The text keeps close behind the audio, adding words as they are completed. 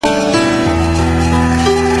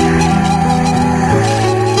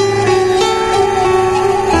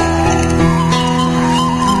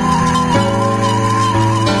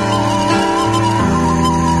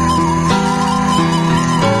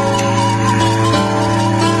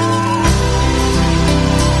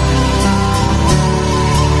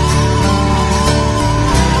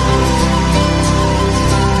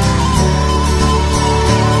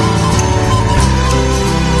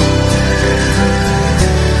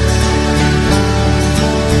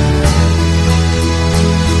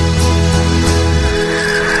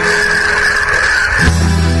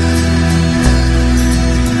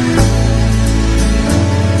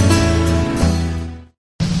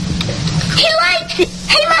Hey,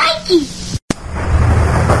 Mikey!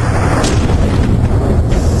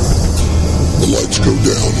 The lights go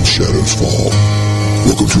down and shadows fall.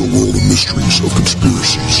 Welcome to a world of mysteries, of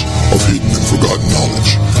conspiracies, of hidden and forgotten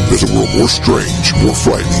knowledge. There's a world more strange, more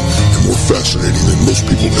frightening, and more fascinating than most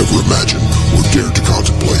people ever imagined or dared to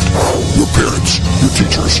contemplate. Your parents, your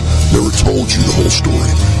teachers, never told you the whole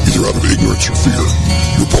story, either out of ignorance or fear.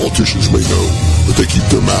 Your politicians may know, but they keep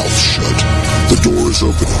their mouths shut. The door is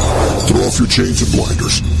opening. Throw off your chains and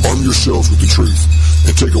blinders, arm yourselves with the truth,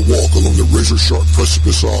 and take a walk along the razor-sharp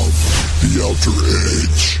precipice of the Outer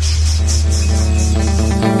Edge.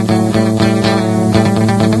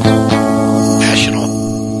 National.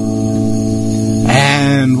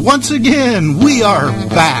 And once again, we are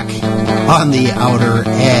back on the Outer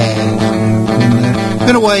Edge.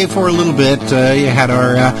 Been away for a little bit. You had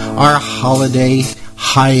our holiday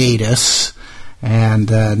hiatus. And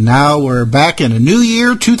now we're back in a new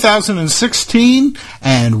year, 2016,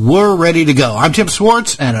 and we're ready to go. I'm Tim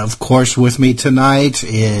Swartz, and of course with me tonight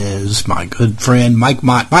is my good friend Mike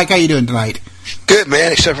Mott. Mike, how you doing tonight? Good,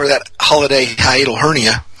 man, except for that holiday hiatal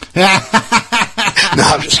hernia. No,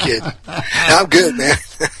 I'm just kidding. No, I'm good, man.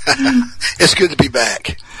 It's good to be back.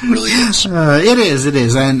 It really is. It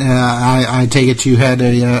is. And I take it you had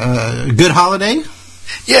a good holiday?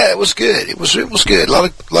 Yeah, it was good. It was good. A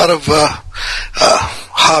lot of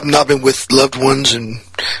hobnobbing with loved ones and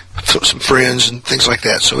some friends and things like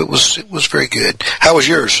that. So it was very good. How was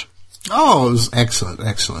yours? Oh, it was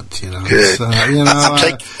excellent. You know, good.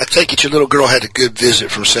 I take it your little girl had a good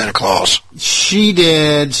visit from Santa Claus. She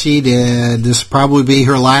did. This will probably be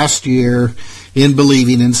her last year in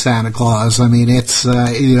believing in Santa Claus. I mean, it's,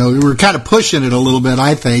 we're kind of pushing it a little bit,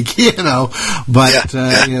 I think, but,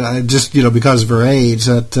 just, because of her age,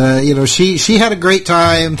 that, she had a great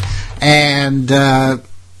time, and,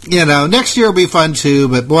 next year will be fun too,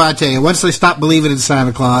 but boy, I tell you, once they stop believing in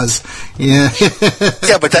Santa Claus, yeah.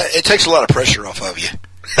 Yeah, but it takes a lot of pressure off of you.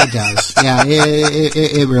 It does. Yeah,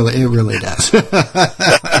 it really does.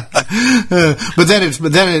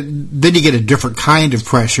 But then you get a different kind of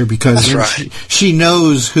pressure because that's right. she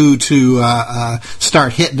knows who to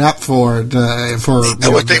start hitting up for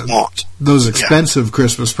what they want. Those expensive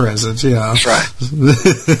Christmas presents. Yeah, that's right.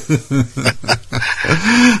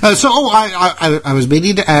 So I was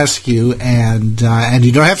meaning to ask you, and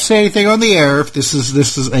you don't have to say anything on the air if this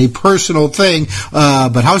is a personal thing.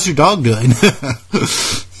 But how's your dog doing?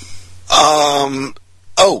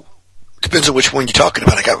 Depends on which one you're talking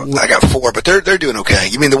about. I got 4, but they're doing okay.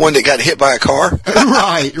 You mean the one that got hit by a car?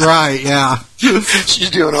 Right, yeah.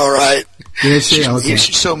 She's doing all right. Yeah,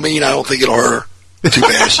 she's so mean, I don't think it'll hurt her too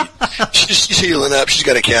bad. She's healing up. She's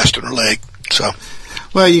got a cast on her leg, so.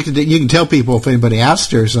 Well, you can tell people if anybody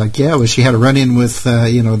asked her, it's like, yeah, well, she had a run-in with,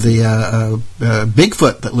 the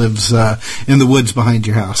Bigfoot that lives in the woods behind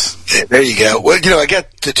your house. Yeah, there you go. Well, I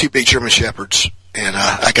got the 2 big German Shepherds, and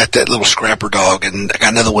I got that little scrapper dog, and I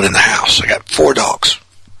got another one in the house. I got 4 dogs.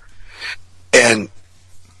 And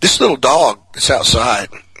this little dog that's outside,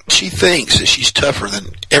 she thinks that she's tougher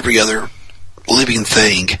than every other living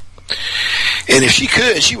thing. And if she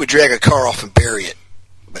could, she would drag a car off and bury it.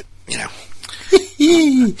 But,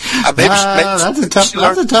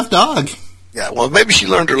 that's a tough dog. Yeah, well, maybe she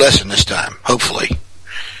learned her lesson this time. Hopefully,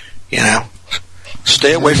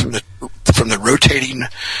 stay away from the rotating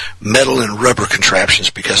metal and rubber contraptions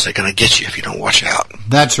because they're going to get you if you don't watch out.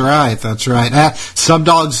 That's right. Some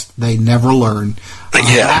dogs, they never learn.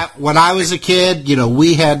 Yeah. When I was a kid,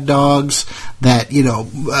 we had dogs that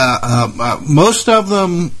most of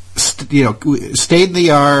them. Stayed in the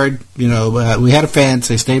yard. We had a fence.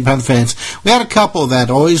 They stayed behind the fence. We had a couple that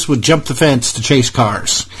always would jump the fence to chase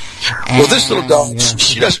cars. Well, this little dog,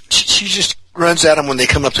 she just runs at them when they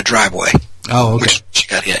come up the driveway. Oh, okay. Which she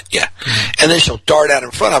got hit, yeah. And then she'll dart out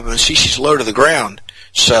in front of them and see she's low to the ground.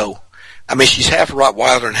 So, she's half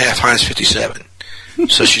Rottweiler and half Heinz 57.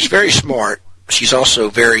 So she's very smart. She's also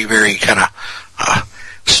very, very kind of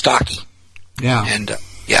stocky. Yeah. And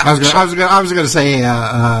yeah, I was going to say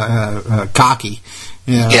cocky.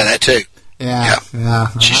 Yeah, that too. Yeah.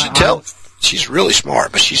 She should tell. She's really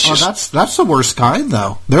smart, but she's just. That's the worst kind,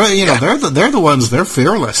 though. They're they're the ones. They're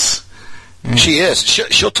fearless. Yeah. She is.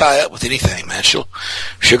 She'll tie up with anything, man. She'll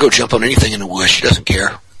go jump on anything in the woods. She doesn't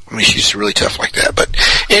care. She's really tough like that. But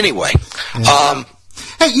anyway,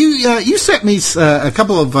 Hey, you sent me a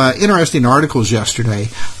couple of interesting articles yesterday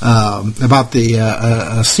about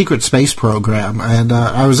the secret space program, and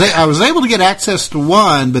I was able to get access to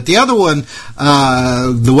one, but the other one,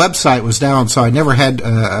 the website was down, so I never had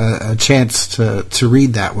a chance to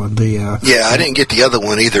read that one. Yeah, I didn't get the other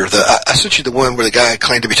one either. I sent you the one where the guy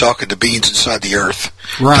claimed to be talking to beings inside the Earth.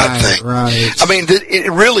 Right, type thing. right. I mean,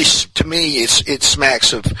 it really, to me, it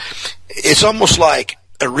smacks of. It's almost like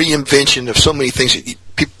a reinvention of so many things that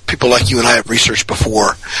people like you and I have researched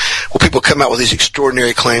before, where people come out with these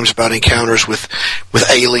extraordinary claims about encounters with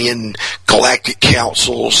alien galactic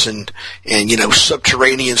councils and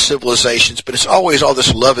subterranean civilizations, but it's always all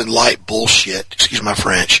this love and light bullshit. Excuse my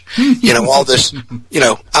French. All this.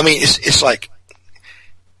 I mean, it's like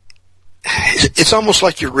it's almost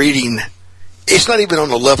like you're reading. It's not even on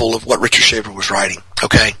the level of what Richard Shaver was writing.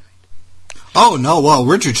 Okay. Oh no! Well,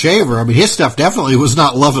 Richard Shaver, I mean, his stuff definitely was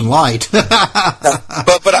not love and light. But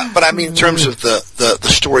I mean, in terms of the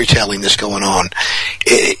storytelling that's going on,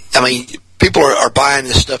 I mean, people are buying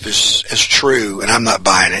this stuff as true, and I'm not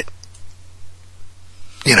buying it.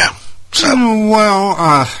 So well,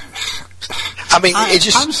 I mean,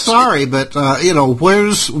 I'm sorry, but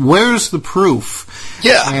where's the proof?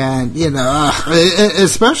 Yeah, and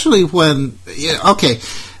especially when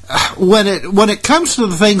when it comes to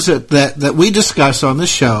the things that we discuss on the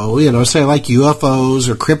show, say like UFOs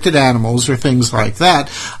or cryptid animals or things like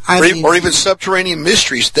that, or even subterranean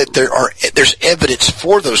mysteries, that there's evidence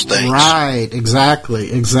for those things. Right, exactly.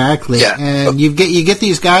 Yeah. And you get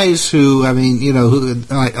these guys who, I mean, who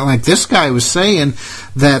like this guy was saying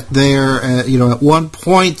that there, at one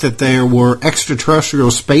point that there were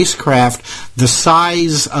extraterrestrial spacecraft the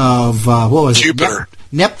size of what was Jupiter.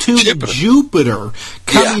 Neptune and Jupiter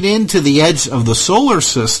coming into the edge of the solar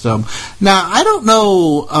system. Now, I don't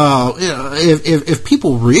know if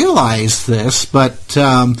people realize this, but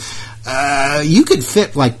you could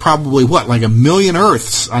fit probably like 1 million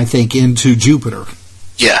Earths, I think, into Jupiter.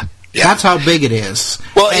 Yeah. That's how big it is.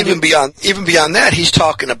 Well, and even beyond that, he's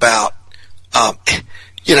talking about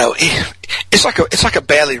it's like a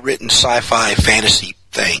badly written sci-fi fantasy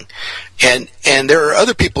thing. And there are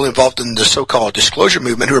other people involved in the so-called disclosure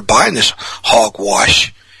movement who are buying this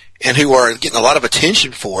hogwash and who are getting a lot of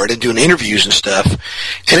attention for it and doing interviews and stuff.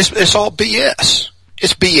 And it's all BS.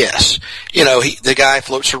 It's BS. The guy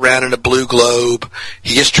floats around in a blue globe.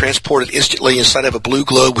 He gets transported instantly inside of a blue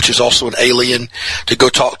globe, which is also an alien, to go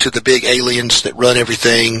talk to the big aliens that run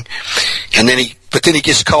everything. And then he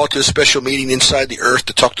gets called to a special meeting inside the Earth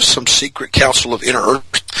to talk to some secret council of inner Earth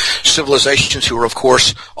civilizations who are, of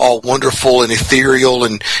course, all wonderful and ethereal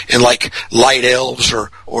and like light elves or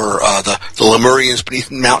the Lemurians beneath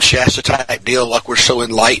Mount Shasta type deal, like we're so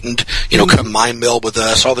enlightened, come mind meld with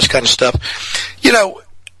us, all this kind of stuff.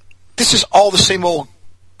 This is all the same old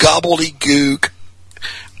gobbledygook.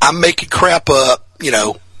 I'm making crap up,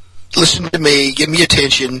 listen to me, give me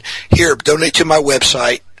attention, here, donate to my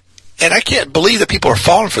website. And I can't believe that people are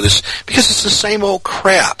falling for this because it's the same old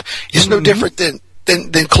crap. It's no different than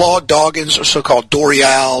Claude Dawkins or so-called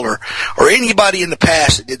Doreal or anybody in the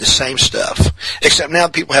past that did the same stuff. Except now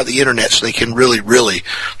people have the internet, so they can really, really,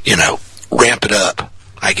 ramp it up,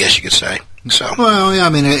 I guess you could say. So. Well, yeah, I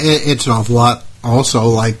mean, it's an awful lot. Also,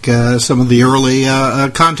 like some of the early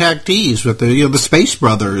contactees with the Space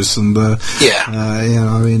Brothers and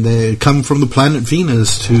I mean, they come from the planet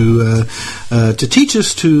Venus to teach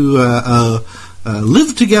us to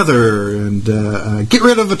live together and get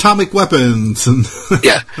rid of atomic weapons. And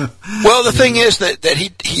yeah. Well, the thing is that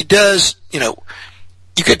he does, you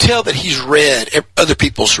could tell that he's read other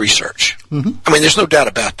people's research. Mm-hmm. I mean, there's no doubt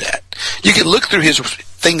about that. You can look through his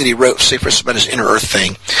thing that he wrote, say for instance about his Inner Earth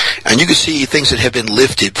thing, and you can see things that have been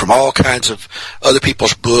lifted from all kinds of other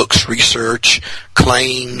people's books, research,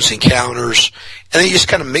 claims, encounters, and then he just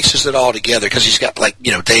kind of mixes it all together because he's got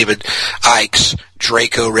David Icke's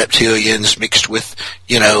Draco reptilians mixed with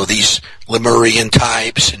these Lemurian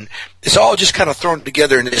types, and it's all just kind of thrown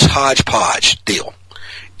together in this hodgepodge deal.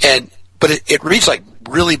 But it reads like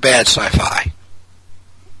really bad sci-fi.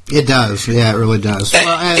 It does, yeah, it really does.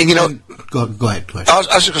 And go ahead. I was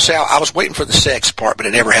just going to say I was waiting for the sex part, but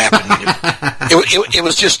it never happened. it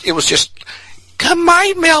was just come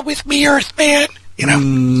mind meld with me, Earthman.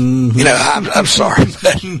 I'm sorry,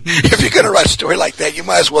 but if you're going to write a story like that, you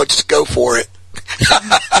might as well just go for it.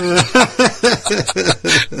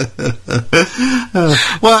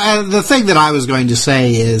 Well, the thing that I was going to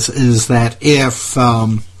say is that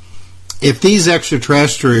if these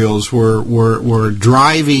extraterrestrials were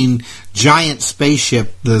driving giant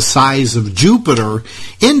spaceship the size of Jupiter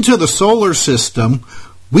into the solar system,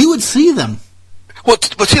 we would see them. Well,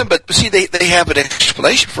 Tim, but see, they have an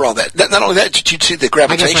explanation for all that. Not only that, did you see the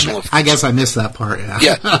gravitational? I guess I missed that part. Yeah.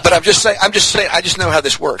 Yeah, but I'm just saying. I just know how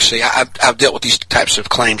this works. See, I've dealt with these types of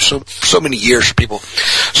claims so many years for people.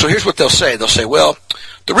 So here's what they'll say. They'll say, well,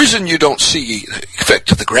 the reason you don't see the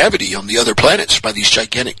effect of the gravity on the other planets by these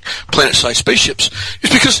gigantic planet-sized spaceships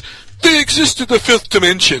is because they exist in the fifth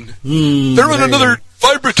dimension. They're on another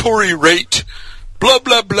vibratory rate. Blah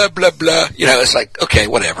blah blah blah blah. It's like, okay,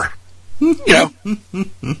 whatever.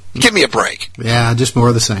 Give me a break. Yeah, just more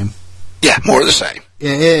of the same. Yeah, more of the same.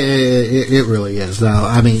 Yeah, it really is. Though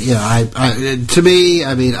I mean,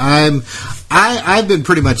 I've been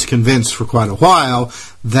pretty much convinced for quite a while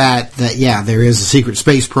that there is a secret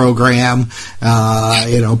space program.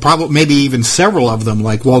 Probably maybe even several of them,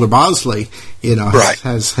 like Walter Bosley,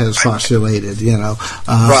 has postulated.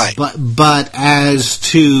 Right. But as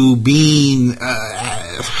to being.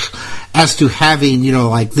 As to having,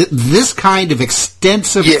 this kind of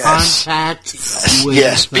extensive contact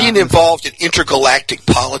with... being involved in intergalactic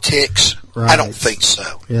politics, right. I don't think so.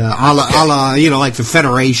 Yeah, a la, like the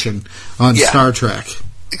Federation on Star Trek.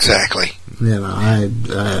 Exactly. And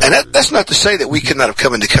that's not to say that we could not have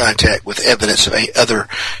come into contact with evidence of other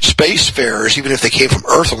spacefarers, even if they came from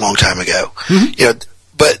Earth a long time ago. Mm-hmm.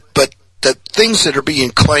 But the things that are being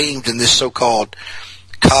claimed in this so-called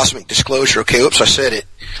cosmic disclosure, okay, oops, I said it.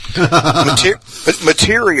 But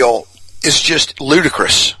material is just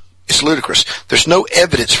ludicrous. It's ludicrous. There's no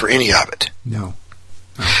evidence for any of it. No.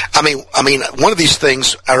 I mean, one of these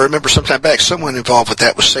things, I remember some time back, someone involved with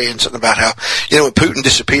that was saying something about how, when Putin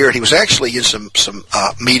disappeared, he was actually in some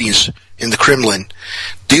meetings in the Kremlin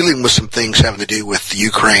dealing with some things having to do with the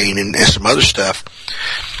Ukraine and some other stuff.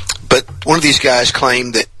 But one of these guys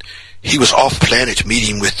claimed that he was off planet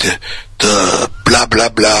meeting with the blah, blah,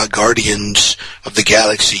 blah Guardians of the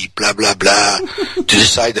Galaxy, blah, blah, blah, to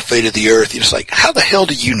decide the fate of the Earth. It's like, how the hell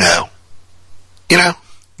do you know? Yeah.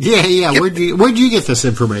 Where'd you get this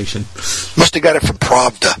information? Must have got it from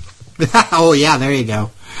Pravda. Oh, yeah, there you go.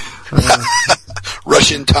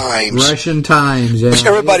 Russian Times. Yeah.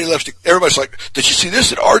 Everybody's like, did you see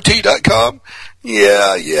this at RT.com?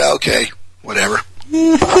 Yeah, okay, whatever.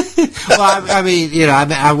 Well,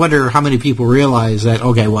 I wonder how many people realize that,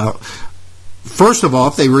 okay, well, first of all,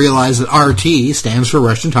 if they realize that RT stands for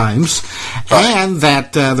Russian Times, right. And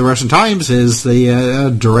that the Russian Times is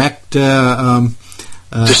the direct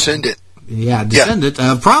descendant. Descendant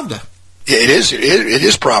of Pravda. Yeah, it is. It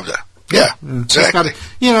is Pravda. Yeah, exactly.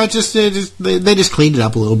 They just cleaned it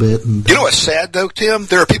up a little bit. And, you know what's sad, though, Tim?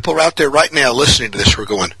 There are people out there right now listening to this who are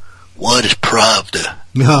going, what is Pravda?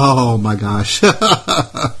 Oh, my gosh.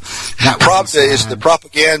 Pravda is the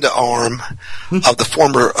propaganda arm of the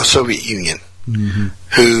former Soviet Union,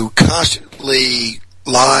 who constantly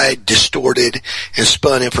lied, distorted, and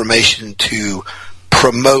spun information to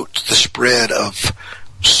promote the spread of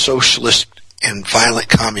socialist and violent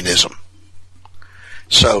communism.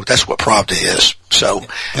 So that's what Pravda is. So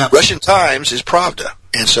Russian Times is Pravda.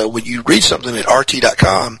 And so when you read something at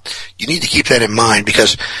RT.com, you need to keep that in mind,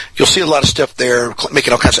 because you'll see a lot of stuff there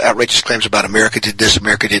making all kinds of outrageous claims about America did this,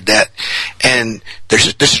 America did that. And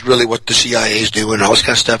this is really what the CIA is doing, all this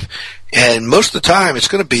kind of stuff. And most of the time, it's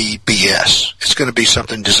going to be BS. It's going to be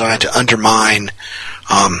something designed to undermine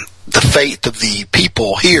the faith of the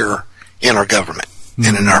people here in our government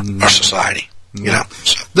and in our society. So.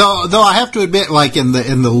 Though I have to admit, like in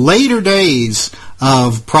the later days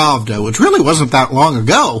of Pravda, which really wasn't that long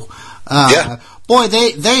ago, boy,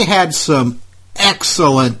 they had some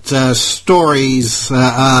excellent stories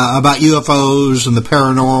about UFOs and the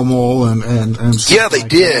paranormal and stuff. Yeah, they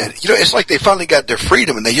did. That. It's like they finally got their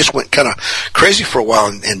freedom, and they just went kind of crazy for a while,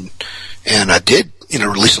 and did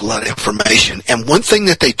release a lot of information. And one thing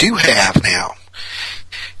that they do have now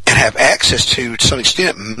and have access to some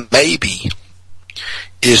extent, maybe,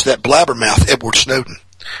 is that blabbermouth Edward Snowden.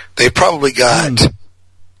 They've probably got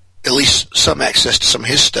at least some access to some of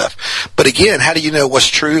his stuff. But again, how do you know what's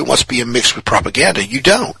true and what's being mixed with propaganda? You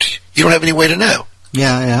don't. You don't have any way to know.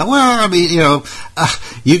 Yeah. Well, I mean,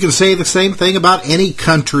 you can say the same thing about any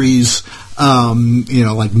country's,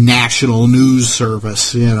 like national news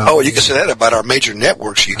service. Oh, you can say that about our major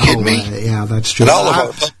networks. Are you kidding me? Yeah, that's true. And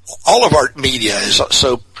all of our media is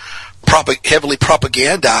so heavily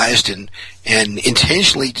propagandized and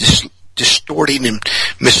intentionally distorting and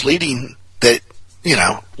misleading that,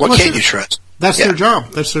 what can you trust? That's their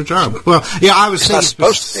job. That's their job. Well, I was thinking. Not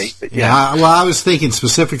supposed to be, but I was thinking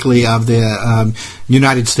specifically of the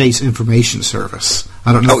United States Information Service.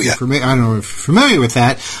 I don't know if you're familiar with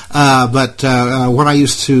that, but when I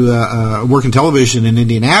used to work in television in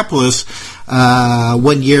Indianapolis,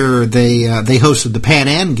 one year they hosted the Pan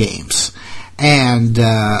Am Games. and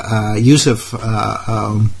Yusuf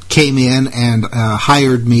came in and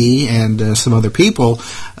hired me and some other people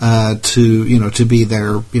to be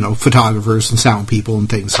their photographers and sound people and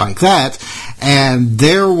things like that. And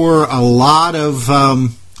there were a lot of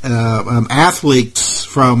athletes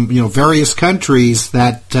from various countries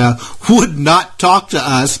that would not talk to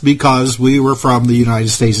us because we were from the United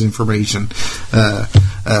States Information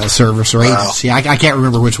Service or agency. Wow. I can't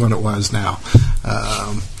remember which one it was now.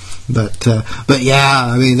 But yeah,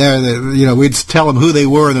 I mean, we'd tell them who they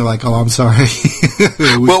were, and they're like, "Oh, I'm sorry,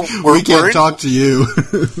 we can't talk to you."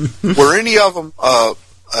 Were any of them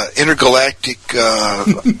intergalactic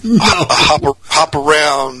hop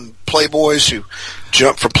around playboys who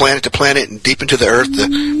jump from planet to planet and deep into the earth to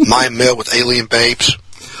mind meld with alien babes?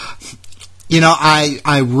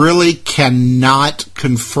 I really cannot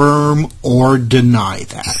confirm or deny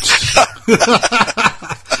that.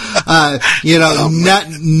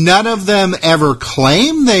 None of them ever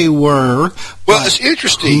claim they were. Well, it's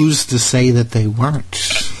interesting. Who's to say that they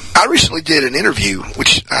weren't? I recently did an interview,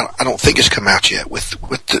 which I don't think has come out yet, with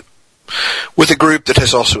a group that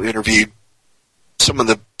has also interviewed some of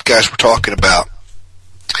the guys we're talking about,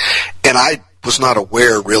 and I was not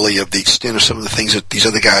aware really of the extent of some of the things that these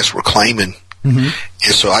other guys were claiming. Mm-hmm.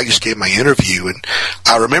 And so I just gave my interview, and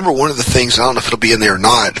I remember one of the things, I don't know if it'll be in there or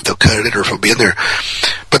not, if they'll cut it or if it'll be in there,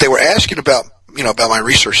 but they were asking about my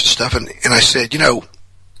research and stuff, and I said,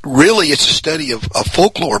 really it's a study of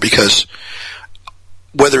folklore, because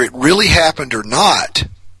whether it really happened or not,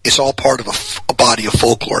 it's all part of a body of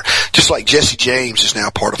folklore. Just like Jesse James is now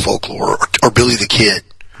part of folklore, or Billy the Kid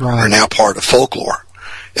are now part of folklore,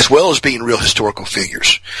 as well as being real historical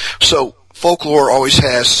figures. So folklore always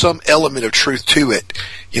has some element of truth to it.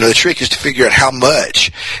 The trick is to figure out how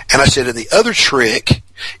much. And I said, and the other trick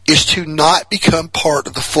is to not become part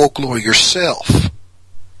of the folklore yourself.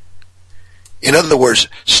 In other words,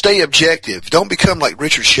 stay objective. Don't become like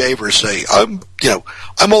Richard Shaver and say, I'm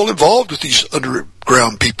all involved with these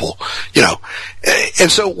underground people,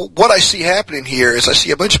 And so what I see happening here is I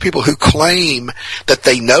see a bunch of people who claim that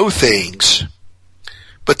they know things,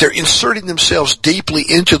 but they're inserting themselves deeply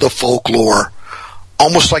into the folklore,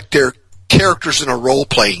 almost like they're characters in a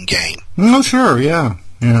role-playing game. Oh, sure, yeah.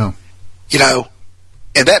 And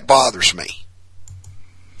that bothers me.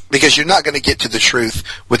 Because you're not going to get to the truth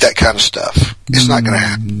with that kind of stuff. It's not going to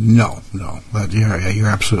happen. No. But you're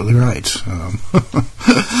absolutely right.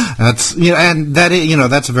 That's and that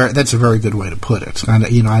that's a very good way to put it. And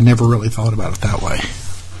I never really thought about it that way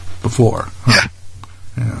before. Huh?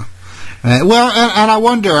 Yeah. And I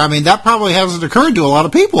wonder. I mean, that probably hasn't occurred to a lot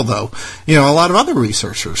of people, though. A lot of other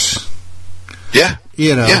researchers. Yeah.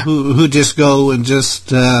 Who just go and just,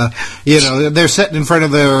 they're sitting in front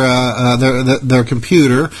of their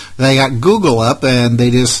computer. They got Google up, and they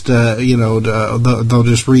just, they'll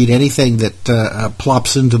just read anything that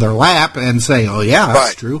plops into their lap and say, "Oh yeah,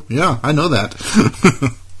 that's true. Yeah, I know that."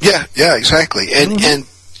 yeah, exactly. And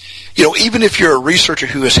even if you're a researcher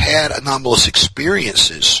who has had anomalous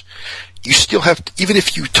experiences, you still have to, even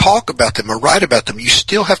if you talk about them or write about them, you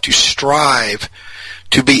still have to strive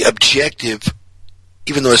to be objective.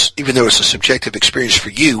 Even though it's a subjective experience for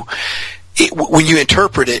you, when you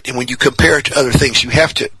interpret it and when you compare it to other things, you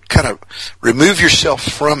have to kind of remove yourself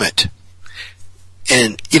from it,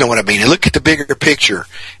 and you know what I mean, and look at the bigger picture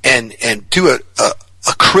and do a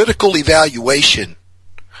critical evaluation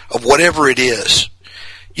of whatever it is.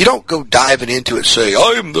 You don't go diving into it and say,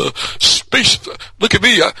 "I'm the space. Look at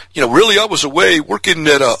me. Really, I was away working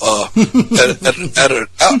at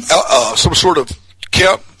some sort of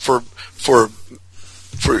camp for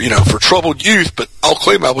troubled youth, but I'll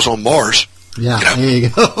claim I was on Mars." Yeah, there you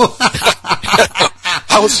go.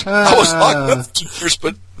 I was locked up for 2 years,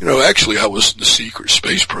 but actually I was in the secret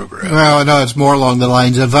space program. Well, no, it's more along the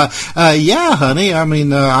lines of, yeah, honey. I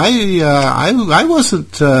mean, I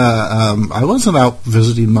wasn't out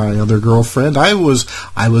visiting my other girlfriend. I was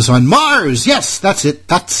on Mars. Yes, that's it.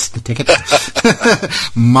 That's the ticket.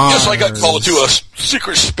 Mars. Yes, I got called to a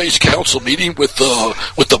secret space council meeting with the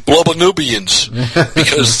Blubbanubians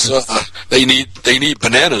because they need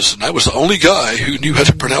bananas, and I was the only guy who knew how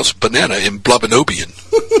to pronounce banana in Blubbanubian.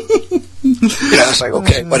 It's like,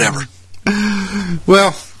 okay, whatever.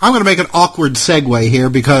 Well, I'm going to make an awkward segue here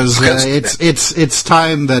because it's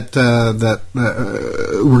time that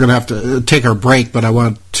we're going to have to take our break. But I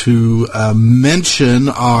want to mention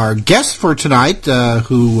our guest for tonight,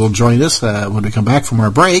 who will join us when we come back from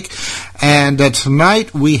our break. And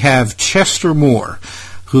tonight we have Chester Moore,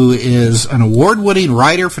 who is an award-winning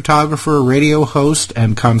writer, photographer, radio host,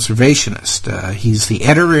 and conservationist. He's the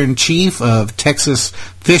editor-in-chief of Texas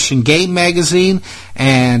Fish and Game magazine,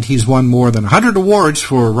 and he's won more than 100 awards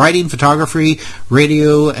for writing, photography,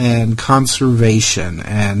 radio, and conservation.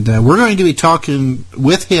 And we're going to be talking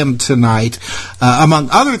with him tonight, among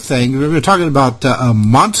other things. We're going to be talking about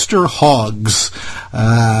monster hogs.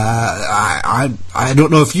 I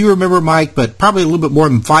don't know if you remember, Mike, but probably a little bit more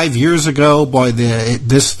than 5 years ago, boy,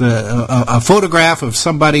 a photograph of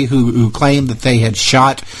somebody who claimed that they had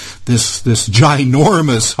shot this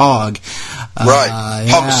ginormous hog. Right.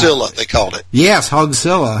 Hogzilla, they called it. Yes,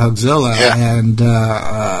 Hogzilla. Yeah. And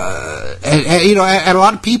a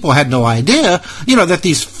lot of people had no idea, that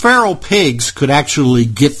these feral pigs could actually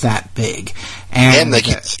get that big. And they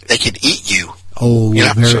could eat you. Oh,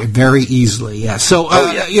 very easily, yeah. So,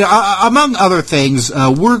 among other things,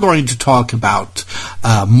 we're going to talk about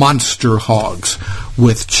monster hogs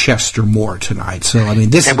with Chester Moore tonight. So, I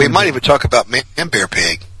mean, we might even talk about man bear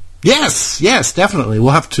pig. Yes, definitely.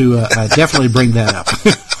 We'll have to definitely bring that up.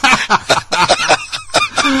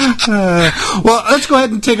 Well, let's go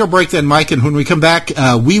ahead and take our break then, Mike. And when we come back,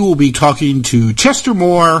 we will be talking to Chester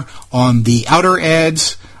Moore on the Outer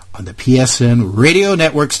Edge on the PSN Radio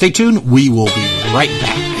Network. Stay tuned. We will be right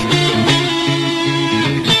back.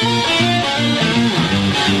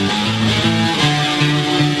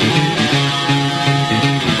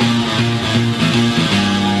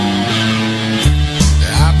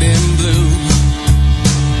 I've been blue,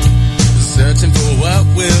 searching for what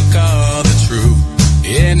we'll call the truth.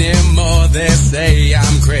 Anymore they say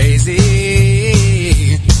I'm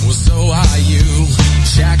crazy. Well, so are you.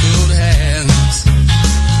 Shackled hands,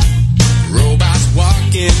 robots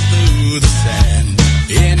walking through the sand.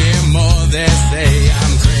 Anymore they say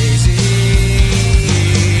I'm crazy.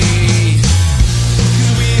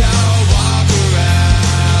 'Cause we all walk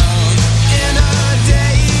around in our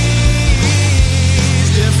days,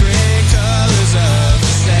 different colors of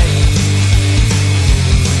the same.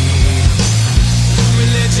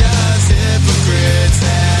 Religious hypocrites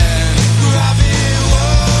and profit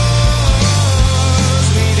wars.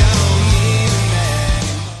 We don't need them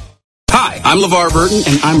anymore. Hi, I'm LeVar Burton,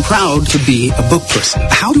 and I'm proud to be a book person.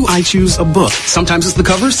 How do I choose a book? Sometimes it's the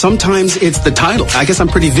cover, sometimes it's the title. I guess I'm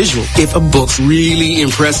pretty visual. If a book's really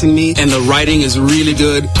impressing me and the writing is really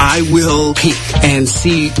good, I will peek and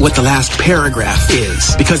see what the last paragraph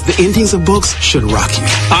is, because the endings of books should rock you.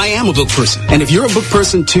 I am a book person, and if you're a book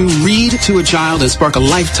person too, read to a child and spark a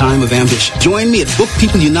lifetime of ambition. Join me at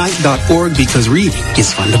bookpeopleunite.org, because reading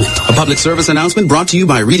is fundamental. A public service announcement brought to you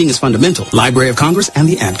by Reading is Fundamental, Library of Congress, and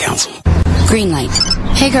the Ad Council. Green light.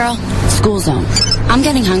 Hey girl, school zone. I'm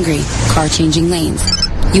getting hungry. Car changing lanes.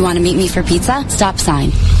 You want to meet me for pizza? Stop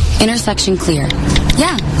sign. Intersection clear.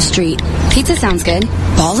 Yeah, street. Pizza sounds good.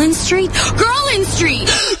 Ballin Street? Girlin Street!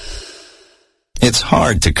 It's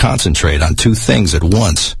hard to concentrate on two things at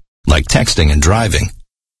once, like texting and driving.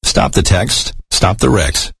 Stop the text, stop the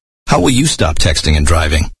wrecks. How will you stop texting and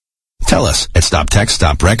driving? Tell us at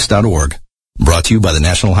stoptextstopwrecks.org. Brought to you by the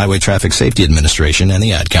National Highway Traffic Safety Administration and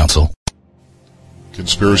the Ad Council.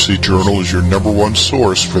 Conspiracy Journal is your #1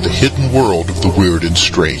 source for the hidden world of the weird and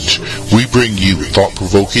strange. We bring you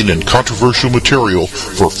thought-provoking and controversial material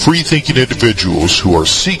for free-thinking individuals who are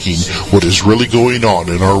seeking what is really going on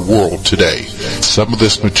in our world today. Some of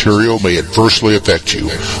this material may adversely affect you.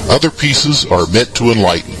 Other pieces are meant to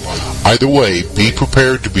enlighten. Either way, be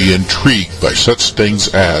prepared to be intrigued by such things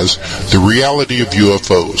as the reality of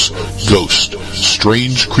UFOs, ghosts,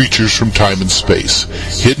 strange creatures from time and space,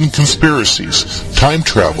 hidden conspiracies, time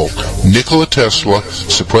travel, Nikola Tesla,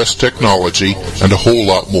 suppressed technology, and a whole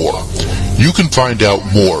lot more. You can find out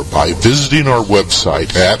more by visiting our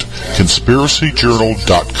website at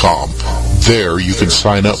conspiracyjournal.com. There you can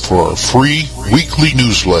sign up for our free weekly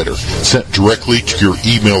newsletter sent directly to your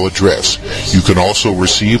email address. You can also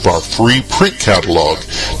receive our free print catalog.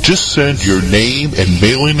 Just send your name and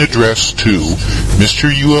mailing address to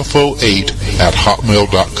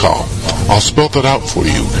MrUFO8@hotmail.com. I'll spell that out for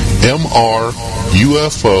you.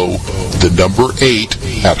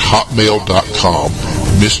 MrUFO8@hotmail.com.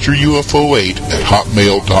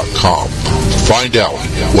 MrUFO8@hotmail.com. Find out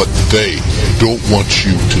what they don't want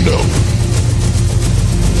you to know.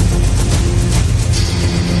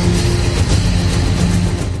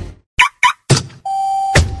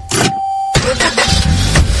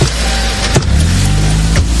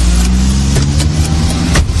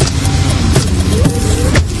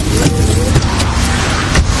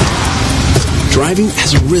 Driving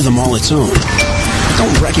has a rhythm all its own.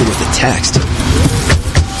 Don't wreck it with a text.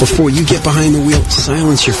 Before you get behind the wheel,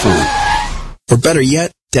 silence your phone. Or better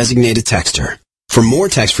yet, designate a texter. For more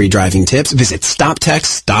text-free driving tips, visit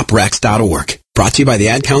StopTextStopWrecks.org. Brought to you by the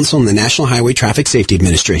Ad Council and the National Highway Traffic Safety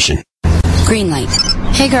Administration. Green light.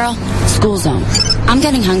 Hey girl, school zone. I'm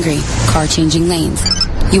getting hungry. Car changing lanes.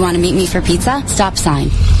 You want to meet me for pizza? Stop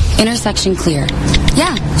sign. Intersection clear.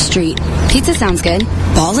 Yeah, street. Pizza sounds good.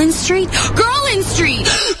 Ball in street? Girl in street!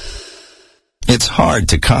 It's hard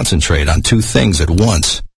to concentrate on two things at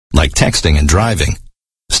once, like texting and driving.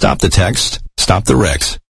 Stop the text, stop the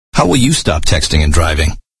wrecks. How will you stop texting and driving?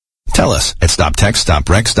 Tell us at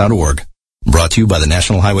StopTextStopWrecks.org. Brought to you by the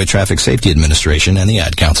National Highway Traffic Safety Administration and the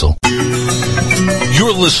Ad Council.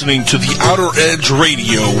 You're listening to The Outer Edge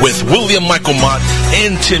Radio with William Michael Mott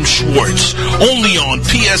and Tim Schwartz, only on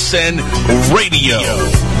PSN Radio.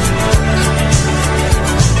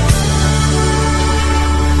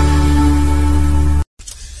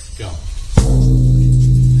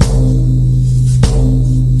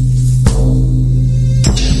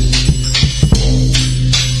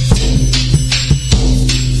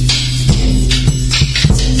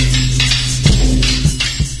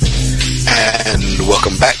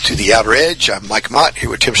 Welcome back to The Outer Edge. I'm Mike Mott here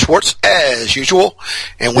with Tim Schwartz, as usual.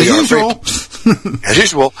 And we as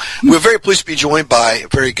usual, we're very pleased to be joined by a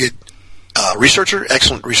very good researcher,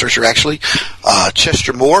 excellent researcher, actually,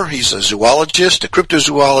 Chester Moore. He's a zoologist, a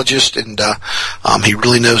cryptozoologist, and he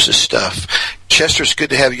really knows his stuff. Chester, it's good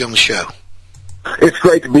to have you on the show. It's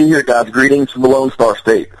great to be here, guys. Greetings from the Lone Star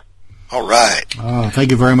State. All right. Oh, thank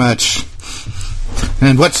you very much.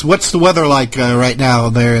 And what's the weather like right now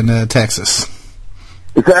there in Texas?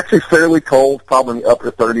 It's actually fairly cold, probably in the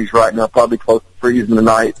upper 30s right now, probably close to freezing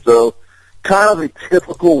tonight. So kind of a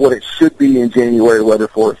typical what it should be in January weather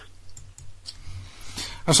for us.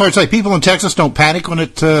 I'm sorry to say, people in Texas don't panic when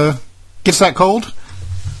it gets that cold?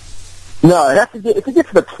 No, if it gets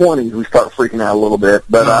to the 20s, we start freaking out a little bit.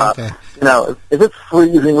 But, okay. If it's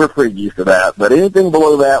freezing, we're pretty used to that. But anything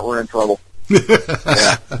below that, we're in trouble.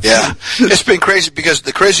 Yeah. It's been crazy because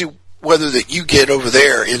the crazy weather that you get over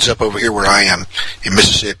there ends up over here where I am in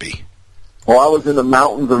Mississippi. Well, I was in the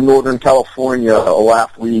mountains of Northern California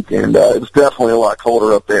last week, and it was definitely a lot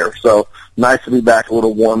colder up there. So nice to be back a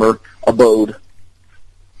little warmer abode.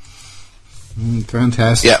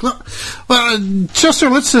 Fantastic. Yeah. Well, Chester,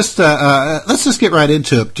 let's just get right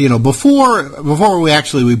into it. You know, before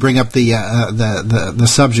we bring up the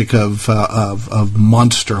subject of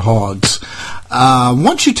monster hogs. Why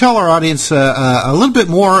don't you tell our audience a little bit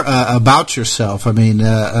more about yourself? I mean,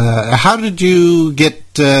 how did you get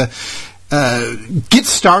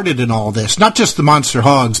started in all this? Not just the monster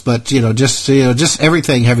hogs, but just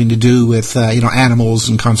everything having to do with animals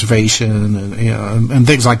and conservation and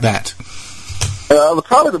things like that.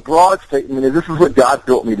 Probably the broad statement is this is what God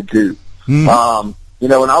built me to do. When I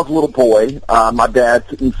was a little boy, my dad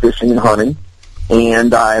took me fishing and hunting,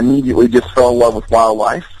 and I immediately just fell in love with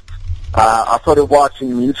wildlife. I started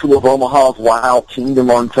watching Mutual of Omaha's Wild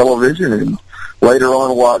Kingdom on television, and later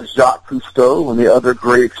on watched Jacques Cousteau and the other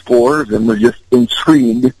great explorers, and was just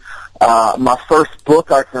intrigued. My first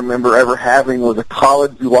book I can remember ever having was a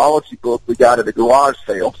college zoology book we got at a garage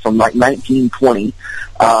sale from like 1920,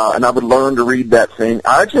 and I would learn to read that thing.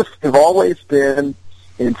 I just have always been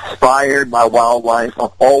inspired by wildlife.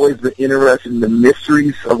 I've always been interested in the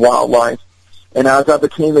mysteries of wildlife. And as I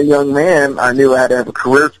became a young man, I knew I had to have a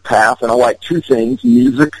career path, and I liked two things,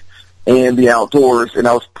 music and the outdoors, and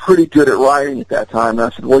I was pretty good at writing at that time. And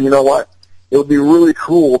I said, well, you know what? It would be really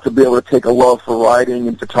cool to be able to take a love for writing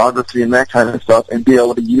and photography and that kind of stuff and be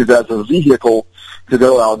able to use it as a vehicle to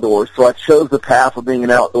go outdoors. So I chose the path of being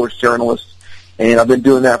an outdoors journalist, and I've been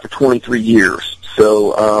doing that for 23 years.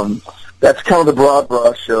 So that's kind of the broad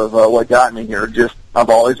brush of what got me here. Just I've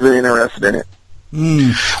always been interested in it.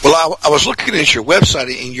 Well, I was looking at your website,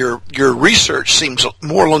 and your research seems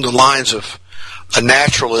more along the lines of a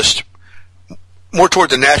naturalist, more toward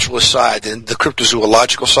the naturalist side than the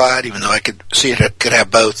cryptozoological side, even though I could see it could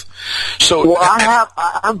have both. So, well,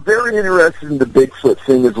 I'm very interested in the Bigfoot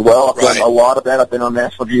thing as well. I've done a lot of that. I've been on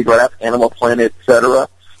National Geographic, Animal Planet, etc.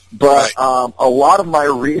 But a lot of my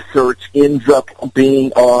research ends up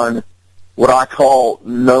being on what I call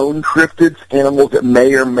known cryptids, animals that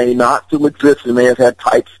may or may not still exist, and may have had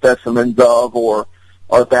type specimens of or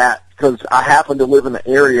that, because I happen to live in an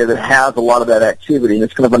area that has a lot of that activity, and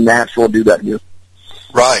it's kind of a natural to do that here.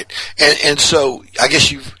 Right, and so I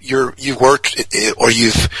guess you've worked or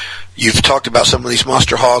you've talked about some of these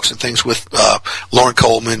monster hogs and things with Lauren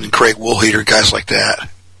Coleman and Craig Woolheater, guys like that.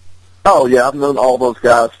 Oh yeah, I've known all those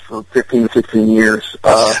guys for 15 to 16 years,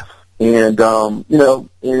 and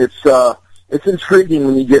it's intriguing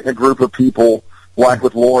when you get in a group of people like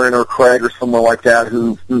with Lauren or Craig or someone like that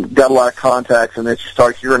who've got a lot of contacts, and then you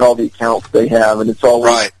start hearing all the accounts they have, and it's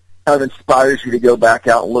always right. kind of inspires you to go back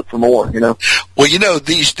out and look for more, you know? Well, you know,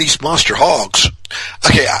 these monster hogs,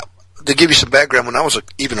 okay, to give you some background, when I was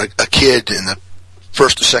even a kid in the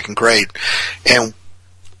first to second grade, and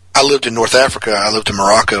I lived in North Africa, I lived in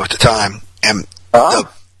Morocco at the time, and the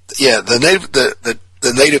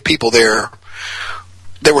native people there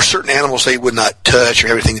were certain animals they would not touch or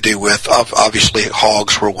have anything to do with. Obviously,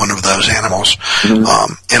 hogs were one of those animals.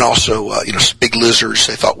 Mm-hmm. And also, some big lizards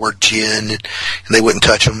they thought were jinn, and they wouldn't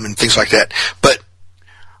touch them and things like that. But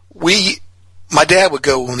my dad would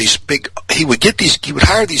go on these he would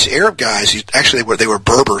hire these Arab guys. They were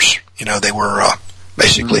Berbers. They were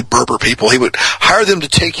basically Berber people. He would hire them to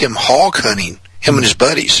take him hog hunting, him and his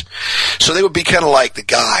buddies. So they would be kind of like the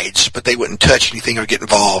guides, but they wouldn't touch anything or get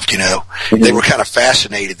involved, Mm-hmm. They were kind of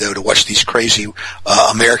fascinated, though, to watch these crazy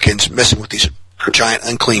Americans messing with these giant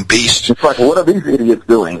unclean beasts. It's like, what are these idiots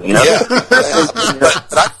doing, Yeah. But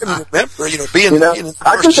I can remember, being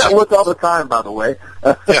I get that look all the time, by the way.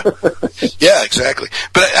 Yeah, exactly.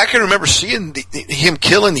 But I can remember seeing him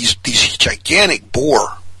killing these gigantic boar.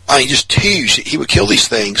 I mean, just huge. He would kill these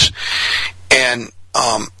things, and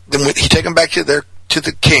then he'd take them back to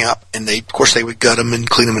the camp, and of course they would gut them and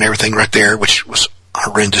clean them and everything right there, which was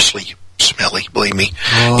horrendously smelly. Believe me,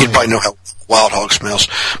 you'd probably know how wild hog smells.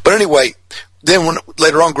 But anyway, then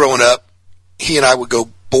later on growing up, he and I would go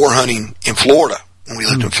boar hunting in Florida when we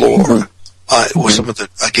lived in Florida. With some of the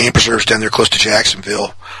game preserves down there close to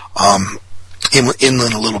Jacksonville,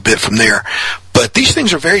 inland a little bit from there. But these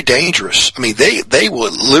things are very dangerous. I mean, they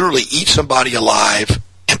will literally eat somebody alive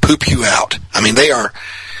and poop you out. I mean, they are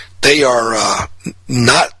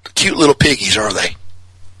not cute little piggies, are they?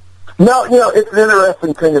 No, it's an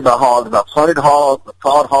interesting thing about hogs. I've hunted hogs, I've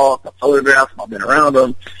caught hogs, I've photographed them, I've been around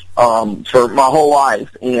them for my whole life,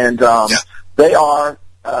 and they are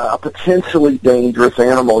a potentially dangerous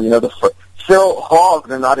animal. So hogs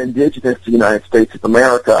are not indigenous to the United States of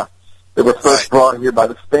America. They were first brought here by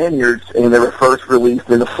the Spaniards, and they were first released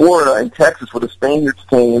into Florida and Texas, where the Spaniards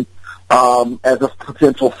came as a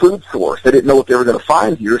potential food source. They didn't know what they were going to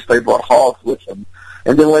find here, so they brought hogs with them.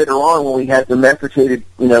 And then later on, when we had domesticated,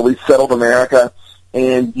 we settled America,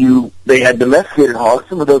 and they had domesticated hogs.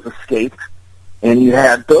 Some of those escaped, and you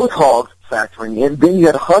had those hogs factoring in. Then you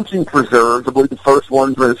had hunting preserves. I believe the first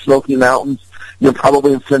ones were in the Smoky Mountains,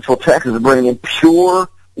 probably in central Texas, bringing in pure,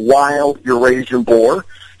 wild Eurasian boar.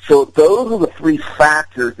 So those are the three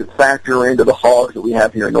factors that factor into the hogs that we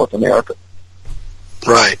have here in North America.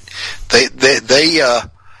 Right. They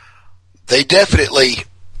definitely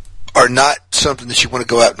are not something that you want to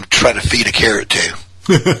go out and try to feed a carrot to.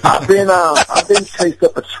 I've been chased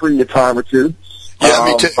up a tree a time or two. Yeah,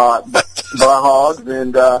 me too. By hogs,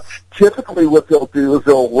 and typically what they'll do is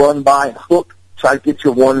they'll run by and hook, try to get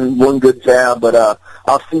you one good jab. But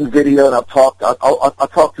I've seen video, and I talked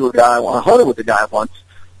to a guy. I hunted with a guy once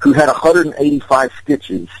who had 185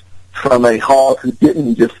 stitches from a hog who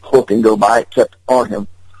didn't just hook and go by; it kept on him.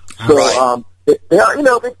 So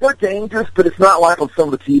they're dangerous, but it's not like on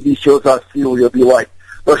some of the TV shows I see where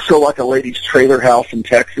they'll show like a lady's trailer house in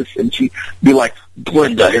Texas, and she'd be like,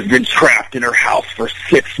 Brenda has been trapped in her house for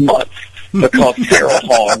 6 months because feral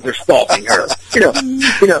hogs are stalking her.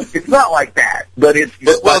 It's not like that, but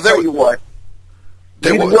I'll tell you what.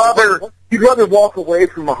 You'd rather walk away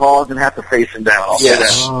from a hog than have to face him down.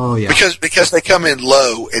 Yes. Oh, yeah. Because they come in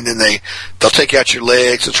low, and then they'll take out your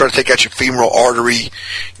legs, they'll try to take out your femoral artery,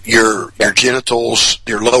 your genitals,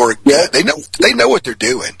 your lower. Yeah. They know what they're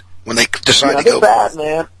doing when they decide to go. Bad,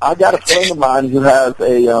 man. I got a friend of mine who has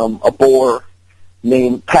a boar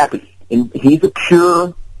named Pappy, and he's a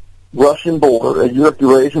pure Russian boar, a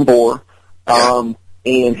Eurasian boar.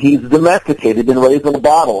 And he's domesticated, been raised in a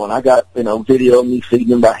bottle, and I got, video of me feeding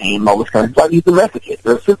him by hand and all this kind of stuff. He's domesticated.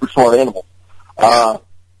 They're a super smart animal.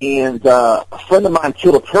 And a friend of mine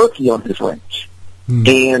killed a turkey on his ranch.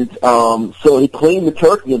 And so he cleaned the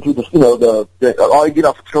turkey and threw all you get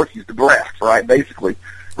off the turkey is the breast, right, basically.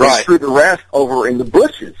 Right. And threw the rest over in the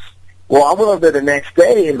bushes. Well, I went over there the next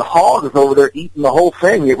day, and the hog was over there eating the whole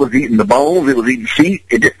thing. It was eating the bones. It was eating feet.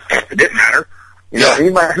 It didn't matter.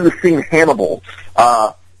 Anybody who's seen Hannibal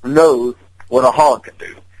knows what a hog can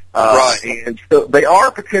do. Right. And so they are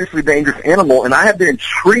a potentially dangerous animal, and I have been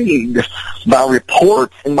intrigued by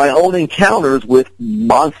reports in my own encounters with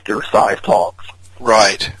monster-sized hogs.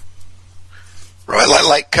 Right. Right.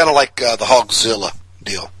 Kind of like the Hogzilla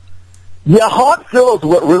deal. Yeah, Hogzilla is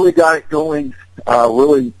what really got it going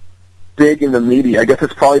really big in the media. I guess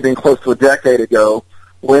it's probably been close to a decade ago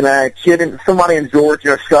when somebody in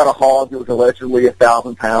Georgia shot a hog that was allegedly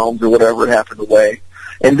 1,000 pounds or whatever it happened to weigh.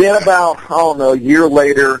 And then about, I don't know, a year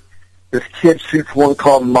later, this kid shoots one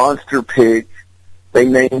called Monster Pig. They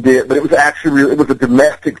named it, but it was a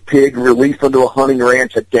domestic pig released onto a hunting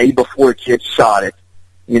ranch a day before the kid shot it.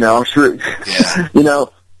 I'm sure,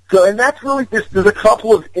 So, and that's really there's a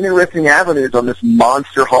couple of interesting avenues on this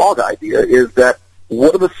monster hog idea, is that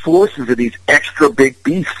what are the sources of these extra big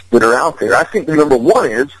beasts that are out there? I think the number one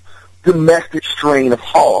is domestic strain of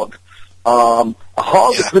hog. A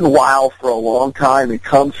hog that's been wild for a long time and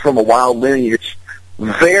comes from a wild lineage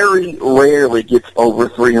very rarely gets over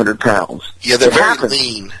 300 pounds. Yeah, they're very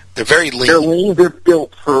lean. They're very lean. They're lean. They're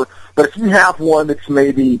built for, but if you have one that's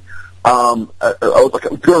maybe like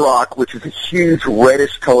a Duroc, which is a huge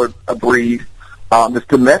reddish-colored breed that's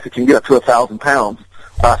domestic, you can get up to 1,000 pounds.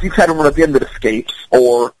 If you've had one again that escapes,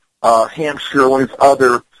 or Hampshire, one of these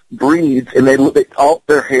other breeds, and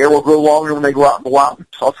their hair will grow longer when they go out in the wild. The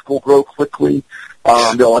tusks will grow quickly.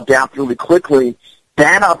 They'll adapt really quickly.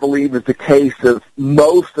 That, I believe, is the case of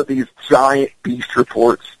most of these giant beast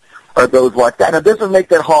reports are those like that. Now, it doesn't make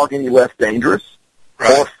that hog any less dangerous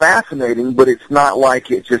or fascinating, but it's not like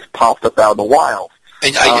it just popped up out of the wild.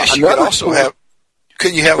 And I guess you could also have,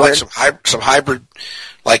 couldn't you have like some hybrid,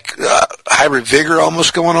 like hybrid vigor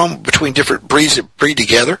almost going on between different breeds that breed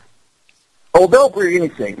together? Oh, they'll breed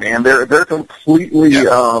anything, man. They're completely,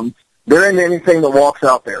 they're into anything that walks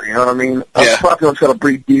out there, you know what I mean? Yeah. Probably don't try to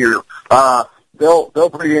breed deer. They'll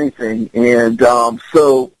breed anything, and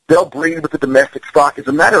so they'll breed with the domestic stock. As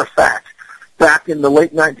a matter of fact, back in the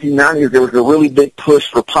late 1990s, there was a really big push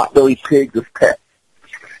for potbelly pigs as pets.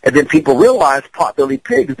 And then people realized potbelly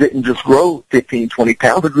pigs didn't just grow 15, 20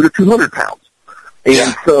 pounds, they grew to 200 pounds.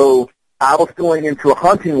 And so I was going into a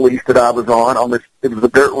hunting lease that I was on this, it was a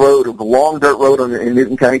dirt road, it was a long dirt road in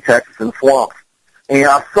Newton County, Texas, in the swamps. And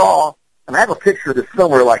I saw, and I have a picture of this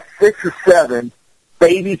somewhere, like 6 or 7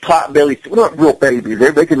 baby potbellies. They're not real babies.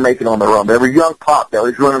 They can make it on their own. They were young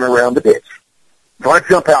potbellies running around the ditch. So I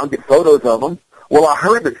jump out and get photos of them. Well, I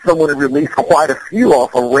heard that someone had released quite a few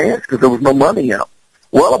off a ranch because there was no money in them.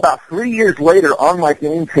 Well, about 3 years later, on my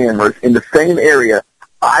game cameras in the same area,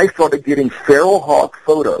 I started getting feral hog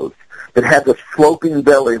photos that had the sloping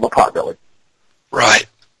belly of a potbelly. Right.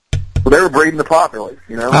 So they were breeding the potbellies,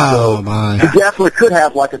 you know. Oh, so my. You definitely could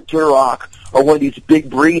have like a Duroc or one of these big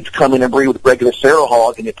breeds come in and breed with regular feral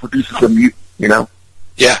hog, and it produces a mute, you know.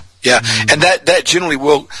 Yeah, yeah. And that generally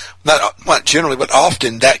will, not generally, but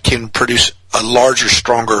often that can produce a larger,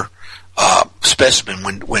 stronger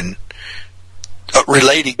specimen when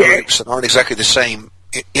related groups that aren't exactly the same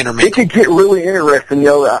intermingle. It could get really interesting. You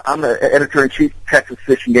know, I'm the editor-in-chief of Texas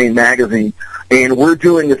Fish and Game magazine, and we're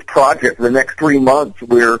doing this project for the next 3 months.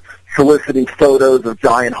 We're soliciting photos of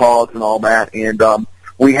giant hogs and all that, and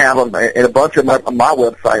we have them in a bunch of my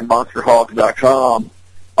website, monsterhogs.com,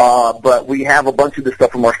 but we have a bunch of this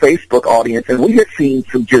stuff from our Facebook audience, and we have seen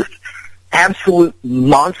some just absolute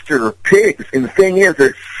monster pigs. And the thing is,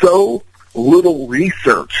 there's so little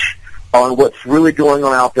research on what's really going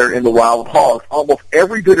on out there in the wild hogs. Almost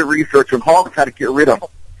every bit of research on hogs, how to get rid of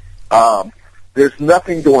them. There's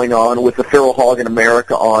nothing going on with the feral hog in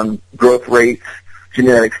America on growth rates,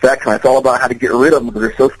 genetics, that kind. It's all about how to get rid of them because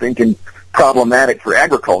they're so stinking problematic for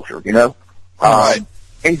agriculture, you know. Right.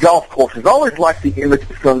 And golf courses. I always like the image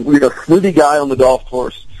of some, snooty guy on the golf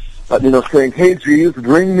course, saying, "Hey, geez,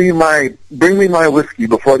 bring me my whiskey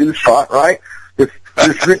before I do the shot," right? This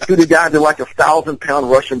rich snooty guy did like 1,000-pound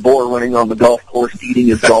Russian boar running on the golf course eating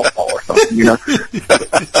his golf ball or something, you know.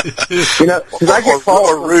 Because I get calls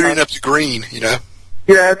or rooting up the green, you know.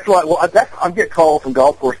 Yeah, it's like, I get calls from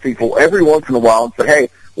golf course people every once in a while and say, "Hey,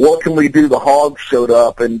 what can we do?" The hogs showed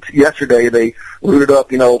up, and yesterday they rooted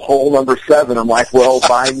up, hole number 7. I'm like, well,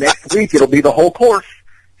 by next week it'll be the whole course.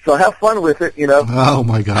 So have fun with it, you know. Oh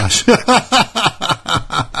my gosh.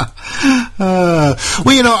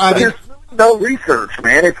 There's no research,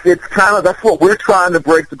 man. It's kind of, that's what we're trying to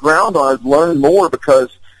break the ground on, is learn more, because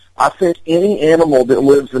I think any animal that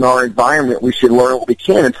lives in our environment, we should learn what we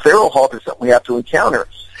can. And feral hog is something we have to encounter.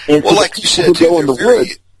 And well, like you said, too,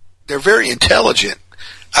 they're very intelligent.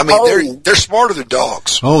 I mean, they're smarter than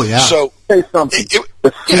dogs. Oh, yeah. So, say something.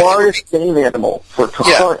 The smartest game animal to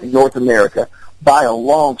hunt in North America by a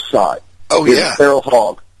long shot is a feral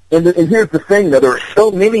hog. And here's the thing, though. There are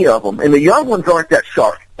so many of them, and the young ones aren't that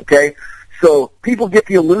sharp, okay? So people get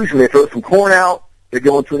the illusion. They throw some corn out. They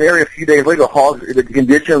go into an area a few days later. The hogs, the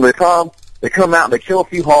condition, they come out, and they kill a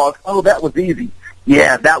few hogs. Oh, that was easy.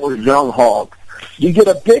 Yeah, that was young hogs. You get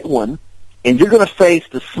a big one, and you're going to face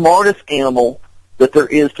the smartest animal that there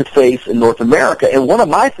is to face in North America. And one of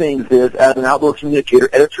my things is, as an outdoor communicator,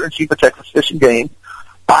 editor-in-chief of Texas Fish and Game,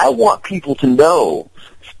 I want people to know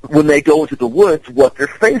when they go into the woods what they're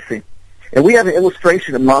facing. And we have an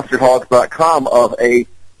illustration at monsterhogs.com of a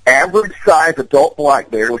average-size adult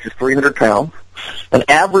black bear, which is 300 pounds, an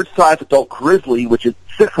average-size adult grizzly, which is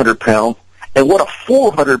 600 pounds, and what a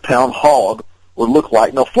 400-pound hog would look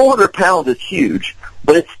like. Now, 400 pounds is huge,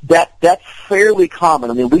 but that's fairly common.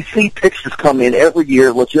 I mean, we see pictures come in every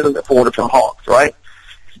year, legitimate 400-pound hogs, right?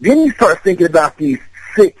 Then you start thinking about these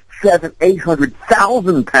 600, 700,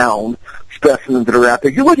 800,000-pound specimens that are out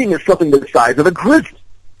there. You're looking at something the size of a grizzly.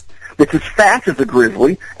 It's as fast as a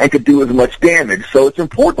grizzly and could do as much damage. So it's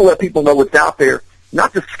important to let people know what's out there,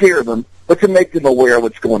 not to scare them, but to make them aware of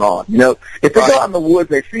what's going on. You know, if they go out in the woods,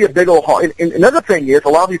 they see a big old hog. And another thing is, a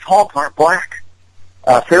lot of these hogs aren't black.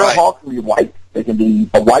 Feral hogs can be white. They can be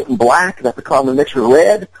a white and black. That's a common mixture of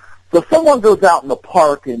red. So if someone goes out in the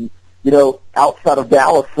park and, you know, outside of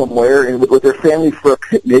Dallas somewhere and with their family for a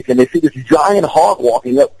picnic and they see this giant hog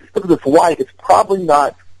walking up, look at this white, it's probably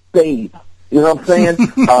not Babe. You know what I'm saying?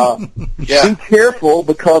 Be careful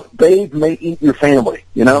because Babe may eat your family,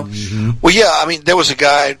 you know? Mm-hmm. Well, yeah, I mean, there was a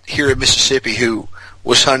guy here in Mississippi who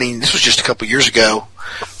was hunting, this was just a couple of years ago,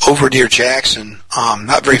 over near Jackson,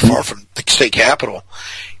 not very far from the state capitol,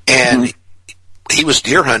 and he was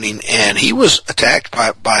deer hunting, and he was attacked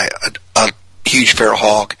by a huge feral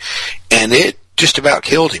hog, and it just about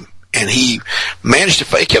killed him. And he managed to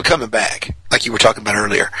fight. He kept coming back, like you were talking about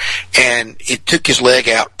earlier. And it took his leg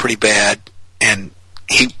out pretty bad, and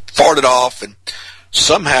he fought it off, and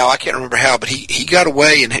somehow, I can't remember how, but he got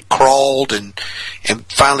away and crawled and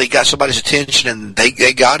finally got somebody's attention, and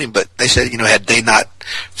they got him. But they said, you know, had they not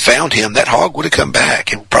found him, that hog would have come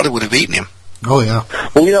back and probably would have eaten him. Oh, yeah.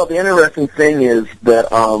 Well, you know, the interesting thing is that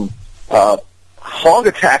hog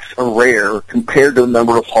attacks are rare compared to the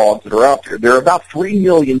number of hogs that are out there. There are about 3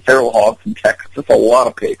 million feral hogs in Texas. That's a lot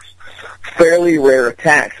of pigs. Fairly rare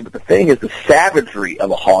attacks. But the thing is, the savagery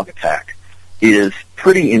of a hog attack is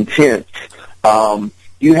pretty intense.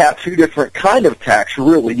 You have two different kind of attacks,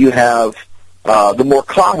 really. You have, the more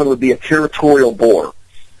common would be a territorial boar,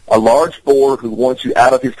 a large boar who wants you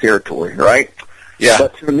out of his territory, right? Yeah.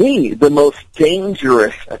 But to me, the most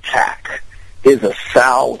dangerous attack is a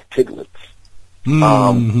sow with piglets.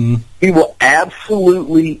 He will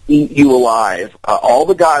absolutely eat you alive. All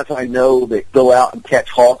the guys I know that go out and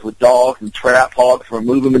catch hogs with dogs and trap hogs and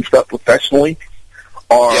remove them and stuff professionally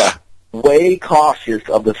are way cautious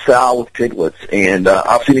of the sow with piglets. And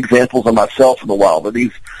I've seen examples of myself in the wild, but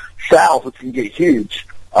these sows, which can get huge,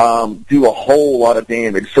 do a whole lot of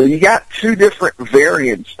damage. So you got two different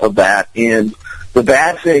variants of that. And the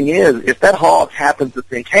bad thing is, if that hog happens to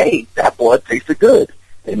think, hey, that blood tasted good,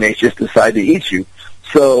 they may just decide to eat you.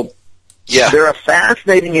 So they're a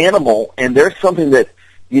fascinating animal, and there's something that,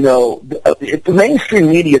 you know, if the mainstream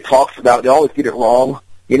media talks about, they always get it wrong.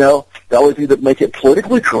 You know, they always either make it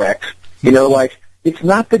politically correct. You know, like, it's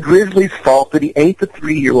not the grizzly's fault that he ate the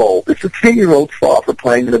 3-year-old. It's the 10-year-old's fault for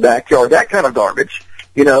playing in the backyard. That kind of garbage,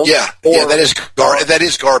 you know? That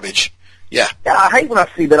is garbage. Yeah, I hate when I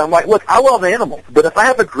see that. I'm like, look, I love animals, but if I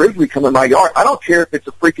have a grizzly come in my yard, I don't care if it's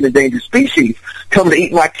a freaking endangered species coming to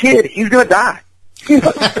eat my kid. He's going to die. You know?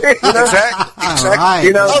 Exactly. Right.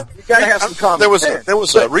 You know, you got to have some common sense. There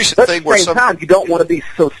was a recent thing where at the same time, you don't want to be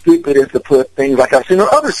so stupid as to put things like I've seen on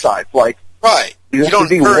other sites, like you have to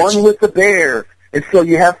be one with the bear, and so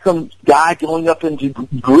you have some guy going up into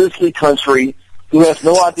grizzly country who has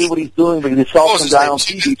no idea what he's doing, but he saw some guy on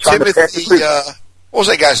TV trying to catch a grizzly. What was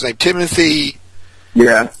that guy's name? Timothy.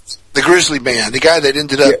 Yeah. The Grizzly Man, the guy that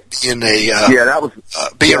ended up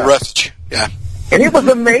being roughage. Yeah. And it was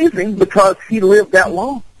amazing because he lived that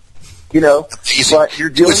long. You know, but you're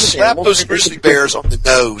dealing with slap those grizzly bears on the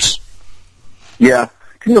nose. Yeah.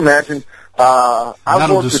 Can you imagine? I've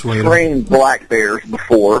worked with trained black bears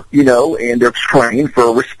before, you know, and they're trained for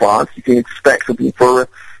a response. You can expect something for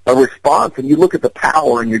a response, and you look at the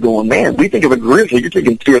power and you're going, man, we think of a grizzly, you're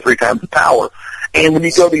thinking 2 or 3 times the power. And when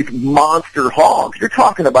you go these monster hogs, you're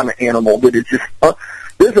talking about an animal that is just,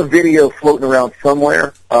 there's a video floating around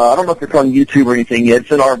somewhere. I don't know if it's on YouTube or anything yet.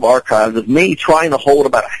 It's in our archives of me trying to hold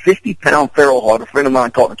about a 50-pound feral hog. A friend of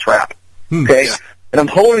mine caught in a trap. Okay? Yeah. And I'm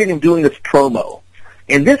holding him doing this promo.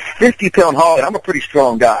 And this 50-pound hog, and I'm a pretty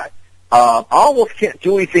strong guy, I almost can't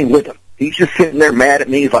do anything with him. He's just sitting there mad at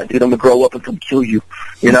me. He's like, dude, I'm going to grow up and come kill you.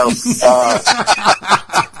 You know? He's like,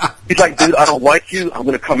 dude, I don't like you. I'm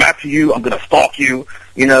going to come after you. I'm going to stalk you.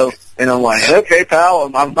 You know? And I'm like, okay, pal,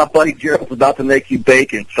 my buddy Gerald's about to make you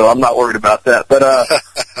bacon, so I'm not worried about that.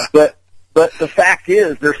 But the fact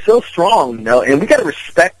is, they're so strong, you know, and we got to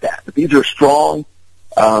respect that. But these are strong,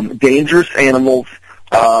 dangerous animals,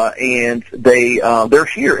 and they're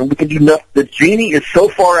here, and we can do nothing. The genie is so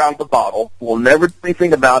far out of the bottle, we'll never do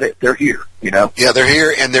anything about it. They're here, you know? Yeah, they're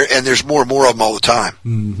here, and there's more and more of them all the time.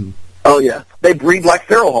 Mm-hmm. Oh, yeah. They breed like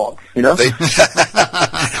feral hogs, you know? But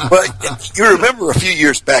you remember a few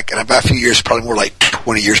years back, and about a few years, probably more like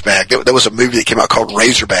 20 years back, there was a movie that came out called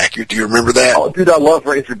Razorback. Do you remember that? Oh, dude, I love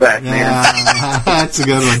Razorback, man. Yeah, that's a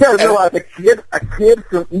good one. You gotta realize, a kid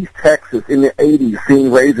from East Texas in the 80s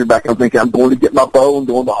seeing Razorback, I'm thinking, I'm going to get my bow and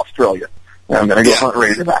going to Australia. And I'm going to go hunt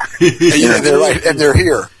Razorback. and they're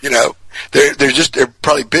here, you know. They're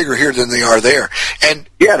probably bigger here than they are there. And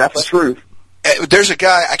yeah, that's the truth. There's a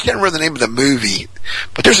guy, I can't remember the name of the movie,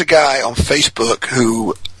 but there's a guy on Facebook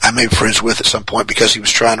who I made friends with at some point because he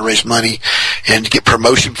was trying to raise money and get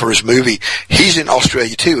promotion for his movie. He's in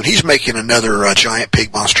Australia too, and he's making another giant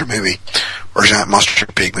pig monster movie, or giant monster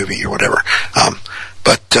pig movie, or whatever.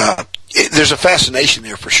 There's a fascination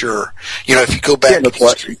there for sure. You know, if you go back...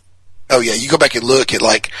 you go back and look at,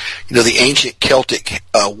 like, you know, the ancient Celtic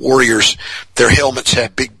warriors, their helmets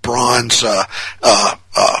had big bronze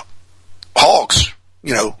hogs,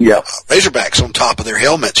 you know, razorbacks on top of their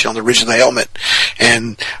helmets, on the ridge of the helmet,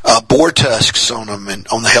 and boar tusks on them and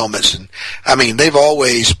on the helmets. And I mean, they've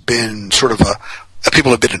always been sort of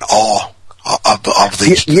people have been in awe of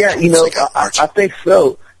these. Yeah, you know, I think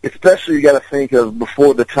so. Especially, you got to think of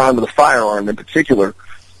before the time of the firearm in particular.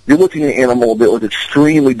 You're looking at an animal that was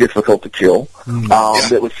extremely difficult to kill,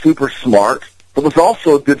 that was super smart, but was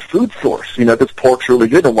also a good food source, you know, because pork's really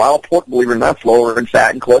good, and wild pork, believe it or not, is lower in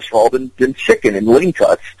fat and cholesterol than chicken and lean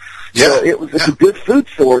cuts. Yeah. So it's a good food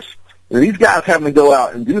source. And these guys having to go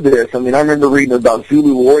out and do this, I mean, I remember reading about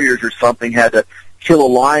Zulu warriors or something had to kill a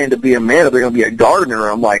lion to be a man, if they're going to be a gardener.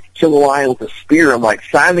 I'm like, kill a lion with a spear. I'm like,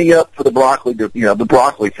 sign me up for the broccoli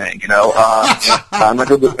thing, you know. I'm not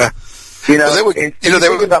going to... You know,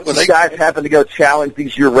 these guys having to go challenge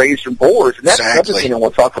these Eurasian boars. And that's another thing I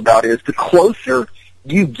want to talk about is the closer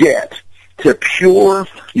you get to pure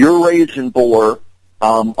Eurasian boar,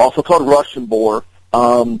 also called Russian boar,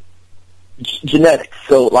 genetics.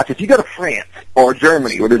 So, like, if you go to France or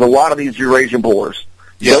Germany, where there's a lot of these Eurasian boars,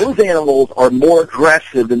 those animals are more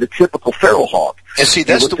aggressive than the typical feral hog. And see,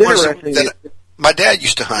 that's the ones that my dad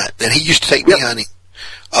used to hunt, and he used to take me hunting.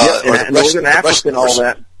 And Northern Africa and all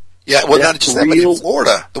that. Yeah, well, not just that, but in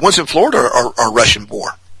Florida. The ones in Florida are Russian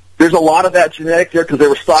boar. There's a lot of that genetics there because they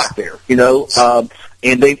were stocked there, you know,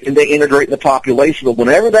 and they integrate in the population. But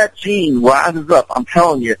whenever that gene rises up, I'm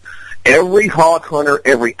telling you, every hog hunter,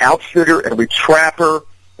 every outfitter, every trapper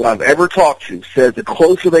that I've ever talked to says the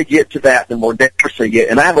closer they get to that, the more dangerous they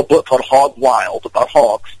get. And I have a book called Hog Wild about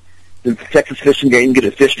hogs. It's Texas Fish and Game. Get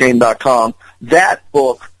it at fishgame.com. That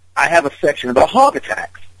book, I have a section about hog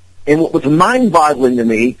attacks. And what was mind-boggling to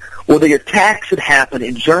me were the attacks that happened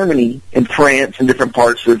in Germany and France and different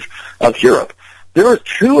parts of Europe. There are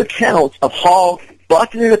 2 accounts of hogs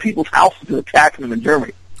busting into people's houses and attacking them in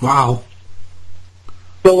Germany. Wow.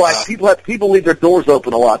 So, like, people leave their doors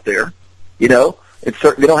open a lot there, you know.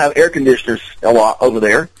 They don't have air conditioners a lot over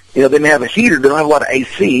there. You know, they may have a heater. They don't have a lot of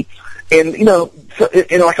AC. And, you know,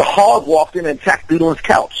 like a hog walked in and attacked dude on his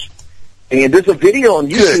couch. And there's a video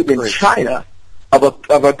on YouTube in China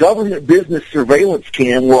of a government business surveillance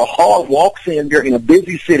cam where a hog walks in during a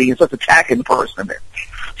busy city and starts attacking the person there.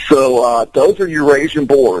 So those are Eurasian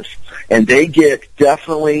boars, and they get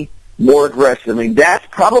definitely more aggressive. I mean, that's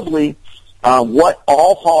probably what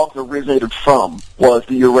all hogs originated from was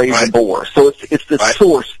the Eurasian boar. So it's the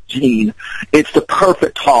source gene. It's the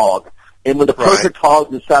perfect hog. And when the perfect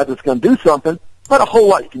hog decides it's going to do something, not a whole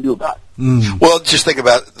lot you can do about it. Mm. Well, just think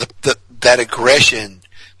about that aggression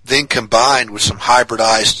then combined with some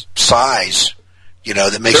hybridized size, you know,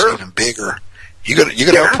 that makes it even bigger. You're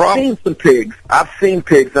gonna have a problem. I've seen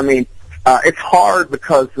pigs. I mean, it's hard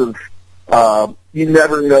because of you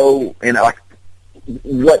never know, you know, like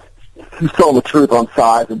who's telling the truth on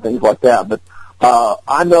size and things like that. But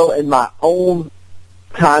I know in my own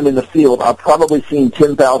time in the field, I've probably seen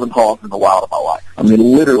 10,000 hogs in the wild of my life. I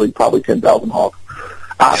mean, literally probably 10,000 hogs.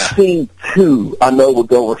 I've seen 2 I know would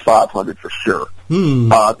go over 500 for sure.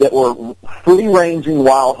 That were free-ranging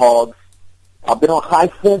wild hogs. I've been on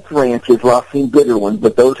high-fence ranches where I've seen bigger ones,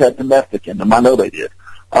 but those had domestic in them. I know they did.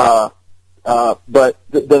 But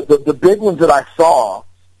the big ones that I saw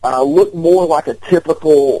looked more like a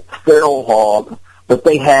typical feral hog, but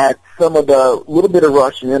they had some of the little bit of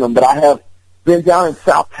Russian in them. But I have been down in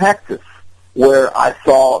South Texas where I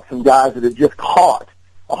saw some guys that had just caught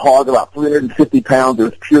a hog about 350 pounds. It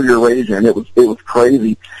was pure Eurasian, and it was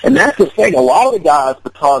crazy. And that's the thing. A lot of the guys,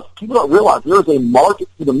 because people don't realize there's a market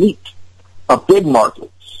for the meat, a big market.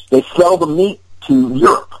 They sell the meat to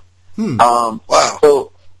Europe. Wow.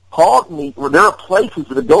 So hog meat, there are places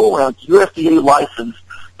that go around USDA licensed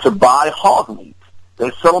to buy hog meat.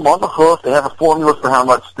 They sell them on the hoof. They have a formula for how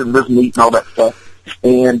much there's meat and all that stuff.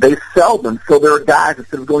 And they sell them. So there are guys,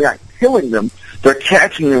 instead of going out and killing them, they're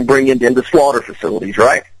catching them and bringing them into slaughter facilities,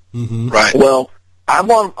 right? Mm-hmm. Right. Well, I'm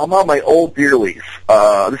on my old deer lease.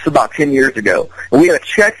 This is about 10 years ago. And we had a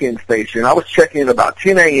check-in station. I was checking in about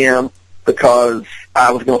 10 a.m. because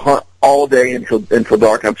I was going to hunt all day until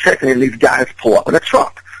dark. I'm checking in, and these guys pull up in a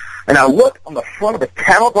truck. And I look on the front of the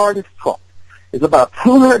cattle guard's truck. It's about a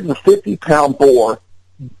 250-pound boar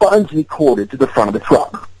bungee corded to the front of the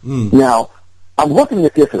truck. Now, I'm looking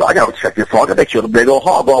at this, and I got to check this hog. I bet you it's a big old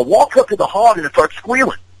hog. Well, I walk up to the hog, and it starts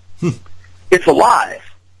squealing. It's alive.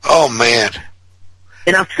 Oh, man.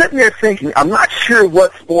 And I'm sitting there thinking, I'm not sure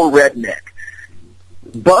what's more redneck.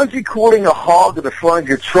 Bungee cording a hog to the front of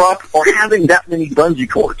your truck or having that many bungee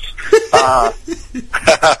cords.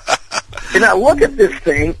 And I look at this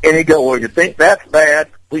thing, and they go, well, you think that's bad?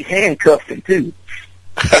 We handcuffed him, too.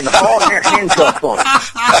 And the hog had handcuffs on him.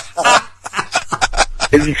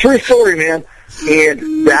 It's a true story, man.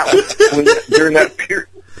 And that was during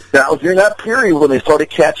that period when they started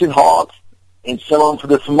catching hogs and selling them for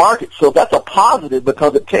this market. So that's a positive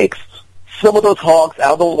because it takes some of those hogs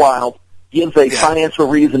out of the wild, gives a financial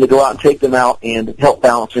reason to go out and take them out and help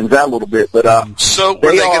balance things out a little bit. But so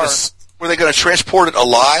were they going to transport it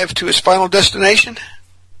alive to its final destination?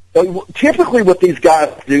 Typically, what these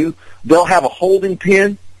guys do, they'll have a holding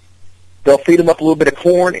pen. They'll feed them up a little bit of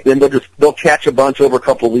corn, and then they'll catch a bunch over a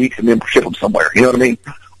couple of weeks and then ship them somewhere. You know what I mean?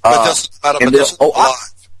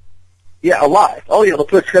 Alive. Yeah, alive. Oh, yeah, they'll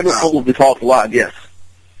put a trailer full of these hogs alive, yes.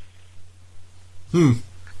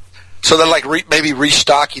 So they're like maybe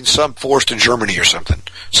restocking some forest in Germany or something,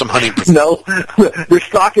 some hunting. No, they're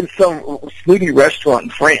stocking some snooty restaurant in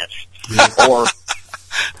France. Or,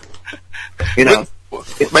 you know.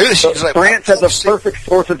 Maybe France has a perfect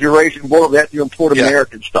source of Eurasian wool. They have to import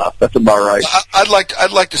American stuff. That's about right.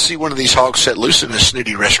 I'd like to see one of these hogs set loose in a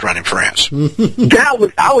snooty restaurant in France.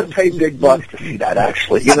 I would pay big bucks to see that.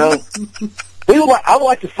 Actually, you know, I would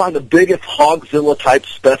like to find the biggest Hogzilla type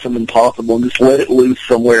specimen possible and just let it loose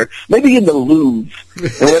somewhere, maybe in the Louvre,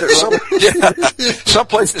 and let it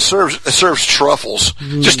someplace that serves truffles,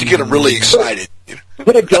 just to get them really excited.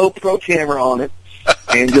 Put a GoPro camera on it.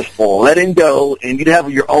 And just let him go, and you'd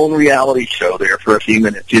have your own reality show there for a few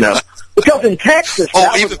minutes, you know. Because in Texas...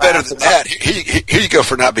 Oh, even better than that. Here you go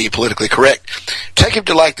for not being politically correct. Take him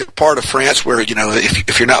to, like, the part of France where, you know,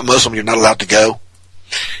 if you're not Muslim, you're not allowed to go.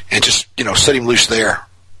 And just, you know, set him loose there.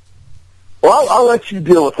 Well, I'll let you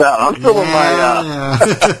deal with that. I'm still on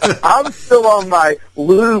my... I'm still on my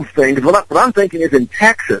Louvre thing, because what I'm thinking is in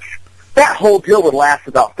Texas... That whole deal would last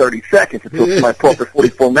about 30 seconds until somebody pulled their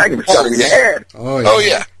 44 Magnum shot in the head. Oh,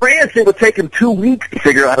 yeah. France, it would take them 2 weeks to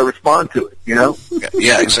figure out how to respond to it, you know?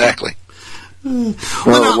 Yeah, exactly.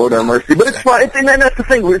 Oh, Lord have mercy. But it's fun. And that's the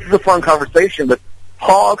thing. This is a fun conversation. But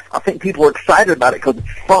hogs, I think people are excited about it because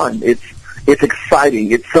it's fun. It's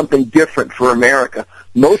exciting. It's something different for America.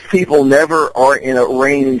 Most people never are in a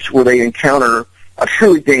range where they encounter a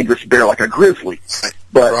truly dangerous bear like a grizzly.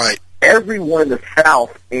 But everyone in the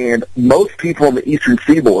South and most people on the Eastern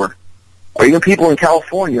Seaboard, or even people in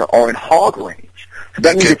California, are in hog range. So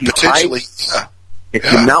that means if you hike,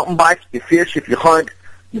 if you mountain bike, if you fish, if you hunt,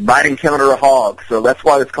 you might encounter a hog. So that's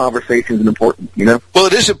why this conversation is important, you know? Well,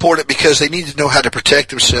 it is important because they need to know how to protect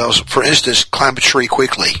themselves. For instance, climb a tree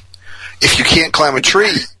quickly. If you can't climb a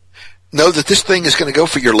tree, know that this thing is going to go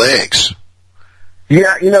for your legs.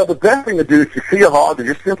 Yeah, you know, the best thing to do is to see a hog and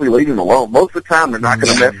just simply leave them alone. Most of the time, they're not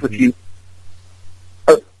going to mess with you.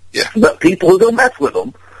 But people who don't mess with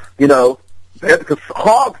them, you know, because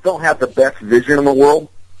hogs don't have the best vision in the world.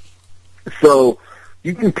 So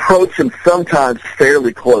you can approach them sometimes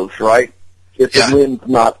fairly close, right? If the wind's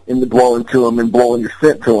not blowing to them and blowing your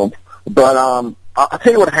scent to them. But I'll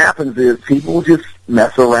tell you what happens is people will just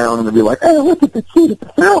mess around and they'll be like, hey, look at the kid at the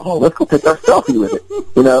feral hog. Let's go take our selfie with it,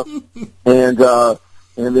 you know?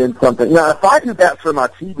 And then something. Now, if I do that for my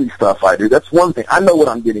TV stuff, that's one thing. I know what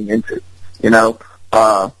I'm getting into, you know?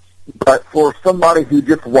 But for somebody who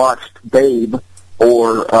just watched Babe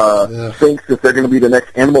or thinks that they're going to be the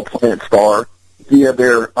next Animal Planet star via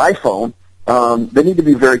their iPhone, they need to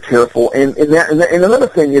be very careful. And another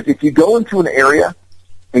thing is if you go into an area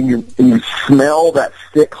and you smell that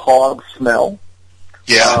thick hog smell,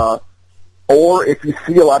 or if you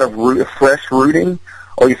see a lot of fresh rooting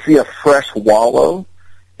or you see a fresh wallow,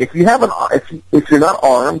 if you have if you're not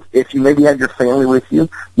armed, if you maybe have your family with you,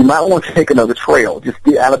 you might want to take another trail. Just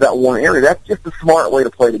get out of that one area. That's just a smart way to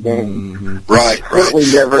play the game. Mm-hmm. Right.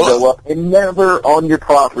 Certainly never go up, and never on your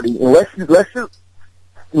property unless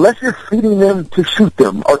you're feeding them to shoot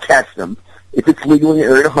them or catch them. If it's legal in your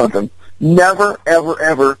area to hunt them, never, ever,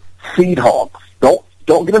 ever feed hogs. Don't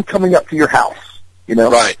get them coming up to your house. You know.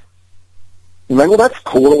 Right. You may, well, that's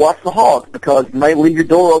cool to watch the hogs because you may leave your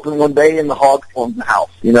door open one day and the hogs form the house,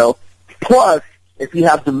 you know. Plus, if you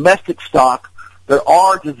have domestic stock, there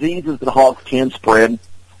are diseases that hogs can spread,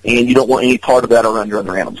 and you don't want any part of that around your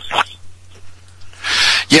other animals.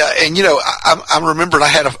 Yeah, and you know, I remembered I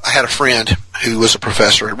had a friend who was a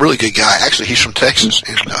professor, a really good guy. Actually, he's from Texas,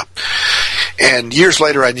 and years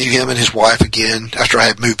later, I knew him and his wife again after I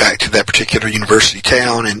had moved back to that particular university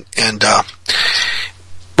town, and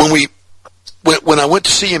when I went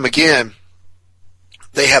to see him again,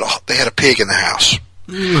 they had a pig in the house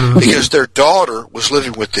because their daughter was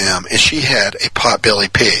living with them, and she had a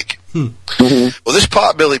potbelly pig. Well, this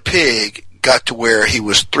potbelly pig got to where he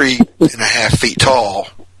was 3.5 feet tall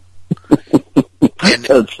and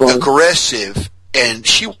aggressive, and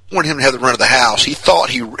she wanted him to have the run of the house. He thought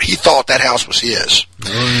that house was his,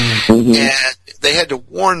 and they had to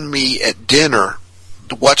warn me at dinner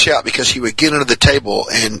to watch out because he would get under the table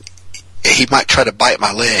and he might try to bite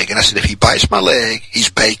my leg. And I said, if he bites my leg, he's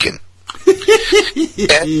bacon. and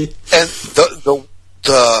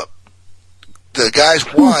the guy's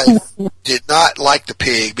wife did not like the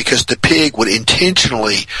pig because the pig would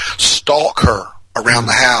intentionally stalk her around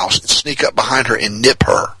the house and sneak up behind her and nip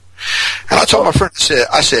her. And I told my friend,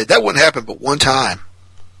 I said that wouldn't happen but one time.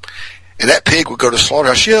 And that pig would go to the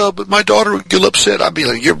slaughterhouse. Yeah, but my daughter would get upset. I'd be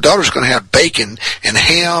like, your daughter's going to have bacon and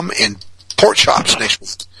ham and pork chops next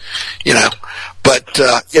week. You know, but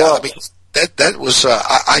yeah, I mean that was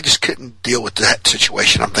I just couldn't deal with that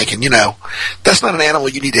situation. I'm thinking, you know, that's not an animal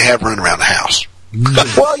you need to have running around the house.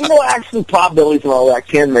 Well, you know, actually, potbellies and all that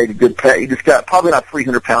can make a good pet. You just got probably not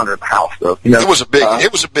 300-pounder in the house, though. You know, it was a big one,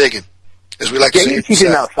 as we like to say. You need to keep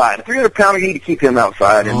him outside. A 300-pounder, you need to keep him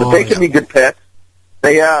outside, but they can be good pets.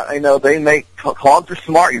 They, they make hogs are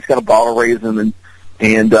smart. You just got to bottle raise them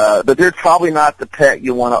but they're probably not the pet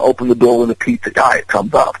you want to open the door when the pizza guy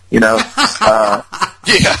comes up, you know.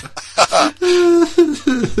 Yeah.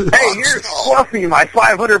 Hey, here's Fluffy, my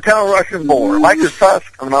 500-pound Russian boar. Like his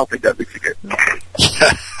tusk? I don't think that makes you good.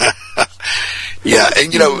 Yeah,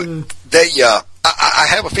 and you know, I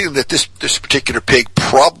have a feeling that this particular pig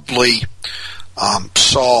probably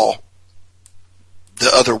saw the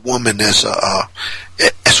other woman as a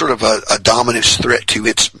sort of a dominance threat to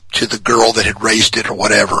the girl that had raised it or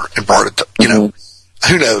whatever, and brought it to, you know,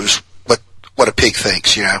 who knows what a pig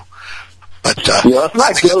thinks, you know. But yeah, it's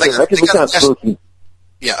not good. That can be kind of spooky.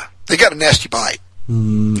 Yeah, they got a nasty bite.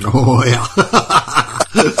 Oh yeah.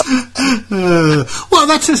 Well,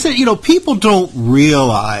 that's just it. You know, people don't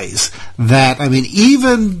realize that. I mean,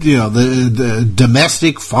 even, you know, the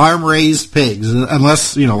domestic farm-raised pigs,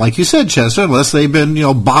 unless, you know, like you said, Chester, unless they've been, you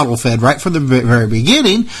know, bottle-fed right from the very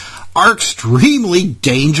beginning, are extremely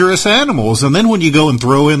dangerous animals. And then when you go and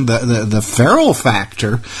throw in the feral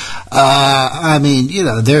factor, I mean, you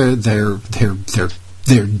know, they're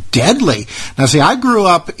deadly. Now, see, I grew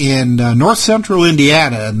up in north central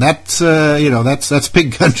Indiana, and that's that's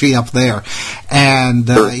pig country up there, and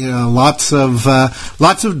you know, lots of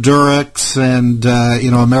Durocs and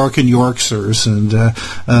American Yorkshires, and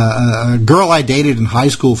a girl I dated in high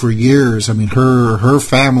school for years. I mean, her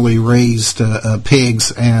family raised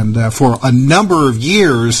pigs, and for a number of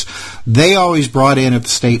years, they always brought in at the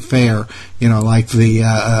state fair, you know, like the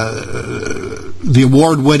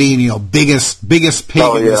award-winning, you know, biggest pig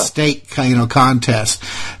in the state, you know, contest.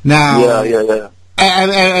 Now,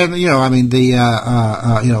 and you know, I mean, the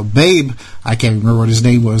Babe, I can't remember what his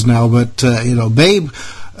name was now, but Babe.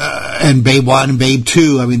 And Babe 1 and Babe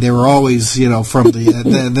 2, I mean, they were always, you know, from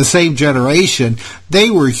the same generation. They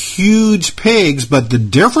were huge pigs, but the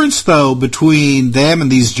difference, though, between them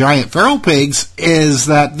and these giant feral pigs is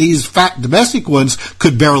that these fat domestic ones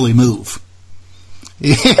could barely move.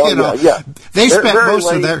 They spent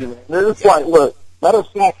most of their... They're just like, look, matter of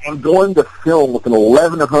fact, I'm going to film with an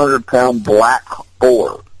 1,100-pound black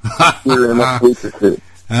boar here in the next week or two.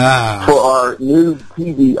 For our new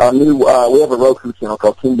TV, we have a Roku channel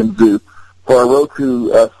called Kingdom Zoo. For our Roku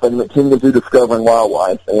segment, Kingdom Zoo Discovering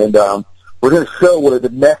Wildlife, and we're going to show what a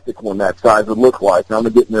domestic one that size would look like. And I'm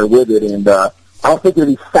going to get in there with it, and I don't think it'd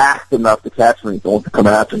be fast enough to catch me if it wants to come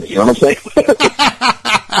after me. You know what I'm saying?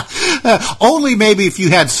 Only maybe if you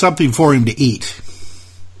had something for him to eat.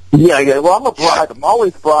 Yeah. Well, I'm a bribe. I'm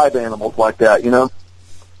always bribe animals like that, you know.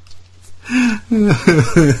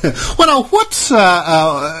 Well, now, what's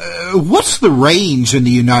the range in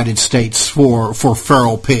the United States for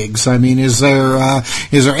feral pigs? I mean, is there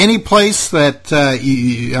any place that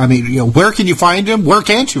where can you find them? Where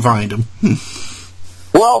can't you find them?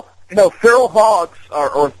 Well, feral hogs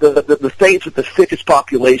or the states with the thickest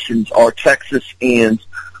populations are Texas and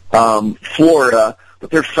Florida, but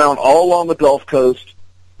they're found all along the Gulf Coast.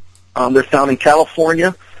 They're found in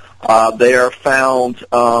California. They are found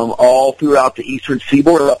all throughout the eastern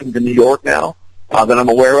seaboard, up into New York now, that I'm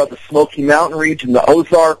aware of, the Smoky Mountain region, the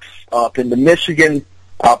Ozarks, up into Michigan,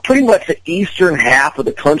 pretty much the eastern half of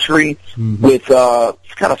the country, with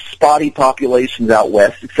kind of spotty populations out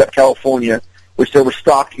west, except California, which there were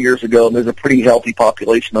stocked years ago, and there's a pretty healthy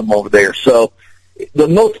population of them over there. So the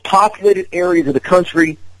most populated areas of the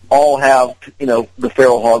country all have, the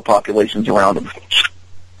feral hog populations around them.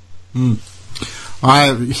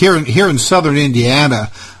 Here in southern Indiana,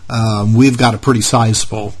 we've got a pretty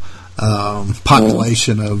sizable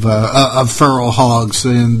population of feral hogs,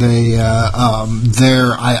 and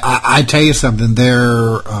I tell you something,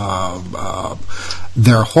 they're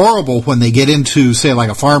horrible when they get into, say, like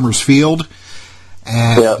a farmer's field,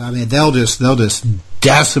 and I mean they'll just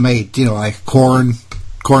decimate, like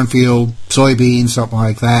cornfield, soybeans, something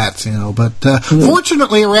like that, But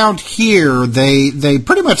fortunately, around here, they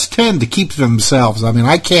pretty much tend to keep to themselves. I mean,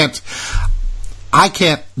 I can't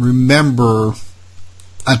remember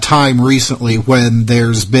a time recently when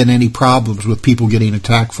there's been any problems with people getting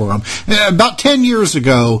attacked for them. About 10 years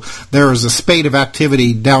ago, there was a spate of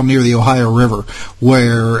activity down near the Ohio River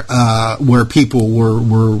where people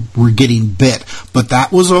were getting bit, but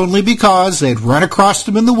that was only because they'd run across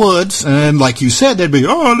them in the woods, and like you said, they'd be,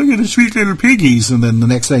 oh, look at the sweet little piggies, and then the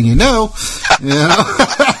next thing you know,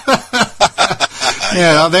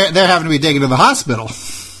 they're having to be taken to the hospital.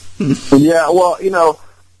 Yeah, well,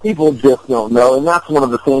 people just don't know, and that's one of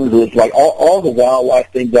the things is, like, all the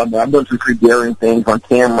wildlife things I've done some pretty daring things on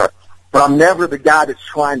camera, but I'm never the guy that's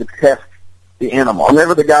trying to test the animal. I'm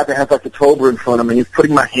never the guy that has, like, the cobra in front of me. He's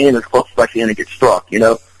putting my hand as close as I can to get struck,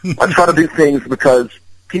 I try to do things because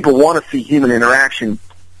people want to see human interaction,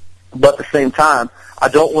 but at the same time, I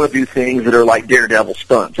don't want to do things that are like daredevil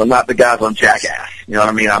stunts. I'm not the guys on Jackass, you know what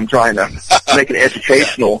I mean? I'm trying to make it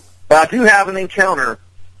educational. But I do have an encounter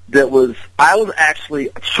I was actually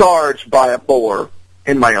charged by a boar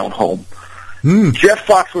in my own home. Jeff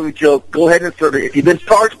Foxworthy joke, go ahead and insert it. If you've been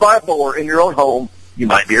charged by a boar in your own home, you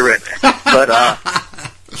might be a redneck. But,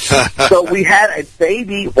 so we had a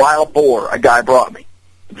baby wild boar a guy brought me,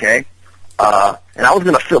 okay? And I was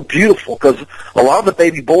going to feel beautiful because a lot of the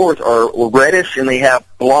baby boars are reddish and they have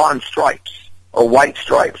blonde stripes or white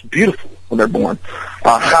stripes. Beautiful when they're born.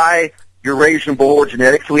 High Eurasian boar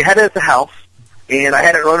genetics. So we had it at the house. And I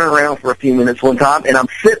had it running around for a few minutes one time, and I'm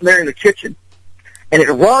sitting there in the kitchen, and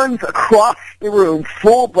it runs across the room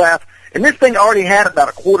full blast, and this thing already had about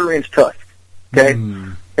a 1/4-inch tusk, okay?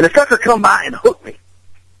 And the sucker come by and hooked me.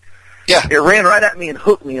 Yeah. It ran right at me and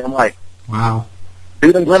hooked me, and I'm like, wow.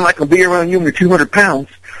 Dude, I'm glad I can be around you when you're 200 pounds.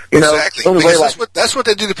 Exactly. Because that's what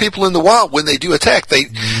they do to people in the wild when they do attack. They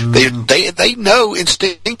know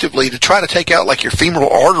instinctively to try to take out like your femoral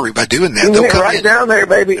artery by doing that. They'll come right down there,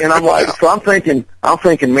 baby. And I'm like, so I'm thinking,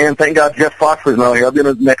 man, thank God Jeff Foxworthy's not here. I'll be in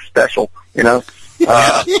his next special,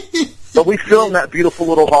 But we filmed that beautiful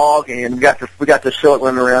little hog, and we got to show it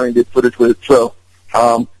running around and did footage with it. So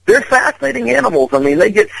they're fascinating animals. I mean,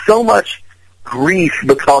 they get so much grief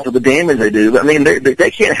because of the damage they do. I mean,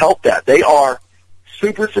 they can't help that. They are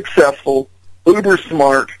super successful, uber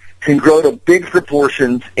smart, can grow to big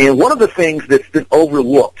proportions. And one of the things that's been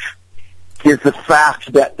overlooked is the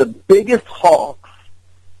fact that the biggest hogs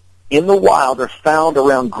in the wild are found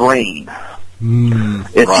around grain.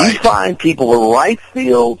 If you find people with rice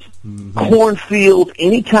fields, cornfields,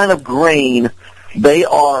 any kind of grain, they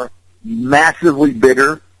are massively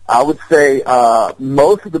bigger. I would say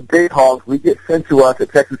most of the big hogs we get sent to us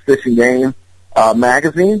at Texas Fish and Game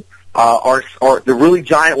magazine are the really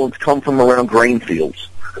giant ones come from around grain fields.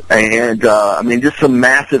 And, I mean, just some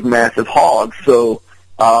massive, massive hogs. So,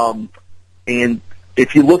 and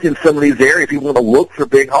if you look in some of these areas, if you want to look for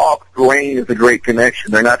big hogs, grain is a great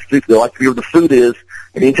connection. They're not stupid. They like to see where the food is.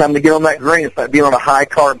 And anytime they get on that grain, it's like being on a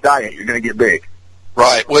high-carb diet. You're going to get big.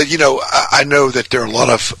 Right. Well, I know that there are a lot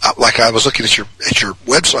of, like I was looking at your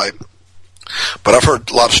website, but I've heard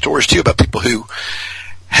a lot of stories, too, about people who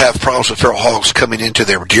have problems with feral hogs coming into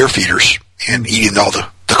their deer feeders and eating all the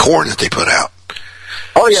corn that they put out.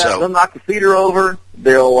 Oh, yeah. So, they'll knock the feeder over.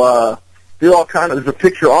 They'll do all kind of, there's a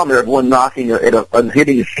picture on there of one knocking and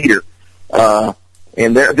hitting a feeder.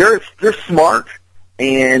 And they're smart,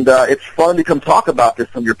 And it's fun to come talk about this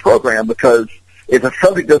on your program because it's a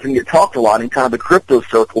subject that doesn't get talked a lot in kind of the crypto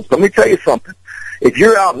circles. Let me tell you something. If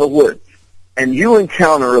you're out in the woods and you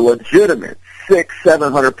encounter a legitimate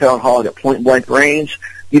 600-700-pound hog at point-blank range,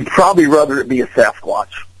 you'd probably rather it be a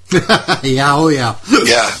Sasquatch. Yeah, oh yeah.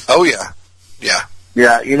 Yeah, oh yeah. Yeah.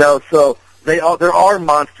 Yeah, you know, so there are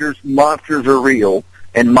monsters. Monsters are real,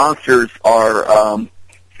 and monsters are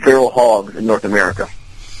feral hogs in North America.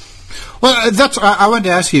 Well, I wanted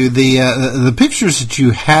to ask you the pictures that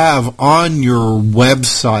you have on your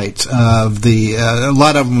website of a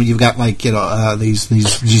lot of them. You've got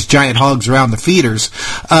these giant hogs around the feeders.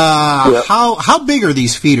 Yep. How big are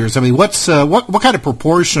these feeders? I mean, what kind of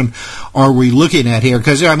proportion are we looking at here?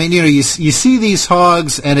 Because I mean, you see these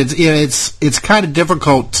hogs, and it's kind of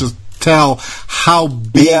difficult to tell how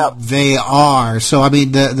big they are. So I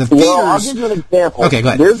mean, the feeders. Well, I'll give you an example. Okay, go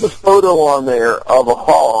ahead. There's a photo on there of a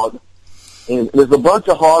hog. And there's a bunch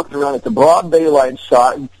of hogs around. It's a broad daylight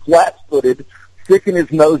shot, and flat-footed, sticking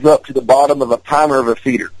his nose up to the bottom of a timer of a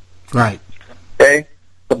feeder. Right. Okay?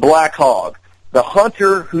 The black hog. The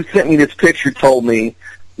hunter who sent me this picture told me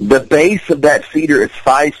the base of that feeder is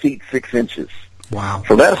 5 feet 6 inches. Wow.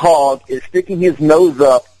 So that hog is sticking his nose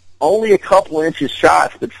up only a couple inches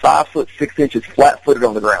shot, but 5 foot 6 inches flat-footed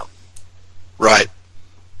on the ground. Right.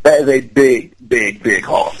 That is a big, big, big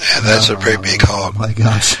hog. Yeah, that's a pretty big hog. Oh, my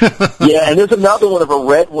gosh. Yeah, and there's another one of a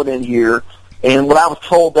red one in here, and what I was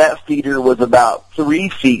told that feeder was about 3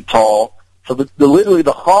 feet tall. So literally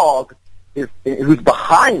the hog who's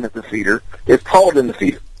behind the feeder is taller than the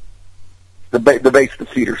feeder, the base of the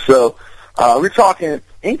feeder. So we're talking,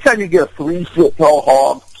 anytime you get a 3 foot tall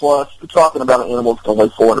hog plus, we're talking about an animal that's going to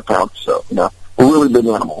weigh 400 pounds. So, you know, a really big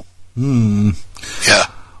animal. Yeah.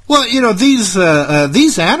 Well, you know, these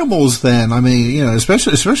animals then, I mean, you know,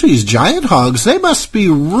 especially these giant hogs, they must be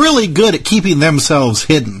really good at keeping themselves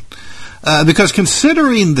hidden. Because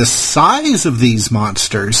considering the size of these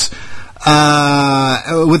monsters,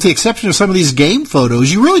 with the exception of some of these game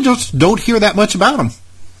photos, you really just don't hear that much about them.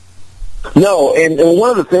 No, and one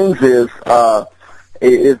of the things is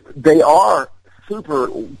they are super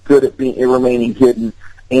good at remaining hidden,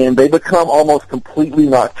 and they become almost completely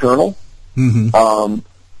nocturnal. Mm-hmm.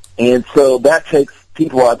 And so that takes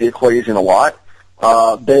people out of the equation a lot.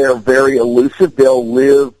 They are very elusive. They'll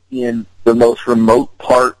live in the most remote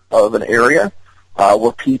part of an area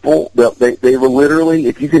where people, they will literally,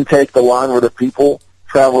 if you can take the line where the people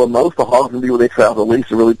travel the most, the hogs can be where they travel the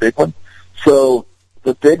least, a really big one. So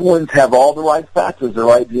the big ones have all the right factors, the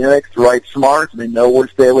right genetics, the right smarts, and they know where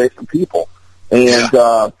to stay away from people. And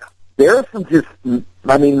there are some just,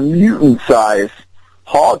 mutant-sized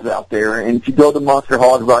hogs out there, and if you go to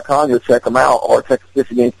monsterhogs.com, you'll check them out, or Texas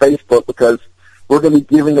Fishing Game Facebook, because we're going to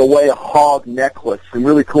be giving away a hog necklace, some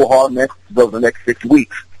really cool hog necklaces over the next 6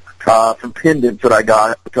 weeks, from pendants that I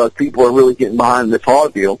got, because people are really getting behind this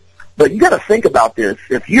hog deal. But you got to think about this.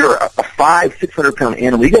 If you're a 500-600 pound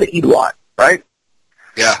animal, you got to eat a lot, right?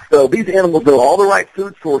 Yeah. So these animals know all the right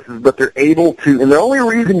food sources, but they're able to, and the only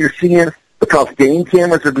reason you're seeing, because game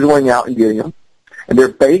cameras are going out and getting them, and they're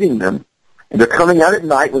baiting them, and they're coming out at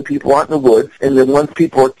night when people aren't in the woods, and then once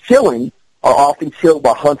people are killing, are often killed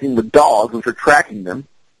by hunting with dogs, which are tracking them,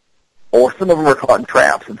 or some of them are caught in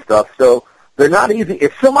traps and stuff. So they're not easy.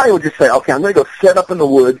 If somebody would just say, okay, I'm going to go set up in the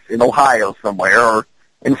woods in Ohio somewhere or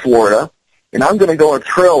in Florida, and I'm going to go on a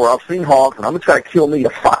trail where I've seen hogs, and I'm going to try to kill me a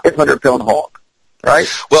 500-pound hog, right?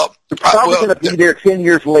 Well, you're probably going to be there 10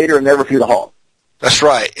 years later and never feed a hog. That's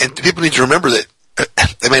right. And people need to remember that,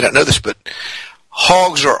 they may not know this, but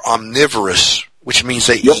hogs are omnivorous, which means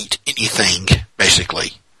they eat anything,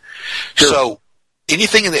 basically. Sure. So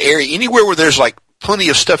anything in the area, anywhere where there's like plenty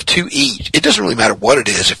of stuff to eat, it doesn't really matter what it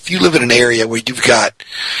is. If you live in an area where you've got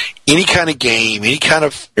any kind of game, any kind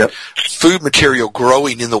of food material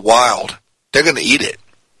growing in the wild, they're going to eat it.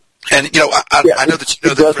 And, you know, I know that you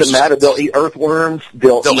know that. It doesn't matter. They'll eat earthworms.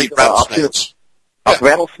 They'll eat rattlesnakes.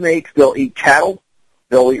 Rattlesnakes. They'll eat cattle.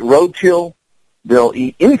 They'll eat roadkill. They'll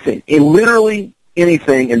eat anything. And literally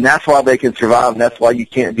anything, and that's why they can survive, and that's why you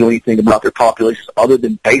can't do anything about their populations other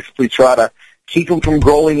than basically try to keep them from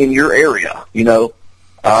growing in your area, you know.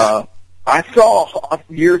 I saw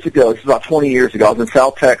years ago, this is about 20 years ago, I was in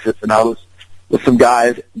South Texas, and I was with some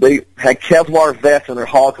guys. They had Kevlar vests on their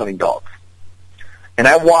hog hunting dogs. And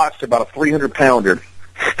I watched about a 300-pounder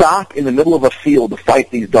stop in the middle of a field to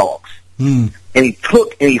fight these dogs. And he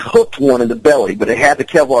hooked one in the belly, but it had the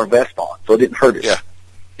Kevlar vest on, so it didn't hurt it.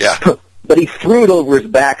 Yeah. But he threw it over his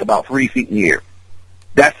back about 3 feet in the air.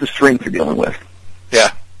 That's the strength you're dealing with.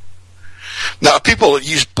 Yeah. Now, people that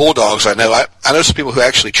use bulldogs, I know some people who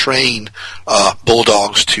actually train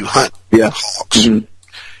bulldogs to hunt hogs. Mm-hmm.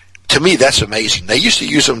 To me, that's amazing. They used to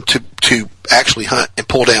use them to actually hunt and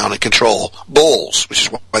pull down and control bulls, which is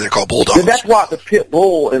why they're called bulldogs. And that's why the pit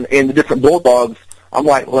bull and the different bulldogs, I'm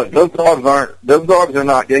like, look, those dogs are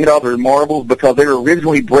not getting all their marbles because they were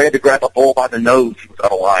originally bred to grab a bull by the nose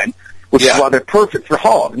out of line, which is why they're perfect for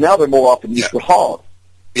hogs. Now they're more often used for hogs.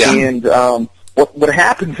 Yeah. And what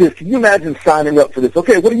happens is, can you imagine signing up for this?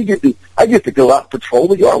 Okay, what do you get to do? I get to go out and patrol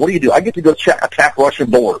the yard. What do you do? I get to go attack Russian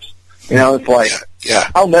boars. You know, it's like,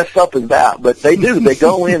 how messed up is that? But they do. They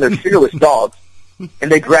go in, they're fearless dogs,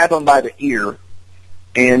 and they grab them by the ear.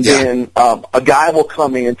 And then a guy will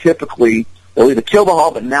come in, typically, they'll either kill the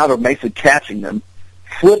hog, but now they're basically catching them,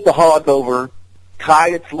 flip the hog over, tie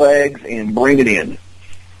its legs, and bring it in.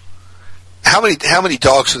 How many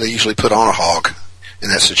dogs do they usually put on a hog in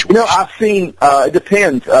that situation? You know, I've seen, it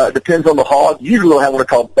depends. It depends on the hog. Usually they'll have what are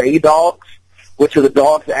called bay dogs, which are the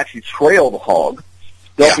dogs that actually trail the hog.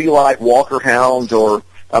 They'll be like Walker Hounds or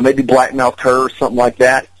maybe Black-mouthed Curs, something like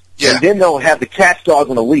that. Yeah. And then they'll have the catch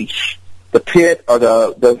dog on a leash, the pit or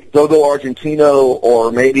the Dogo Argentino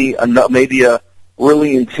or maybe a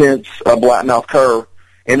really intense Black-mouthed Cur.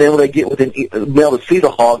 And then when they get within be able to see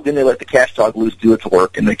the hog, then they let the catch dog loose do its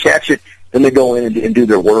work. And they catch it, then they go in and do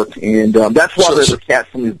their work. And that's why they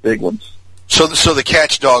catch some of these big ones. So the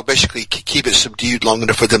catch dog basically keep it subdued long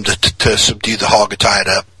enough for them to subdue the hog and tie it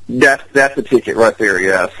up. That's the ticket right there,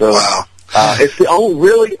 yeah. So wow. It's the only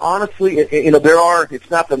really honestly, you know,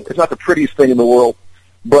 it's not the prettiest thing in the world,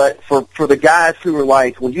 but for the guys who are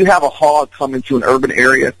like, when you have a hog come into an urban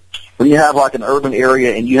area, when you have like an urban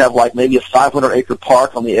area and you have like maybe a 500-acre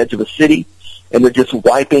park on the edge of a city, and they're just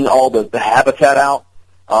wiping all the habitat out,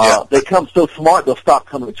 they come so smart they'll stop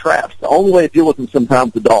coming to traps. The only way to deal with them sometimes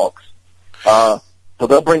is the dogs. So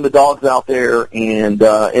they'll bring the dogs out there, and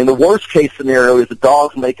in the worst case scenario is the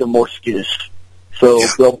dogs make them more skittish. So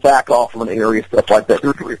they'll back off from an area, stuff like that.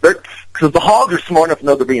 Because the hogs are smart enough to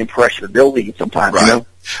know they're being pressured. They'll leave sometimes, you know?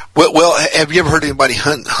 Well, have you ever heard anybody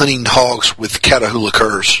hunting hogs with Catahoula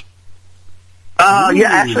curs? Yeah,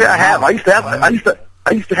 actually I have. I used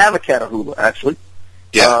to have a Catahoula, actually.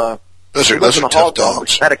 Yeah. Those are tough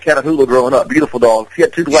dogs. I had a Catahoula growing up. Beautiful dogs. He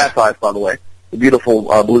had 2 glass eyes, by the way. The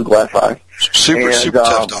beautiful blue glass eyes. Super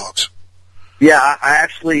tough dogs. Yeah, I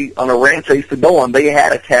actually, on a ranch I used to go on, they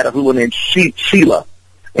had a Catahoula named Sheila,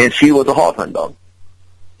 and she was a hog hunting dog.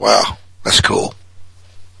 Wow, that's cool.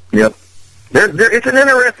 Yep. It's an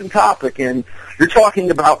interesting topic, and you're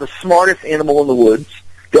talking about the smartest animal in the woods.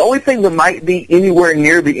 The only thing that might be anywhere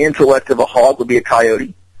near the intellect of a hog would be a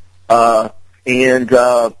coyote. And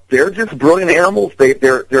they're just brilliant animals.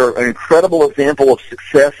 They're an incredible example of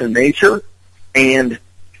success in nature. And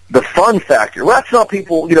the fun factor, well, that's not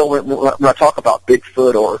people, you know, when I talk about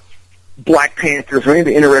Bigfoot or Black Panthers or any of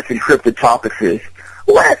the interesting cryptid topics is,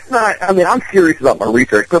 I'm serious about my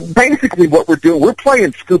research, but basically what we're doing, we're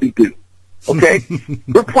playing Scooby-Doo, okay?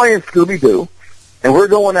 We're playing Scooby-Doo, and we're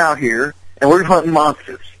going out here, and we're hunting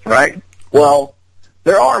monsters, right? Well,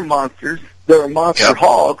 there are monsters. There are monster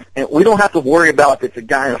hogs, and we don't have to worry about if it's a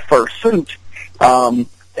guy in a fur suit.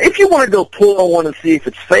 If you want to go pull on one and see if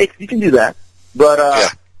it's fake, you can do that.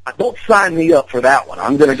 But don't sign me up for that one.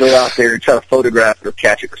 I'm going to go out there and try to photograph it or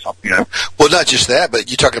catch it or something, you know? Well, not just that, but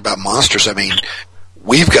you're talking about monsters. I mean,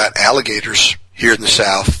 we've got alligators here in the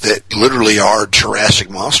South that literally are Jurassic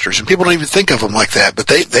monsters, and people don't even think of them like that. But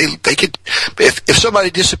they could, if somebody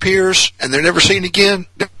disappears and they're never seen again,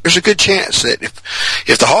 there's a good chance that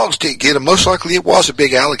if the hogs didn't get them, most likely it was a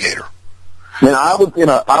big alligator. Man, I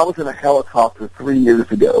was in a helicopter 3 years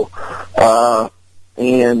ago,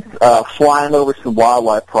 and flying over some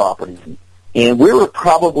wildlife properties, and we were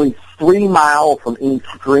probably 3 miles from any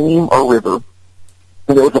stream or river,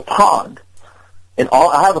 and there was a pond. And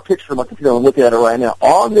I have a picture of my computer. I'm looking at it right now.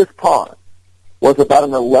 On this pond was about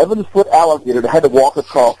an 11-foot alligator that had to walk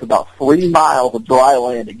across about 3 miles of dry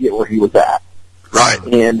land to get where he was at. Right.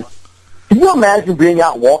 And can you imagine being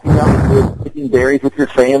out walking out in the woods, picking berries with your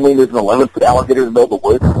family, and there's an 11-foot alligator in the middle of the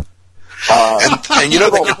woods? And you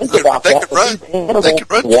know, they can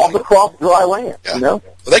run. Walk across dry land, you know?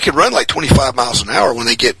 Well, they can run like 25 miles an hour when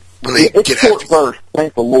they get it's short burst,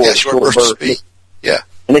 thank the Lord. Yeah, short burst of speed. Yeah.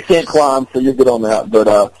 And they can't climb, so you're good on that.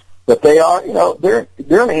 But they are, you know, they're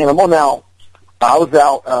an animal. Now, I was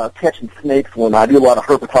out catching snakes when I do a lot of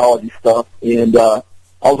herpetology stuff, and I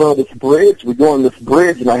was on this bridge. We go on this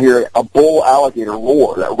bridge, and I hear a bull alligator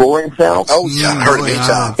roar, that roaring sound. Oh, yeah, I heard it many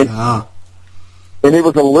times. And it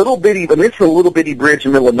was a little bitty, it's a little bitty bridge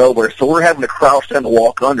in the middle of nowhere, so we're having to crouch down to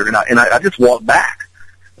walk under, and I just walked back.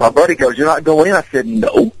 My buddy goes, "You're not going in?" I said,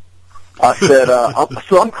 "No." I said,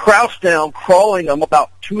 so I'm crouched down, crawling. I'm about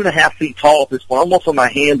 2.5 feet tall at this point, almost on my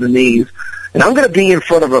hands and knees. And I'm going to be in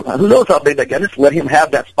front of him. Who knows how big that guy is? Just let him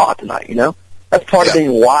have that spot tonight, you know? That's part of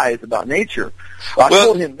being wise about nature. So I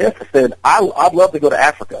told him this. I said, I'd love to go to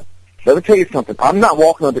Africa. Let me tell you something. I'm not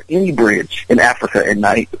walking under any bridge in Africa at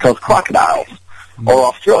night because crocodiles, or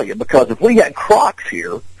Australia, because if we had crocs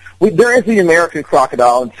here, there is the American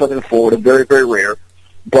crocodile in southern Florida, very, very rare.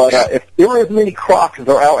 But if there were as many crocs as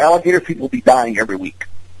our alligators, people would be dying every week.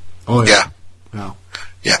 Oh, yeah.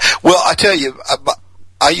 Yeah. Well, I tell you,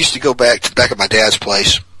 I used to go back to the back of my dad's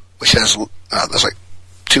place, which has there's like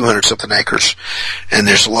 200-something acres, and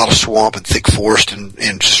there's a lot of swamp and thick forest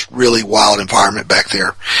and just really wild environment back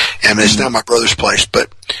there. And it's now my brother's place,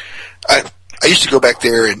 but I used to go back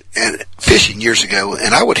there and fishing years ago,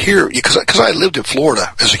 and I would hear, because I lived in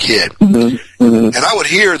Florida as a kid, and I would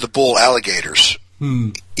hear the bull alligators.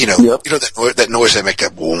 You know, that noise they make,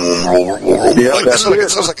 that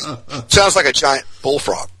sounds like a giant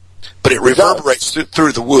bullfrog, but it reverberates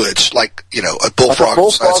through the woods like, you know, a bullfrog. Like a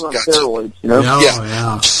bullfrog on steroids, you know?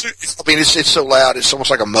 I mean, it's so loud, it's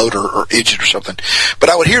almost like a motor or engine or something. But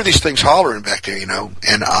I would hear these things hollering back there, you know,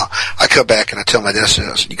 and I come back and I tell my dad, I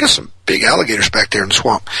said, you got some big alligators back there in the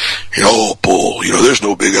swamp. You know, oh, bull, you know, there's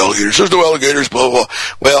no big alligators. There's no alligators, blah, blah, blah.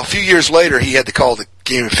 Well, a few years later, he had to call the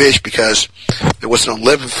Game and Fish because there was an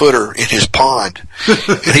 11-footer in his pond,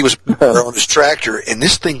 and he was on his tractor, and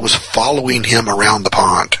this thing was following him around the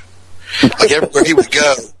pond. Like everywhere he would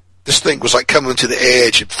go, this thing was like coming to the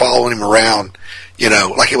edge and following him around, you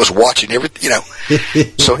know, like it was watching everything, you know.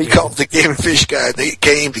 So he called the Game and Fish guy. They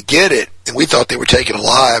came to get it, and we thought they were taking it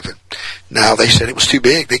alive. And now they said it was too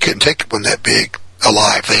big. They couldn't take one that big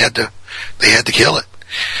alive. They had to kill it.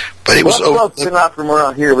 But it was not from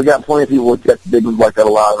around here. We got plenty of people with big ones like that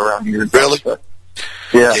alive around here. Really?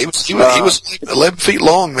 Yeah. He was like 11 feet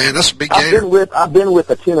long, man. That's a big gator. I've been with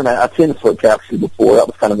a 10-foot capture before. That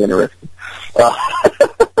was kind of interesting.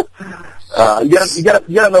 You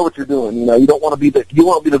gotta know what you're doing. You know, you want to be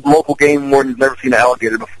the local game warden who's never seen an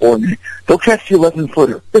alligator before. And go catch the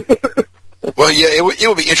 11-footer. Well, yeah, it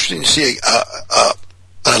would be interesting to see an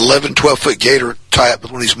 11, 12-foot gator tie up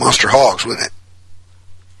with one of these monster hogs, wouldn't it?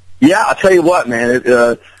 Yeah, I'll tell you what,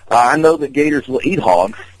 man. I know that gators will eat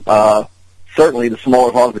hogs. Certainly the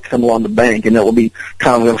smaller hogs that come along the bank, and that will be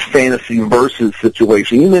kind of a fantasy versus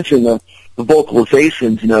situation. You mentioned the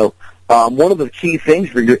vocalizations, you know. One of the key things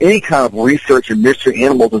for any kind of research in mystery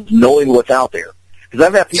animals is knowing what's out there. Because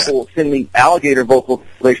I've had people send me alligator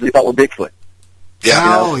vocalizations they thought were Bigfoot.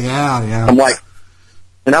 Yeah. You know? I'm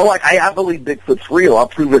like, I believe Bigfoot's real. I'll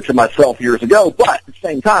prove it to myself years ago, but at the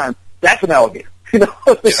same time, that's an alligator. You know?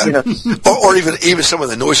 You know? Or even some of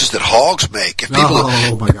the noises that hogs make.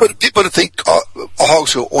 If people think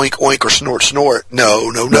hogs go oink oink or snort snort.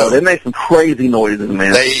 No. They make some crazy noises,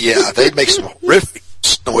 man. They make some horrific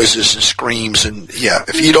noises and screams, and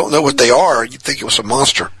if you don't know what they are, you'd think it was a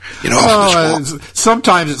monster. You know,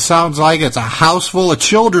 sometimes it sounds like it's a house full of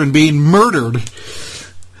children being murdered.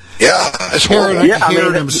 Yeah, it's horrible.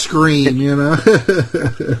 Hearing them scream, you know.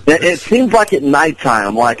 It seems like at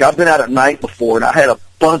nighttime. Like I've been out at night before, and I had a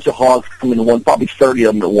bunch of hogs come into one, probably 30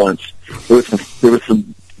 of them at once. There was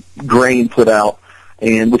some grain put out,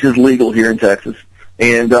 and which is legal here in Texas.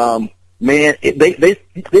 And man, they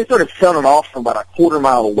started sounding off from about a quarter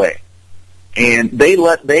mile away, and they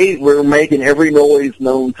were making every noise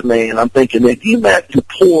known to man. I'm thinking, man, can you imagine the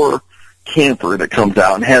poor camper that comes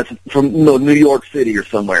out and has from New York City or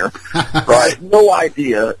somewhere, right? No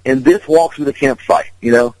idea, and this walks through the campsite.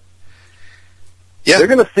 You know, they're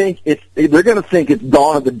gonna think it's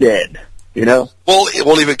Dawn of the Dead. You know,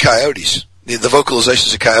 well, even coyotes. The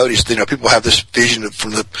vocalizations of coyotes. You know, people have this vision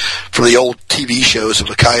from the old TV shows of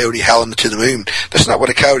a coyote howling to the moon. That's not what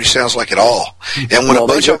a coyote sounds like at all. And when a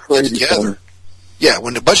bunch of them get together,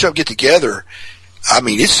 when a bunch of them get together, I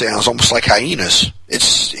mean, it sounds almost like hyenas.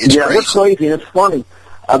 It's crazy. It's crazy, and it's funny.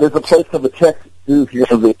 There's a place called the Texas Zoo here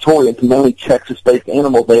in Victoria. It's mainly Texas-based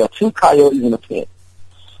animals. They have 2 coyotes in a pen.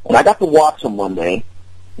 And I got to watch them one day.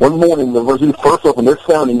 One morning, the zoo first opened, they're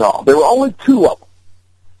sounding off. There were only 2 of them,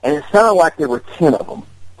 and it sounded like there were 10 of them.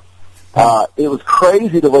 It was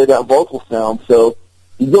crazy the way that vocal sounds. So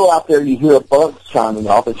you go out there, you hear a bug chiming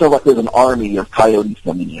off. It sounds like there's an army of coyotes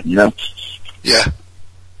coming in, you know? Yeah.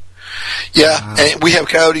 Yeah, and we have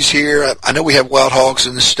coyotes here. I know we have wild hogs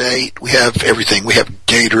in the state. We have everything. We have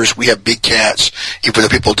gators. We have big cats, even though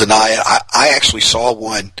people deny it. I actually saw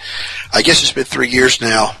one. I guess it's been 3 years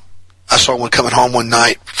now. I saw one coming home one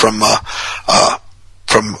night from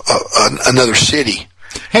another city,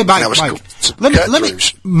 Hey, Mike,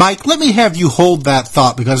 Mike, let me have you hold that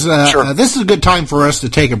thought, because Sure. This is a good time for us to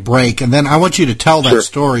take a break, and then I want you to tell that Sure.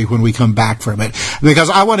 story when we come back from it, because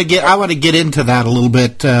I want to get into that a little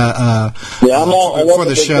bit I'm for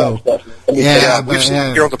the show. We've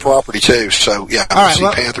seen here on the property too. So yeah, All right, see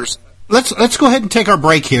well, Panthers. Let's go ahead and take our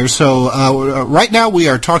break here. So right now we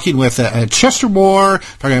are talking with Chester Moore,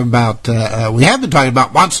 talking about we have been talking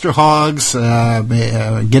about monster hogs,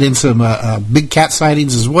 get in some big cat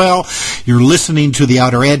sightings as well. You're listening to The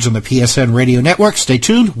Outer Edge on the PSN Radio Network. Stay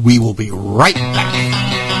tuned. We will be right back.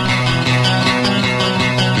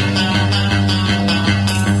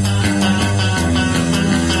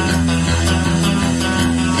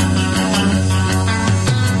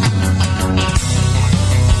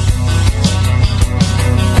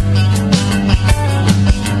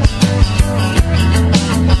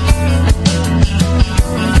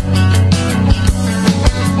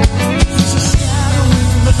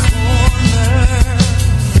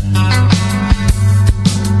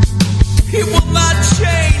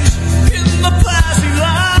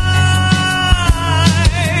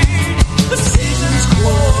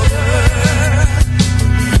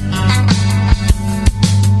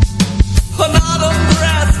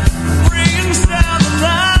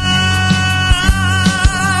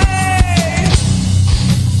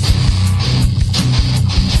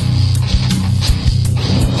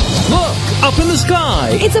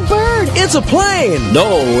 It's a bird. It's a plane.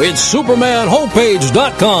 No, it's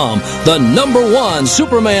SupermanHomepage.com, the #1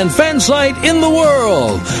 Superman fan site in the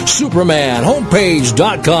world.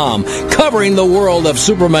 SupermanHomepage.com, covering the world of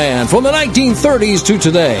Superman from the 1930s to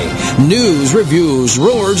today. News, reviews,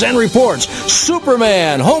 rumors, and reports.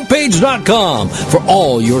 SupermanHomepage.com for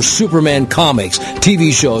all your Superman comics,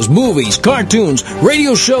 TV shows, movies, cartoons,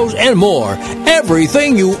 radio shows, and more.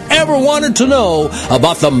 Everything you ever wanted to know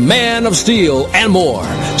about the Man of Steel and more.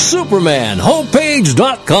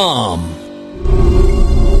 SupermanHomepage.com.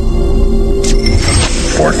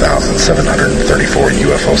 4,734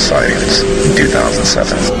 UFO sightings in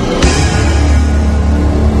 2007.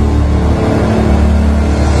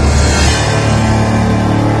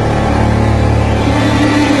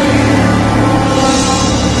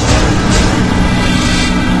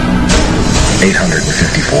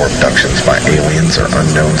 854 abductions by aliens or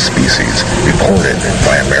unknown species reported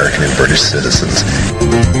by American and British citizens.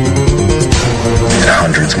 And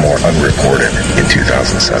hundreds more unreported in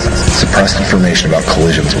 2007. Suppressed information about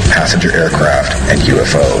collisions with passenger aircraft and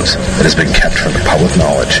UFOs that has been kept from the public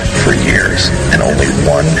knowledge for years. And only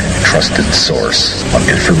one trusted source of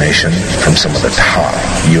information from some of the top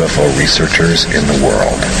UFO researchers in the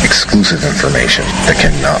world. Exclusive information that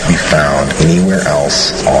cannot be found anywhere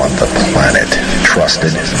else on the planet.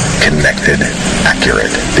 Trusted, connected,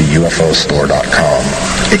 accurate. The UFOstore.com.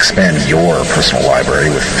 Expand your personal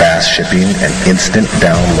library with fast shipping and instant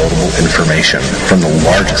downloadable information from the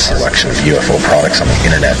largest selection of UFO products on the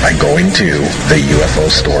internet by going to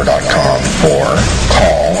theufostore.com or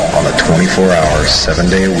call on the 24-hour,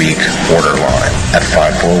 7-day-a-week order line at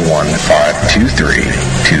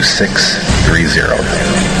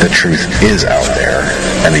 541-523-2630. The truth is out there,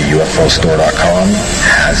 and the UFOstore.com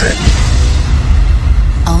has it.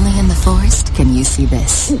 Only in the forest can you see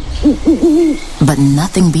this. But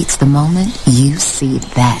nothing beats the moment you see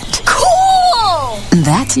that. Cool!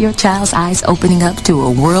 That's your child's eyes opening up to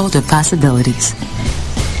a world of possibilities.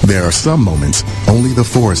 There are some moments only the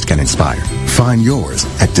forest can inspire. Find yours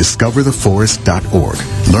at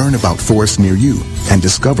discovertheforest.org. Learn about forests near you and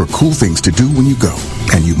discover cool things to do when you go.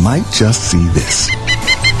 And you might just see this.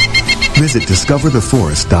 Visit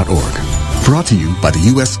discovertheforest.org. Brought to you by the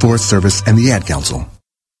U.S. Forest Service and the Ad Council.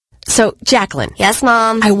 So, Jacqueline. Yes,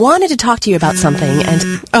 Mom? I wanted to talk to you about something,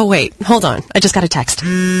 and... Oh, wait. Hold on. I just got a text.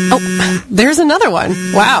 Oh, there's another one.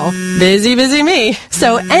 Wow. Busy me.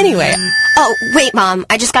 So, anyway... Oh, wait, Mom.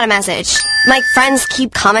 I just got a message. My friends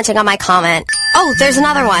keep commenting on my comment. Oh, there's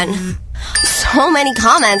another one. So many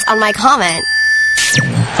comments on my comment.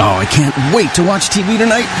 Oh, I can't wait to watch TV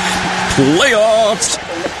tonight. Playoffs!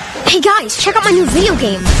 Hey, guys, check out my new video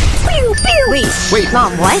game. Pew, pew. Wait,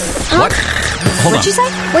 Mom, what? Huh? What? Hold What'd you say?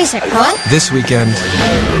 Wait a second, what? This weekend,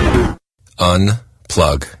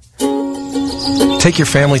 unplug. Take your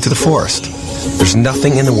family to the forest. There's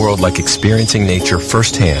nothing in the world like experiencing nature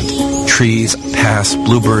firsthand. Trees, paths,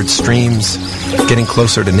 bluebirds, streams. Getting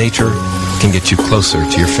closer to nature can get you closer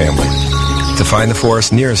to your family. To find the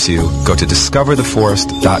forest nearest you, go to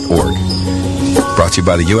discovertheforest.org. Brought to you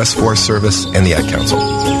by the U.S. Forest Service and the Ad Council.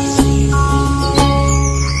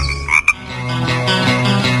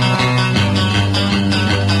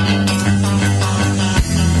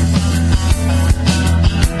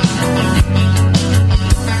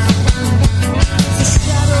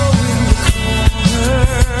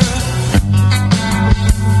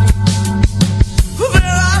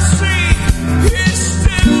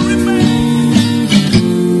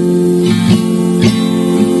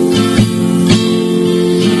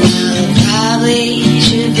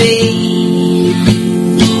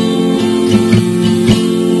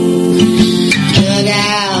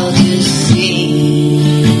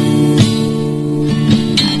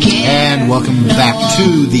 Welcome back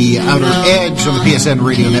to the Outer Edge on the PSN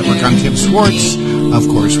Radio Network. I'm Tim Schwartz. Of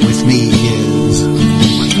course, with me is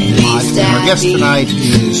our guest tonight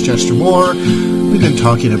is Chester Moore. We've been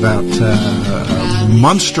talking about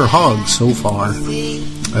monster hogs so far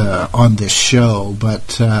on this show,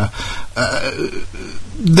 but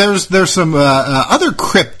there's some other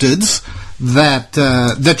cryptids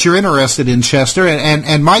that you're interested in, Chester.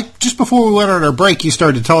 And Mike, just before we went on our break, you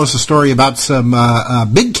started to tell us a story about some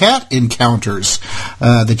big cat encounters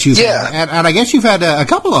that you've had. And I guess you've had a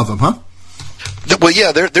couple of them, huh? Well,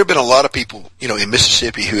 yeah, there have been a lot of people, in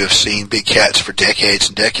Mississippi who have seen big cats for decades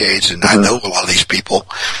and decades, and I know a lot of these people.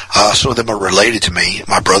 Some of them are related to me.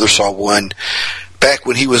 My brother saw one back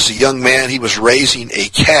when he was a young man. He was raising a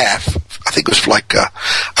calf. I think it was for I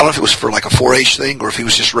don't know if it was for like a 4-H thing or if he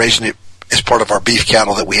was just raising it as part of our beef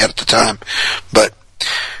cattle that we had at the time. But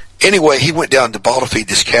anyway, he went down to bottle feed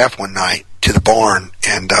this calf one night to the barn,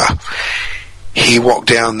 and he walked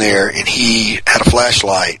down there, and he had a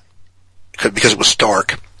flashlight because it was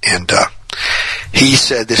dark, and he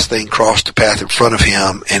said this thing crossed the path in front of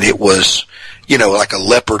him, and it was, like a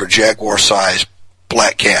leopard or jaguar-sized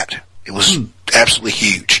black cat. It was absolutely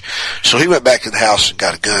huge. So he went back to the house and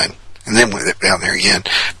got a gun, and then went down there again.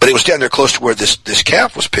 But it was down there close to where this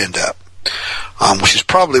calf was pinned up, which is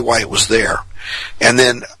probably why it was there. And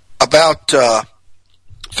then about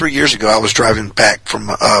 3 years ago, I was driving back from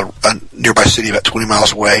a nearby city about 20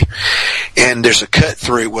 miles away, and there's a cut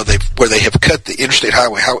through where they have cut the interstate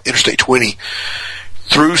highway, Interstate 20,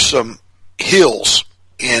 through some hills,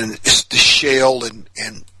 and it's the shale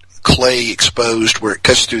and clay exposed where it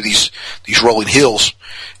cuts through these rolling hills.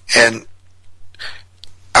 And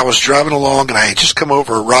I was driving along, and I had just come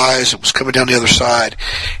over a rise and was coming down the other side,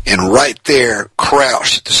 and right there,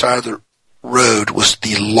 crouched at the side of the road, was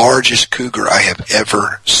the largest cougar I have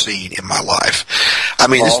ever seen in my life. I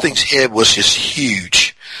mean, this thing's head was just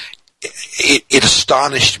huge. It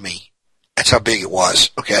astonished me. That's how big it was,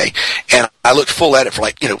 okay? And I looked full at it for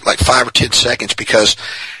like 5 or 10 seconds because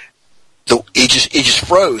it just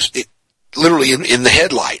froze. It literally in the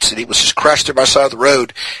headlights, and it was just crashed there by the side of the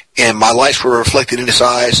road, and my lights were reflected in his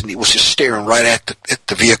eyes, and he was just staring right at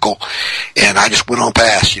the vehicle, and I just went on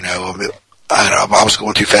past, I was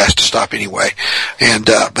going too fast to stop anyway. And,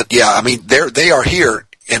 but yeah, I mean, they are here,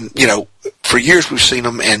 and, for years we've seen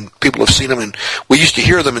them, and people have seen them, and we used to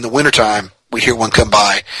hear them in the wintertime. We'd hear one come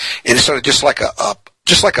by, and it sounded just like a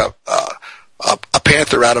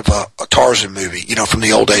panther out of a Tarzan movie, from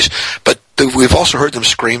the old days. But we've also heard them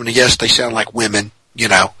scream, and yes, they sound like women,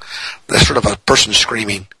 that's sort of a person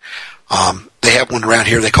screaming. They have one around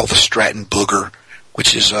here they call the Stratton Booger,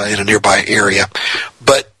 which is in a nearby area.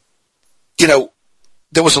 But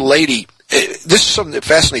there was a lady. This is something that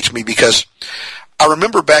fascinates me because I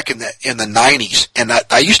remember back in the 90s, and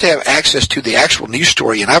I used to have access to the actual news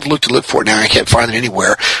story, and I've looked for it now. I can't find it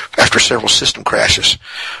anywhere after several system crashes.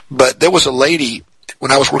 But there was a lady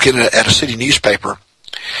when I was working at a city newspaper,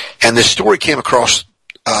 and this story came across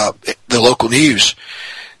the local news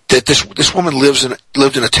that this woman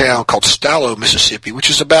lived in a town called Stallo, Mississippi, which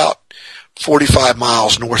is about 45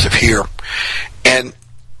 miles north of here, and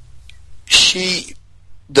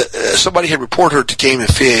somebody had reported her to Game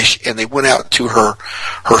and Fish, and they went out to her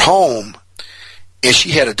home, and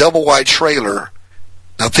she had a double-wide trailer.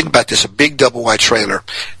 Now think about this, a big double-wide trailer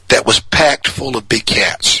that was packed full of big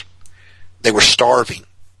cats. They were starving.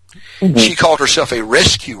 Mm-hmm. She called herself a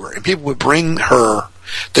rescuer, and people would bring her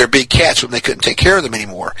their big cats when they couldn't take care of them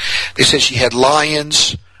anymore. They said she had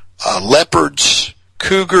lions, leopards,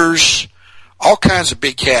 cougars, all kinds of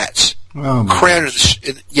big cats. Oh,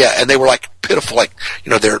 and they were like pitiful, like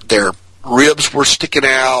their ribs were sticking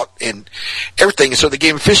out and everything. And so the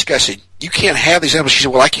Game and Fish guy said, "You can't have these animals." She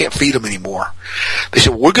said, "Well, I can't feed them anymore." They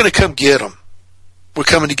said, "We're going to come get them. We're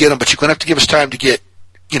coming to get them, but you're going to have to give us time to get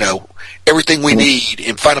everything we need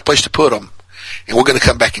and find a place to put them, and we're going to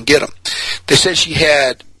come back and get them." They said she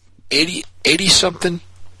had 80 something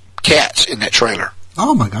cats in that trailer.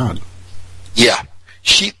 Oh my God! Yeah,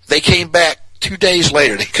 they came back 2 days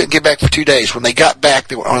later. They couldn't get back for 2 days. When they got back,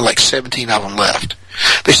 there were only like 17 of them left.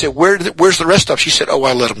 They said, "Where's the rest of them?" She said, "Oh,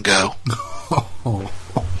 I let them go."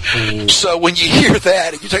 So when you hear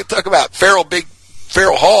that, and you talk about big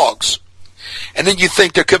feral hogs, and then you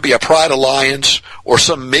think there could be a pride of lions or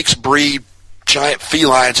some mixed breed giant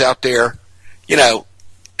felines out there,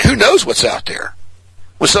 who knows what's out there?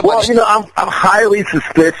 I'm highly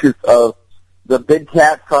suspicious of the big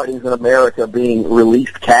cat sightings in America being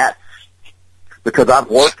released cats, because I've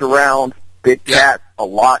worked around big cats a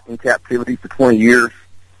lot in captivity for 20 years,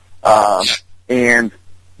 and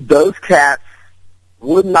those cats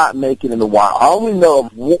would not make it in the wild. I only know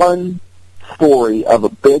of one story of a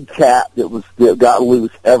big cat that got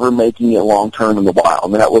loose ever making it long-term in the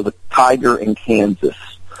wild, and that was a tiger in Kansas.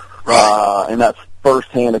 Right. And that's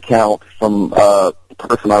first-hand account from the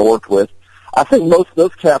person I worked with. I think most of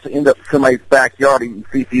those cats end up in somebody's backyard eating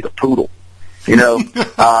feed a poodle. You know?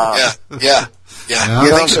 Yeah. You know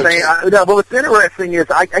what I'm saying? But what's interesting is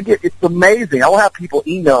it's amazing. I'll have people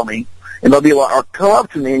email me, and they'll be like, or come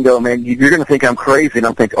up to me and go, man, you're going to think I'm crazy. And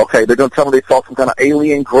I'm thinking, okay, they're going to tell me they saw some kind of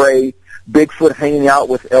alien gray Bigfoot hanging out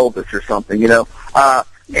with Elvis or something, you know?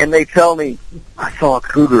 And they tell me, I saw a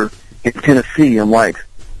cougar in Tennessee. I'm like,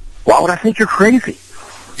 why would I think you're crazy?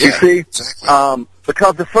 Yeah, you see? Exactly.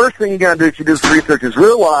 Because the first thing you got to do if you do this research is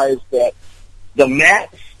realize that the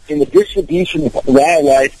maps in the distribution of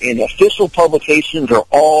wildlife and official publications are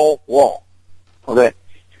all wrong. Okay?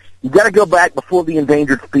 You've got to go back before the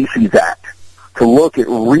Endangered Species Act to look at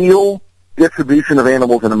real distribution of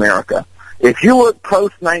animals in America. If you look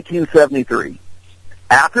post-1973,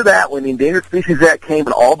 after that, when the Endangered Species Act came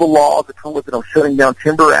and all the laws that come with it on shutting down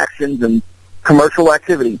timber actions and commercial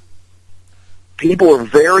activity, people are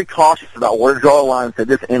very cautious about where to draw a line and say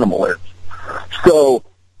this animal is. So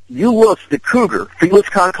you look at the cougar, Felis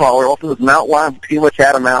concolor, also known as mountain lion, Felis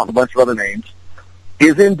catamount, and a bunch of other names,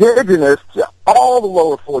 is indigenous to all the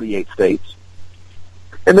lower 48 states.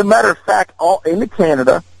 And as a matter of fact, all into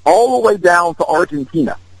Canada, all the way down to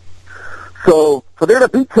Argentina. So for there to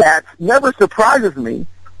be cats never surprises me,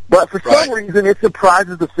 but for some reason it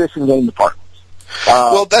surprises the Fish and Game departments.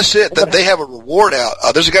 Well, that's it. They have a reward out.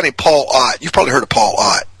 There's a guy named Paul Ott. You've probably heard of Paul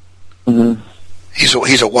Ott. Mm-hmm.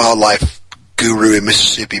 He's a wildlife guru in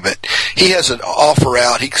Mississippi, but he has an offer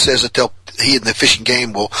out. He says that he and the Fish and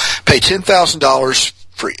Game will pay $10,000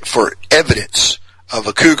 for evidence of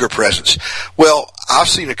a cougar presence. Well, I've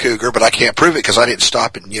seen a cougar, but I can't prove it because I didn't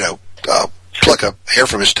stop and pluck a hair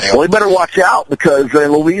from his tail. Well, you better watch out because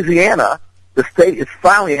in Louisiana, the state has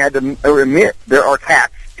finally had to admit there are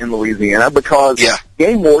cats in Louisiana because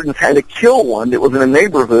game wardens had to kill one that was in a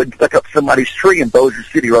neighborhood, stuck up somebody's tree in Bossier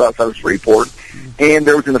City right outside of Shreveport, and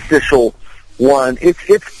there was an official one.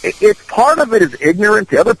 It's part of it is ignorance.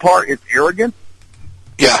 The other part is arrogance.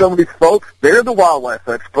 Yeah. Some of these folks, they're the wildlife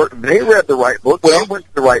expert. They read the right book. They went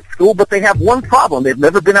to the right school, but they have one problem. They've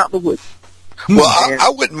never been out in the woods. Well,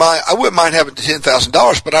 I wouldn't mind having the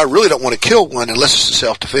 $10,000, but I really don't want to kill one unless it's a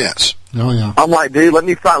self-defense. Oh yeah. I'm like, dude, let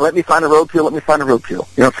me find a roadkill. Let me find a roadkill.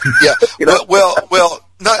 You know? Yeah. You know? Well.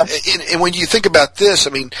 And when you think about this,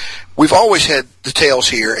 I mean, we've always had the tails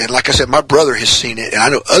here, and like I said, my brother has seen it, and I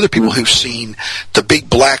know other people who've seen the big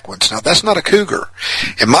black ones. Now, that's not a cougar,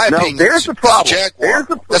 in my opinion. There's the problem.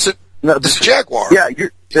 That's a jaguar. That's a jaguar. Yeah,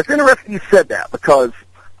 it's interesting you said that because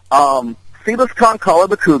Felis concolor,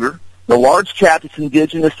 the cougar, the large cat that's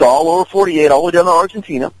indigenous to all over 48, all the way down to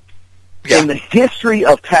Argentina. In the history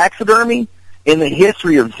of taxidermy, in the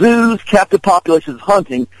history of zoos, captive populations,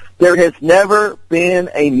 hunting, there has never been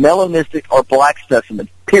a melanistic or black specimen,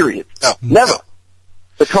 period. No. Never.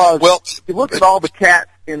 Because if you look at all the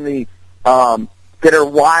cats in the that are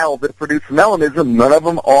wild that produce melanism, none of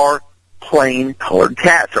them are plain colored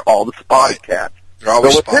cats. They're all the spotted cats. So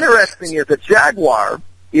what's interesting is that jaguar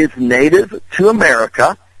is native to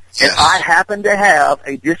America, and I happen to have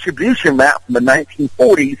a distribution map from the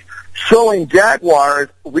 1940s showing jaguars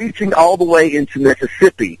reaching all the way into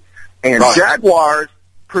Mississippi. And jaguars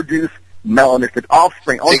produce melanistic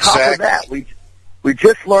offspring. On top of that, we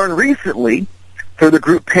just learned recently through the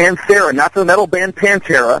group Panthera, not the metal band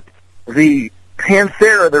Pantera, the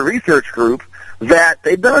Panthera, the research group, that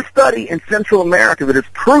they've done a study in Central America that has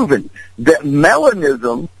proven that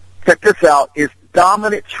melanism, check this out, is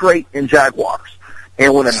dominant trait in jaguars.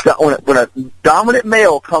 And when a dominant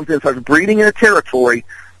male comes in and starts breeding in a territory,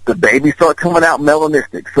 the babies start coming out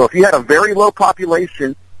melanistic. So if you had a very low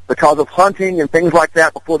population because of hunting and things like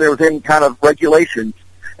that before there was any kind of regulations,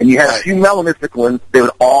 and you had a few melanistic ones, they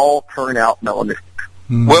would all turn out melanistic.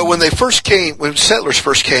 Well, when settlers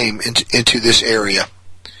first came into this area,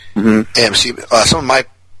 and see, some of my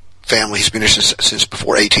family has been here since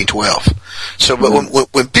before 1812. So, but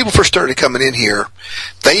when people first started coming in here,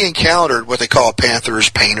 they encountered what they call panthers,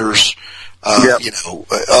 painters,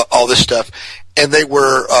 all this stuff. And they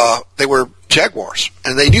were jaguars,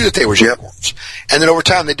 and they knew that they were jaguars. And then over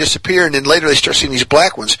time they disappear, and then later they start seeing these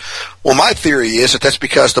black ones. Well, my theory is that that's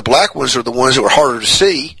because the black ones are the ones that were harder to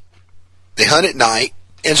see. They hunt at night,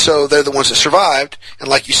 and so they're the ones that survived. And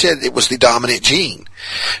like you said, it was the dominant gene.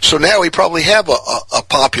 So now we probably have a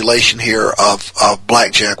population here of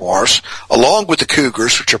black jaguars, along with the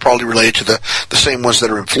cougars, which are probably related to the same ones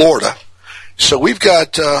that are in Florida. So we've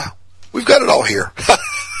got it all here.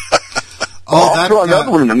 I'll throw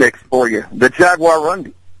another one in the mix for you, the Jaguar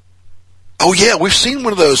Rundy. Oh yeah, we've seen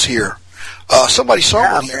one of those here. Somebody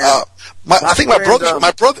saw one here. I think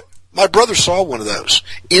my brother saw one of those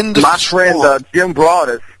in the. My friend Jim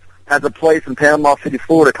Broadus has a place in Panama City,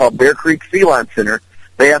 Florida, called Bear Creek Feline Center.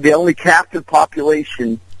 They have the only captive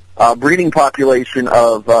population, breeding population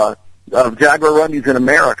of Jaguar Rundies in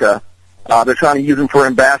America. They're trying to use them for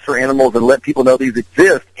ambassador animals and let people know these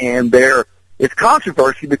exist. And it's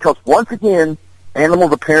controversy because, once again,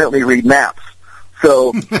 animals apparently read maps.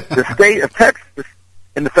 So the state of Texas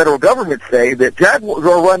and the federal government say that Jaguar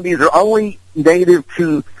Rundies are only native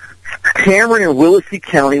to Cameron and Willacy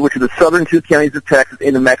County, which are the southern two counties of Texas,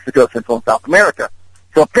 into Mexico, Central and South America.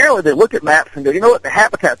 So apparently they look at maps and go, you know what, the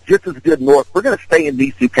habitat's just as good north. We're going to stay in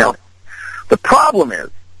these two counties. The problem is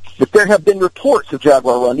that there have been reports of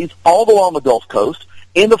Jaguar Rundies all along the Gulf Coast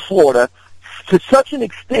into Florida to such an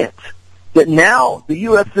extent that now the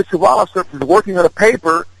U.S. Fish and Wildlife Service is working on a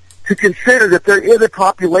paper to consider that there is a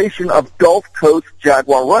population of Gulf Coast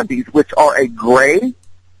Jaguar Rundies, which are a gray,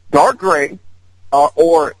 dark gray,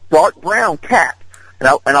 or dark brown cat. And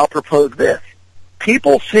I'll propose this.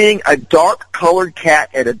 People seeing a dark-colored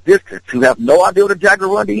cat at a distance who have no idea what a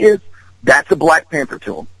Jaguar Rundy is, that's a Black Panther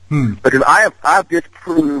to them. Because I've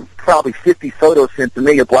disproved probably 50 photos sent to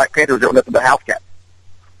me of Black Panthers that were nothing but house cats.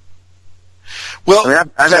 Well, I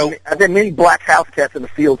mean, I've had many black house cats in the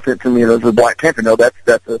field sent to me, and those are Black Panther. No, that's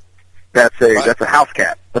a house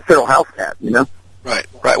cat, a feral house cat. You know. Right.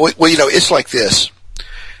 Well, you know, it's like this.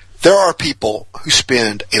 There are people who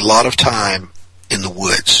spend a lot of time in the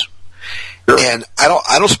woods. Sure. And I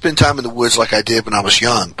don't spend time in the woods like I did when I was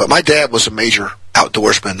young, but my dad was a major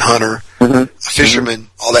outdoorsman, hunter, a fisherman,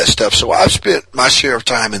 all that stuff. So I've spent my share of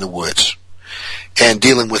time in the woods and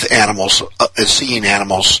dealing with animals and seeing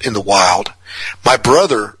animals in the wild. My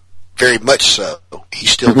brother, very much so. He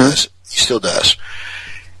still does. He still does.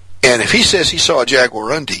 And if he says he saw a Jaguar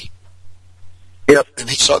Rundy, then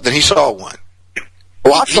he saw one.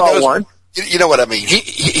 Well, I saw one. You know what I mean?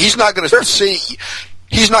 He's not going to see.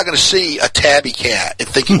 He's not going to see a tabby cat and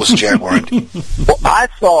think it was a Jaguar Rundy. Well, I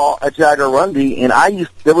saw a Jaguar Rundy, and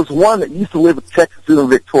there was one that used to live at Texas Zoo in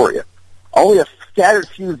Victoria. Only a scattered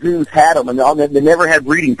few zoos had them, and they never had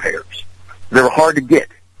breeding pairs. They were hard to get,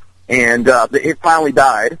 and it finally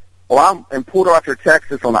died. Well, I'm in Port Arthur,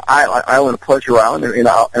 Texas, on the island of Pleasure Island, and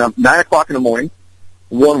I'm 9 o'clock in the morning.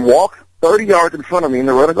 One walks 30 yards in front of me in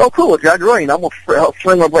the road. I go, oh, cool, a Jaguar Rundy. And I'm going to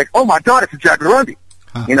sling my brake. Oh, my God, it's a Jaguar Rundy.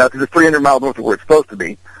 You know, because it's 300 miles north of where it's supposed to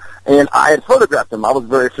be. And I had photographed them. I was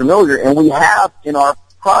very familiar. And we have in our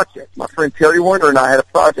project, my friend Terry Warner and I had a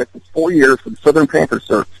project for 4 years for the Southern Panther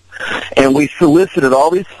Search. And we solicited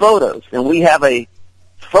all these photos. And we have a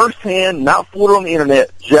first-hand, not photo on the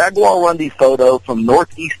Internet, Jaguar Rundy photo from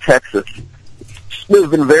northeast Texas. It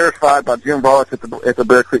has been verified by Jim Broadus at the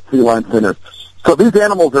Bear Creek Feline Center. So these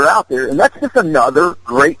animals are out there, and that's just another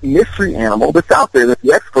great mystery animal that's out there that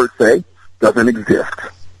the experts say doesn't exist.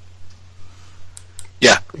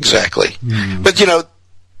 Yeah, exactly. But you know,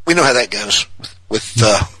 we know how that goes. With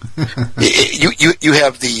you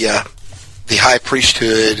have the high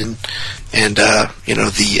priesthood and you know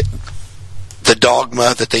the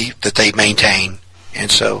dogma that they maintain, and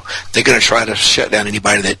so they're going to try to shut down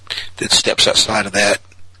anybody that steps outside of that.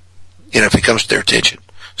 You know, if it comes to their attention.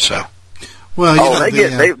 So. Well,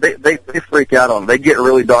 they freak out on them. They get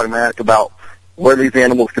really dogmatic about where these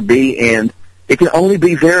animals could be, and it can only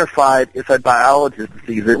be verified if a biologist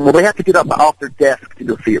sees it. Well, they have to get up off their desk to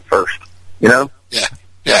go see it first, you know? Yeah,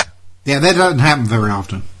 that doesn't happen very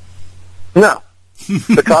often. No,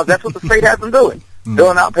 because that's what the state has them doing,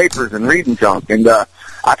 filling out papers and reading junk. And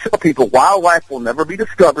I tell people, wildlife will never be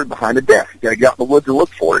discovered behind a desk. You got to get out in the woods and look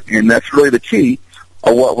for it, and that's really the key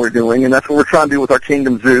of what we're doing, and that's what we're trying to do with our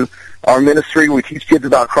Kingdom Zoo. Our ministry, we teach kids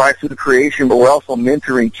about Christ through the creation, but we're also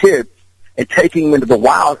mentoring kids and taking them into the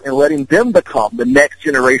wild and letting them become the next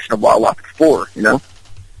generation of wildlife explorer, you know?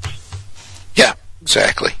 Yeah,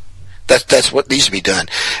 exactly. That's what needs to be done.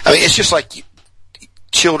 I mean, it's just like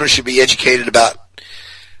children should be educated about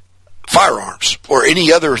firearms or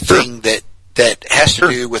any other thing that has to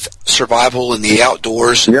do with survival in the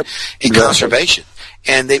outdoors and conservation.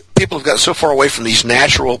 And people have gotten so far away from these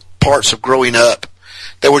natural parts of growing up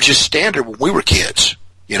that were just standard when we were kids,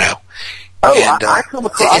 you know. Oh, and, I come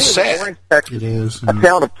across it's sad. Orange, Texas, it is. A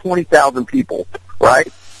town of 20,000 people, right?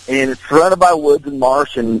 And it's surrounded by woods and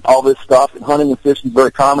marsh and all this stuff, and hunting and fishing is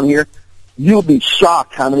very common here. You'll be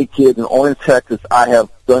shocked how many kids in Orange, Texas I have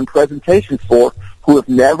done presentations for who have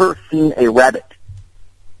never seen a rabbit.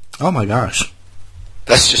 Oh, my gosh.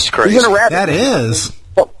 That's just crazy. Even a rabbit. That is.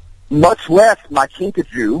 Much less my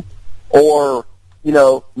kinkajou or, you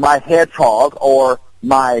know, my hedgehog or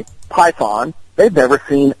my python. They've never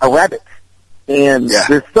seen a rabbit. And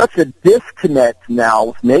there's such a disconnect now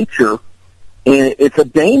with nature, and it's a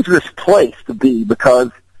dangerous place to be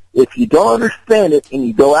because if you don't understand it and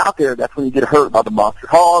you go out there, that's when you get hurt by the monster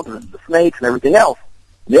hogs and the snakes and everything else.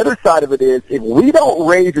 The other side of it is if we don't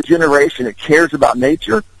raise a generation that cares about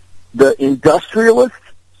nature, the industrialists,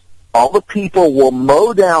 all the people will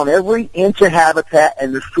mow down every inch of habitat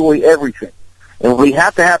and destroy everything. And we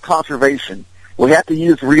have to have conservation. We have to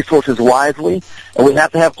use resources wisely, and we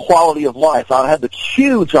have to have quality of life. I had the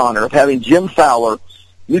huge honor of having Jim Fowler,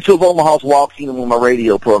 Mutual of Omaha's walk team on my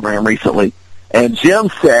radio program recently. And Jim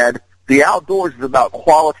said, the outdoors is about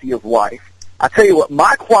quality of life. I tell you what,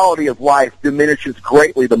 my quality of life diminishes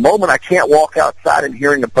greatly the moment I can't walk outside and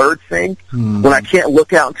hearing a bird sing, when I can't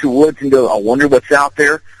look out into woods and go, I wonder what's out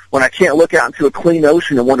there, when I can't look out into a clean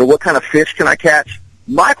ocean and wonder what kind of fish can I catch.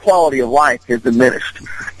 My quality of life has diminished.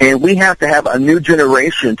 And we have to have a new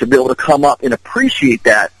generation to be able to come up and appreciate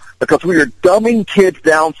that, because we are dumbing kids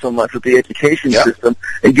down so much with the education system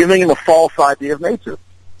and giving them a false idea of nature.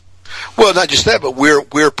 Well, not just that, but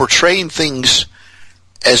we're portraying things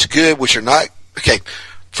as good, which are not. Okay,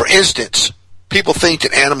 for instance, people think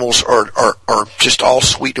that animals are just all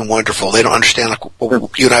sweet and wonderful. They don't understand, like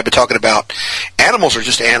what you and I have been talking about. Animals are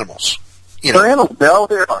just animals. You know, they're animals. No,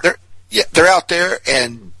 they are. They're out there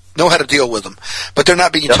and know how to deal with them, but they're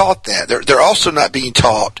not being taught that. They're also not being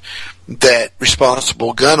taught that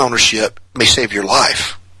responsible gun ownership may save your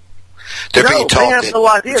life. They're being taught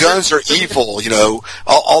that guns are evil, you know,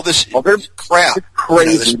 all this crap. It's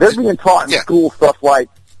crazy. They're being taught in school stuff like,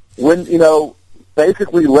 when, you know,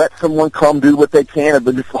 basically let someone come do what they can,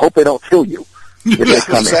 but just hope they don't kill you. If they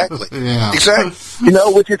come in. Exactly. You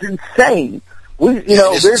know, which is insane.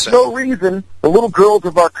 There's no reason the little girls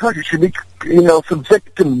of our country should be, you know,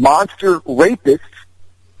 subjected to monster rapists.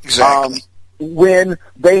 Exactly. When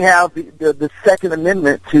they have the Second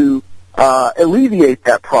Amendment to alleviate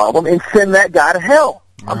that problem and send that guy to hell.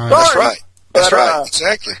 I'm sorry. That's right. That's right.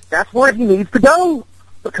 Exactly. That's where he needs to go,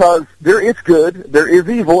 because there is good, there is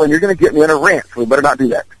evil, and you're going to get me in a rant, so we better not do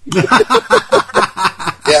that.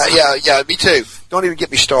 Yeah, me too. Don't even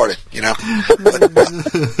get me started, you know.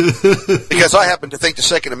 Because I happen to think the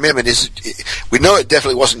Second Amendment we know it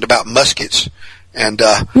definitely wasn't about muskets. And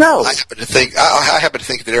no. I happen to think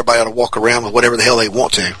that everybody ought to walk around with whatever the hell they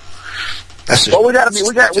want to. That's just, well, we got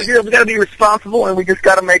to be responsible, and we just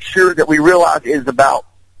got to make sure that we realize it is about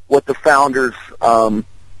what the founders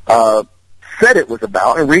said it was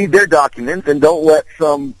about, and read their documents, and don't let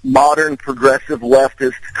some modern progressive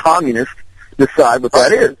leftist communist decide what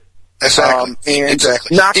that is. Exactly.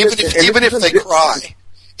 Exactly. Even if they cry,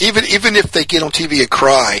 even if they get on TV and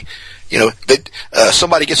cry, you know,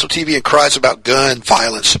 somebody gets on TV and cries about gun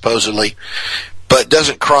violence supposedly, but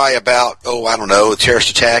doesn't cry about, I don't know, a terrorist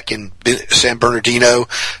attack in San Bernardino,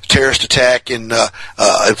 terrorist attack in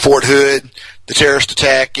Fort Hood, the terrorist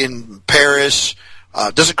attack in Paris.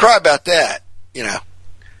 Doesn't cry about that, you know.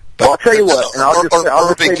 But, I'll tell you what, and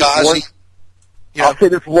I'll say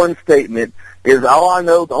this one statement. Is all I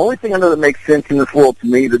know, the only thing I know that makes sense in this world to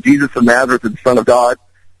me, that Jesus of Nazareth is the Son of God,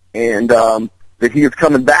 and that he is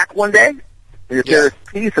coming back one day, and that there is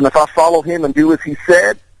peace, and if I follow him and do as he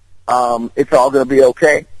said, it's all going to be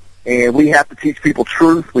okay. And we have to teach people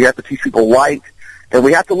truth, we have to teach people light, and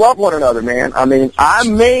we have to love one another, man. I mean, I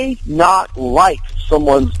may not like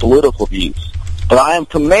someone's political views, but I am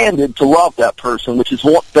commanded to love that person, which is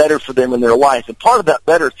what's better for them in their life. And part of that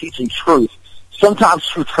better is teaching truth. Sometimes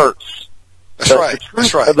truth hurts. That's right. The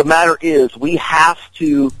truth of the matter is we have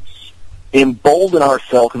to embolden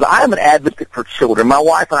ourselves, because I am an advocate for children. My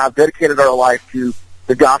wife and I have dedicated our life to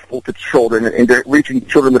the gospel to children and reaching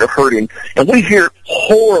children that are hurting. And we hear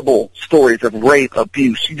horrible stories of rape,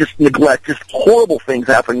 abuse, just neglect, just horrible things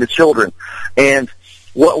happening to children. And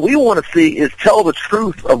what we want to see is tell the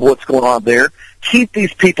truth of what's going on there, keep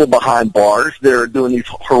these people behind bars that are doing these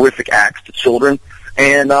horrific acts to children,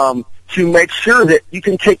 and to make sure that you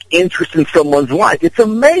can take interest in someone's life. It's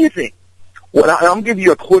amazing. Well, I'm going to give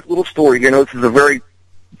you a quick little story here. I know this is a very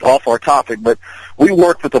off our topic, but we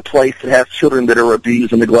work with a place that has children that are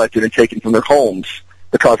abused and neglected and taken from their homes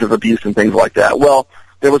because of abuse and things like that. Well,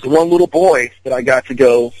 there was one little boy that I got to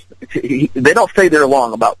go. They don't stay there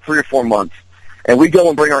long, about 3 or 4 months. And we go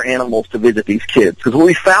and bring our animals to visit these kids. Because what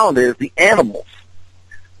we found is the animals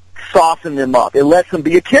soften them up. It lets them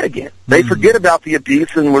be a kid again. They forget about the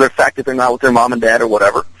abuse and the fact that they're not with their mom and dad or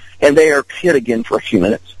whatever, and they are a kid again for a few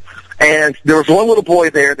minutes. And there was one little boy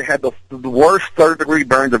there that had the worst third-degree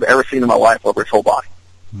burns I've ever seen in my life over his whole body.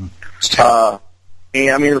 And, I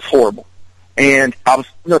mean, it was horrible. And I was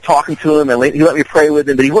talking to him, and he let me pray with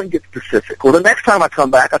him, but he wouldn't get specific. Well, the next time I come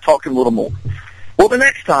back, I talk to him a little more. Well, the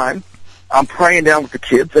next time, I'm praying down with the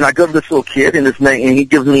kids, and I go to this little kid, and he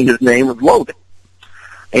gives me his name is Logan.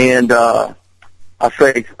 And I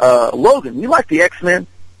say, Logan, you like the X-Men?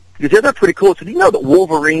 He goes, yeah, they're pretty cool. I said, do you know that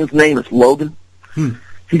Wolverine's name is Logan?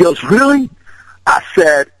 He goes, really? I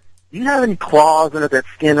said, do you have any claws under that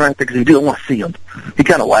skin right there? Because you do, I want to see them. He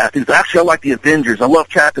kind of laughed. He goes, actually, I like the Avengers. I love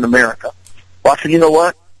Captain America. Well, I said, you know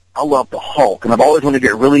what? I love the Hulk, and I've always wanted to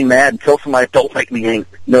get really mad and tell somebody, don't make me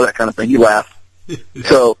angry. You know, that kind of thing. He laughed.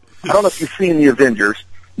 So I don't know if you've seen the Avengers,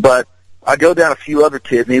 but I go down a few other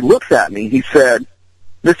kids, and he looks at me. He said,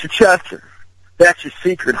 Mr. Chester, that's your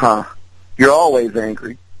secret, huh? You're always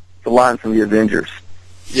angry. The line from the Avengers.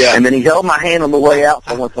 Yeah. And then he held my hand on the way out,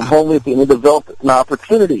 so I went from home with him and developed an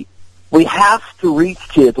opportunity. We have to reach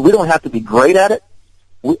kids. We don't have to be great at it.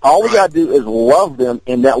 All we got to do is love them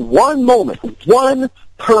in that one moment. One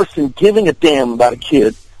person giving a damn about a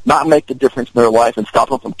kid not make the difference in their life and stop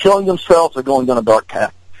them from killing themselves or going down a dark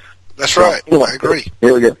path. That's right. Anyway, I agree.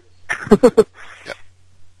 Here we go.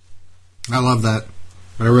 I love that.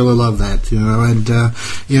 I really love that, and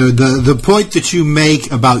the point that you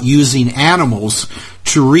make about using animals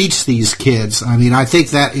to reach these kids, I mean, I think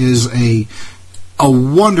that is a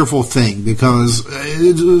wonderful thing, because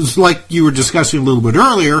it's like you were discussing a little bit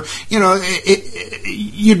earlier,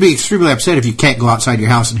 you'd be extremely upset if you can't go outside your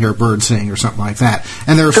house and hear a bird sing or something like that.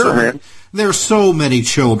 And there are so many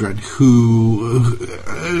children who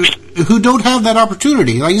don't have that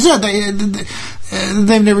opportunity. Like you said,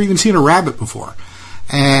 they've never even seen a rabbit before.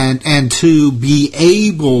 And to be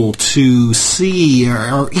able to see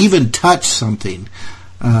or even touch something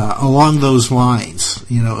along those lines,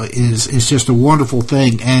 is just a wonderful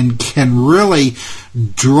thing, and can really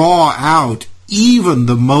draw out even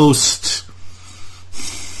the most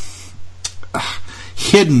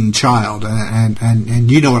hidden child.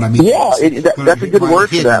 And you know what I mean? Yeah, that's a good word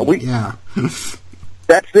for that. Yeah.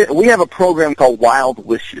 That's it. We have a program called Wild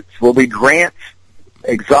Wishes, where we grant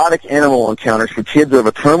exotic animal encounters for kids that have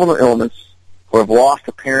a terminal illness or have lost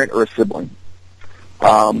a parent or a sibling.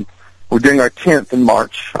 We're doing our 10th in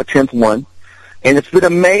March, our 10th one, and it's been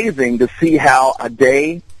amazing to see how a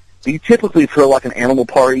day, we typically throw like an animal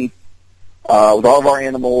party with all of our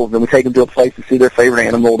animals, and we take them to a place to see their favorite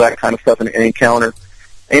animal, that kind of stuff, and an encounter.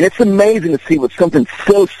 And it's amazing to see what something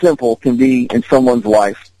so simple can be in someone's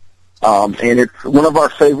life. And it's one of our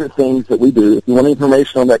favorite things that we do. If you want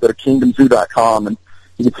information on that, go to kingdomzoo.com, and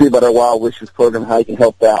you can see about our Wild Wishes program, how you can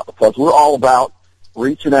help out, because we're all about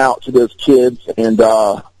reaching out to those kids and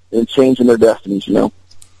changing their destinies,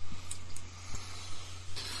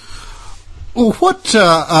 What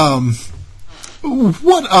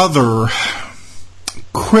other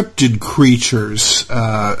cryptid creatures,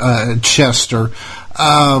 Chester,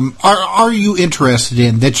 are you interested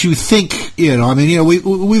in that you think,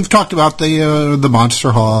 we've talked about the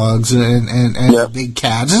monster hogs and big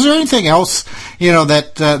cats. Is there anything else,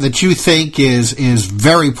 that you think is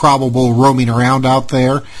very probable roaming around out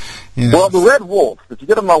there? Yeah. Well, the red wolf, if you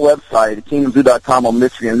go to my website at kingdomzoo.com on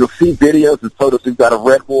Michigan, you'll see videos and photos. We've got a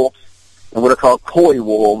red wolf and what are called coy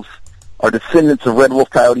wolves, are descendants of red wolf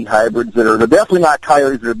coyote hybrids they're definitely not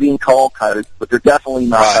coyotes. They're being called coyotes, but they're definitely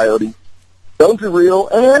not coyotes. Those are real,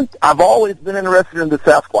 and I've always been interested in the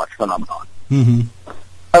Sasquatch phenomenon. Mm-hmm.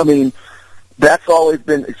 I mean, that's always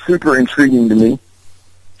been super intriguing to me.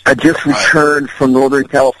 I just returned from Northern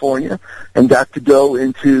California and got to go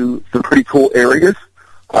into some pretty cool areas.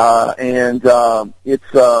 To me,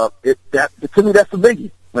 that's the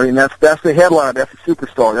biggie. I mean, that's the headline. That's the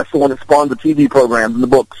superstar. That's the one that spawned the TV programs and the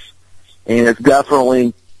books. And it's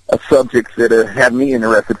definitely a subject that had me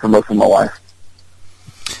interested for most of my life.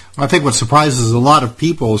 I think what surprises a lot of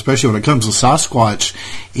people, especially when it comes to Sasquatch,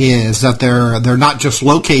 is that they're not just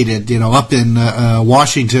located, up in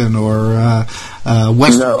Washington or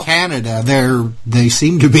Western Canada. They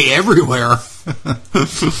seem to be everywhere.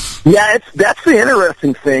 Yeah, that's the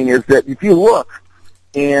interesting thing, is that if you look,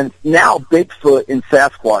 and now Bigfoot and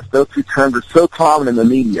Sasquatch, those two terms are so common in the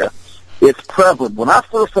media, it's prevalent. When I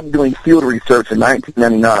first started doing field research in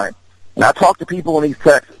 1999, and I talked to people in East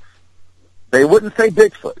Texas, they wouldn't say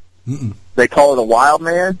Bigfoot. Mm-mm. They call it a wild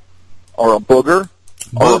man or a booger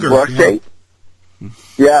or a brush ape.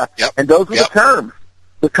 Yeah, and those are the terms.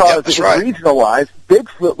 Because it was regionalized.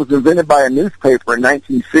 Bigfoot was invented by a newspaper in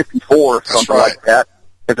 1954 or something like that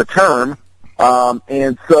as a term.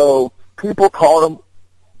 And so people call them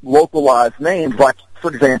localized names. Like,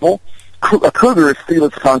 for example, a cougar is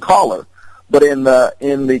Felis concolor. But in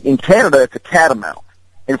Canada, it's a catamount.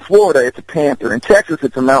 In Florida, it's a panther. In Texas,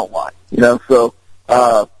 it's a mountain lion. So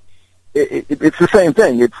it's the same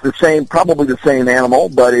thing. It's probably the same animal,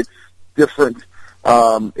 but it's different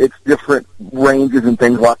it's different ranges and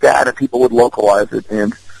things like that, and people would localize it.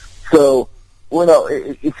 And so,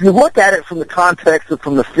 if you look at it from the context of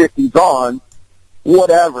from the 50s on,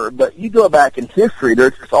 whatever, but you go back in history,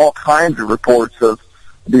 there's just all kinds of reports of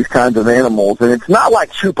these kinds of animals, and it's not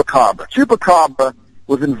like Chupacabra. Chupacabra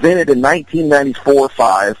was invented in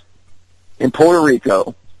 1994-5 in Puerto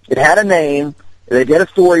Rico. It had a name. They had a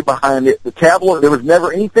story behind it. The tabloid, there was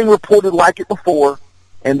never anything reported like it before,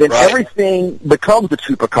 and then everything becomes a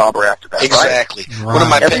Chupacabra after that. Exactly. Right? One of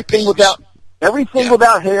my everything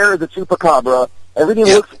without hair is a Chupacabra. Everything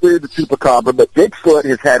looks weird, the Chupacabra, but Bigfoot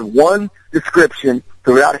has had one description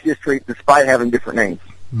throughout history, despite having different names.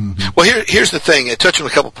 Mm-hmm. Well, here's the thing. I touched on a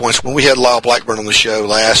couple points. When we had Lyle Blackburn on the show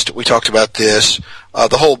last, we talked about this,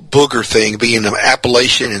 the whole booger thing being an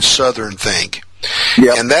Appalachian and Southern thing.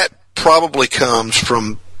 Yep. And that probably comes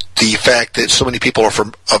from the fact that so many people are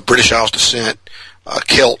of British Isles descent,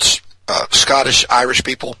 Celts, Scottish, Irish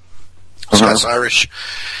people, Scots Irish.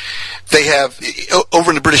 They have,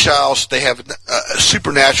 over in the British Isles, they have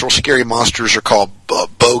supernatural scary monsters are called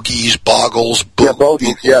bogies, boggles,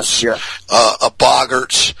 bogies,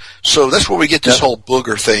 boggarts. So that's where we get this whole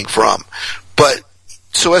booger thing from. But,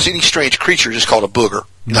 so as any strange creature, it's called a booger.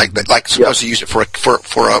 Like suppose you use it for a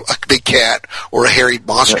big cat or a hairy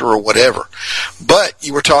monster or whatever. But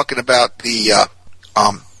you were talking about the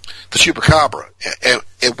Chupacabra. And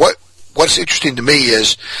what's interesting to me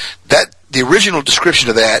is that the original description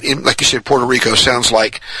of that, like you said, Puerto Rico, sounds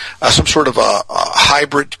like some sort of a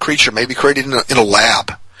hybrid creature, maybe created in a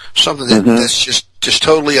lab, something that's just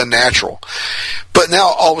totally unnatural. But now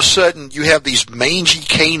all of a sudden you have these mangy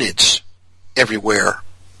canids everywhere,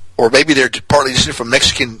 or maybe they're partly descended from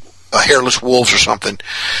Mexican hairless wolves or something,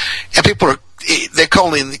 and they're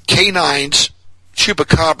calling canines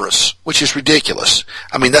Chupacabras, which is ridiculous.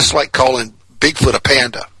 I mean, that's like calling Bigfoot a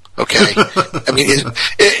panda. Okay, I mean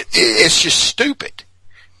it's just stupid,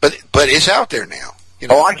 but it's out there now.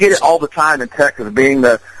 Oh, I get it all the time in Texas. Being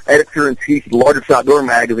the editor-in-chief of the largest outdoor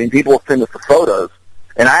magazine, people will send us the photos,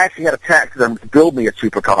 and I actually had a taxidermist to build me a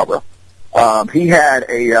Chupacabra. He had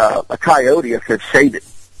a coyote that had shaved it,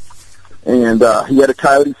 and he had a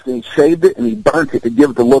coyote skin, shaved it, and he burnt it to give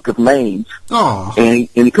it the look of mange. Oh, and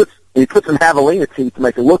he put some javelina teeth to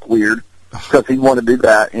make it look weird, because he wanted to do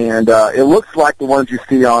that, and it looks like the ones you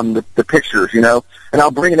see on the pictures, and I'll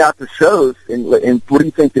bring it out to shows, and what do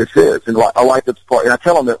you think this is? And I like this part, and I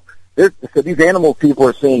tell them that so these animals people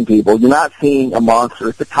are seeing, you're not seeing a monster,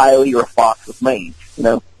 it's a coyote or a fox with mange,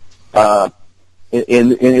 and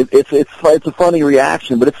it's a funny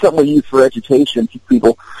reaction, but it's something we use for education to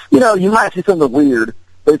people. You might see something weird,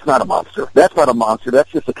 but it's not a monster. That's not a monster, that's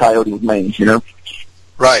just a coyote with mange,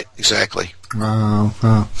 Right, exactly.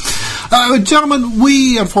 Gentlemen,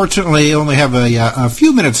 we unfortunately only have a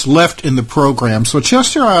few minutes left in the program. So,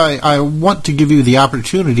 Chester, I want to give you the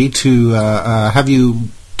opportunity to have you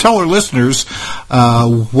tell our listeners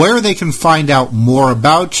where they can find out more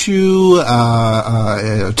about you,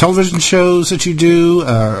 television shows that you do,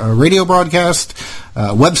 radio broadcast,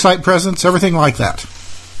 website presence, everything like that.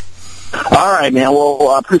 All right, man. Well,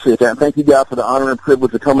 I appreciate that. Thank you guys for the honor and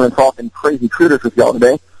privilege of coming and talking crazy critters with y'all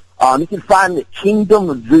today. You can find me at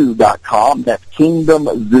KingdomZoo.com. That's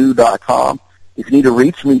KingdomZoo.com. If you need to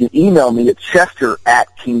reach me, you can email me at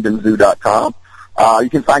Chester@KingdomZoo.com. You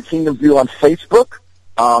can find Kingdom Zoo on Facebook,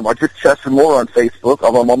 or just Chester Moore on Facebook,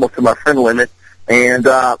 although I'm almost to my friend limit. And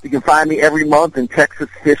you can find me every month in Texas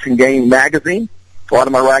Fish and Game magazine. A lot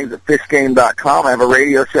of my writings at fishgame.com. I have a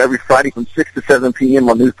radio show every Friday from 6 to 7 p.m.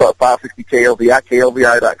 on News Talk 560 KLVI,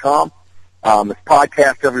 KLVI.com. This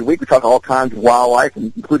podcast every week. We talk all kinds of wildlife,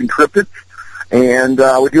 including cryptids. And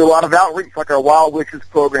we do a lot of outreach, like our Wild Wishes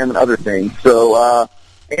program and other things. So,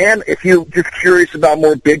 and if you're just curious about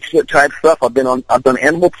more Bigfoot type stuff, I've done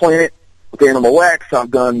Animal Planet with Animal X.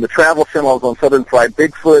 I've done the Travel Channel. I was on Southern Fried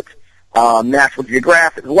Bigfoot, National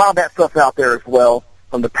Geographic. There's a lot of that stuff out there as well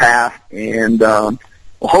from the past, and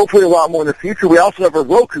hopefully a lot more in the future. We also have a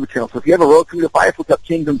Roku channel, so if you have a Roku device, look up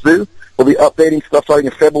Kingdom Zoo. We'll be updating stuff starting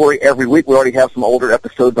in February every week. We already have some older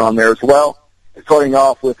episodes on there as well, starting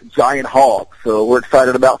off with Giant Hogs. So we're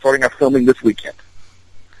excited about starting our filming this weekend.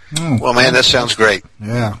 Well, man, that sounds great.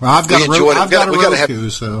 Yeah, well, I've got a Roku,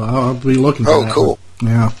 so I'll be looking for that. Oh, cool.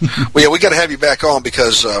 Yeah. Well, yeah, we got to have you back on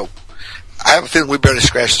because I have a feeling we barely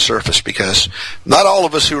scratched the surface, because not all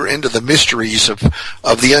of us who are into the mysteries of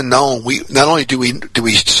the unknown, we not only do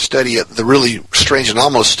we study the really strange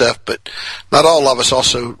anomalous stuff, but not all of us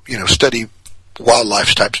also study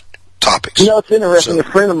wildlife type topics. It's interesting. A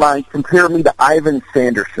friend of mine compared me to Ivan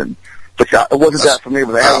Sanderson, which I wasn't that familiar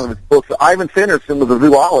with. His books. Ivan Sanderson was a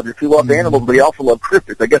zoologist. He loved animals, but he also loved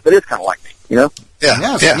cryptids. I guess it is kind of like me. you know?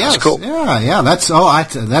 Yes, that's cool. Yeah. That's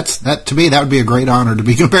that to me. That would be a great honor to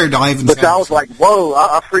be compared to Ivan. But I was like, whoa!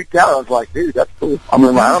 I freaked out. I was like, dude, that's cool. I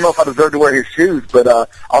mean, I don't know if I deserve to wear his shoes, but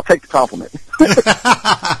I'll take the compliment.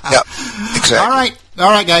 Yep, exactly.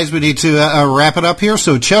 All right, guys. We need to wrap it up here.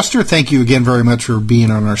 So, Chester, thank you again very much for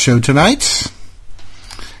being on our show tonight.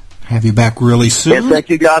 Have you back really soon. And thank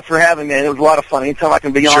you guys for having me. It was a lot of fun. Anytime I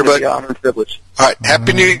can be on, it's an honor and privilege. All right,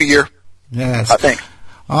 Happy New Year. Yes. Thanks.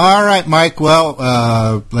 All right, Mike.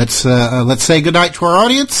 Well, let's say goodnight to our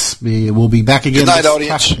audience. We'll be back again. Good night,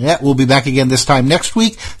 audience. We'll be back again this time next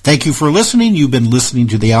week. Thank you for listening. You've been listening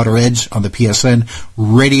to The Outer Edge on the PSN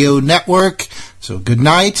Radio Network. So good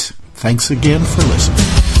night. Thanks again for listening.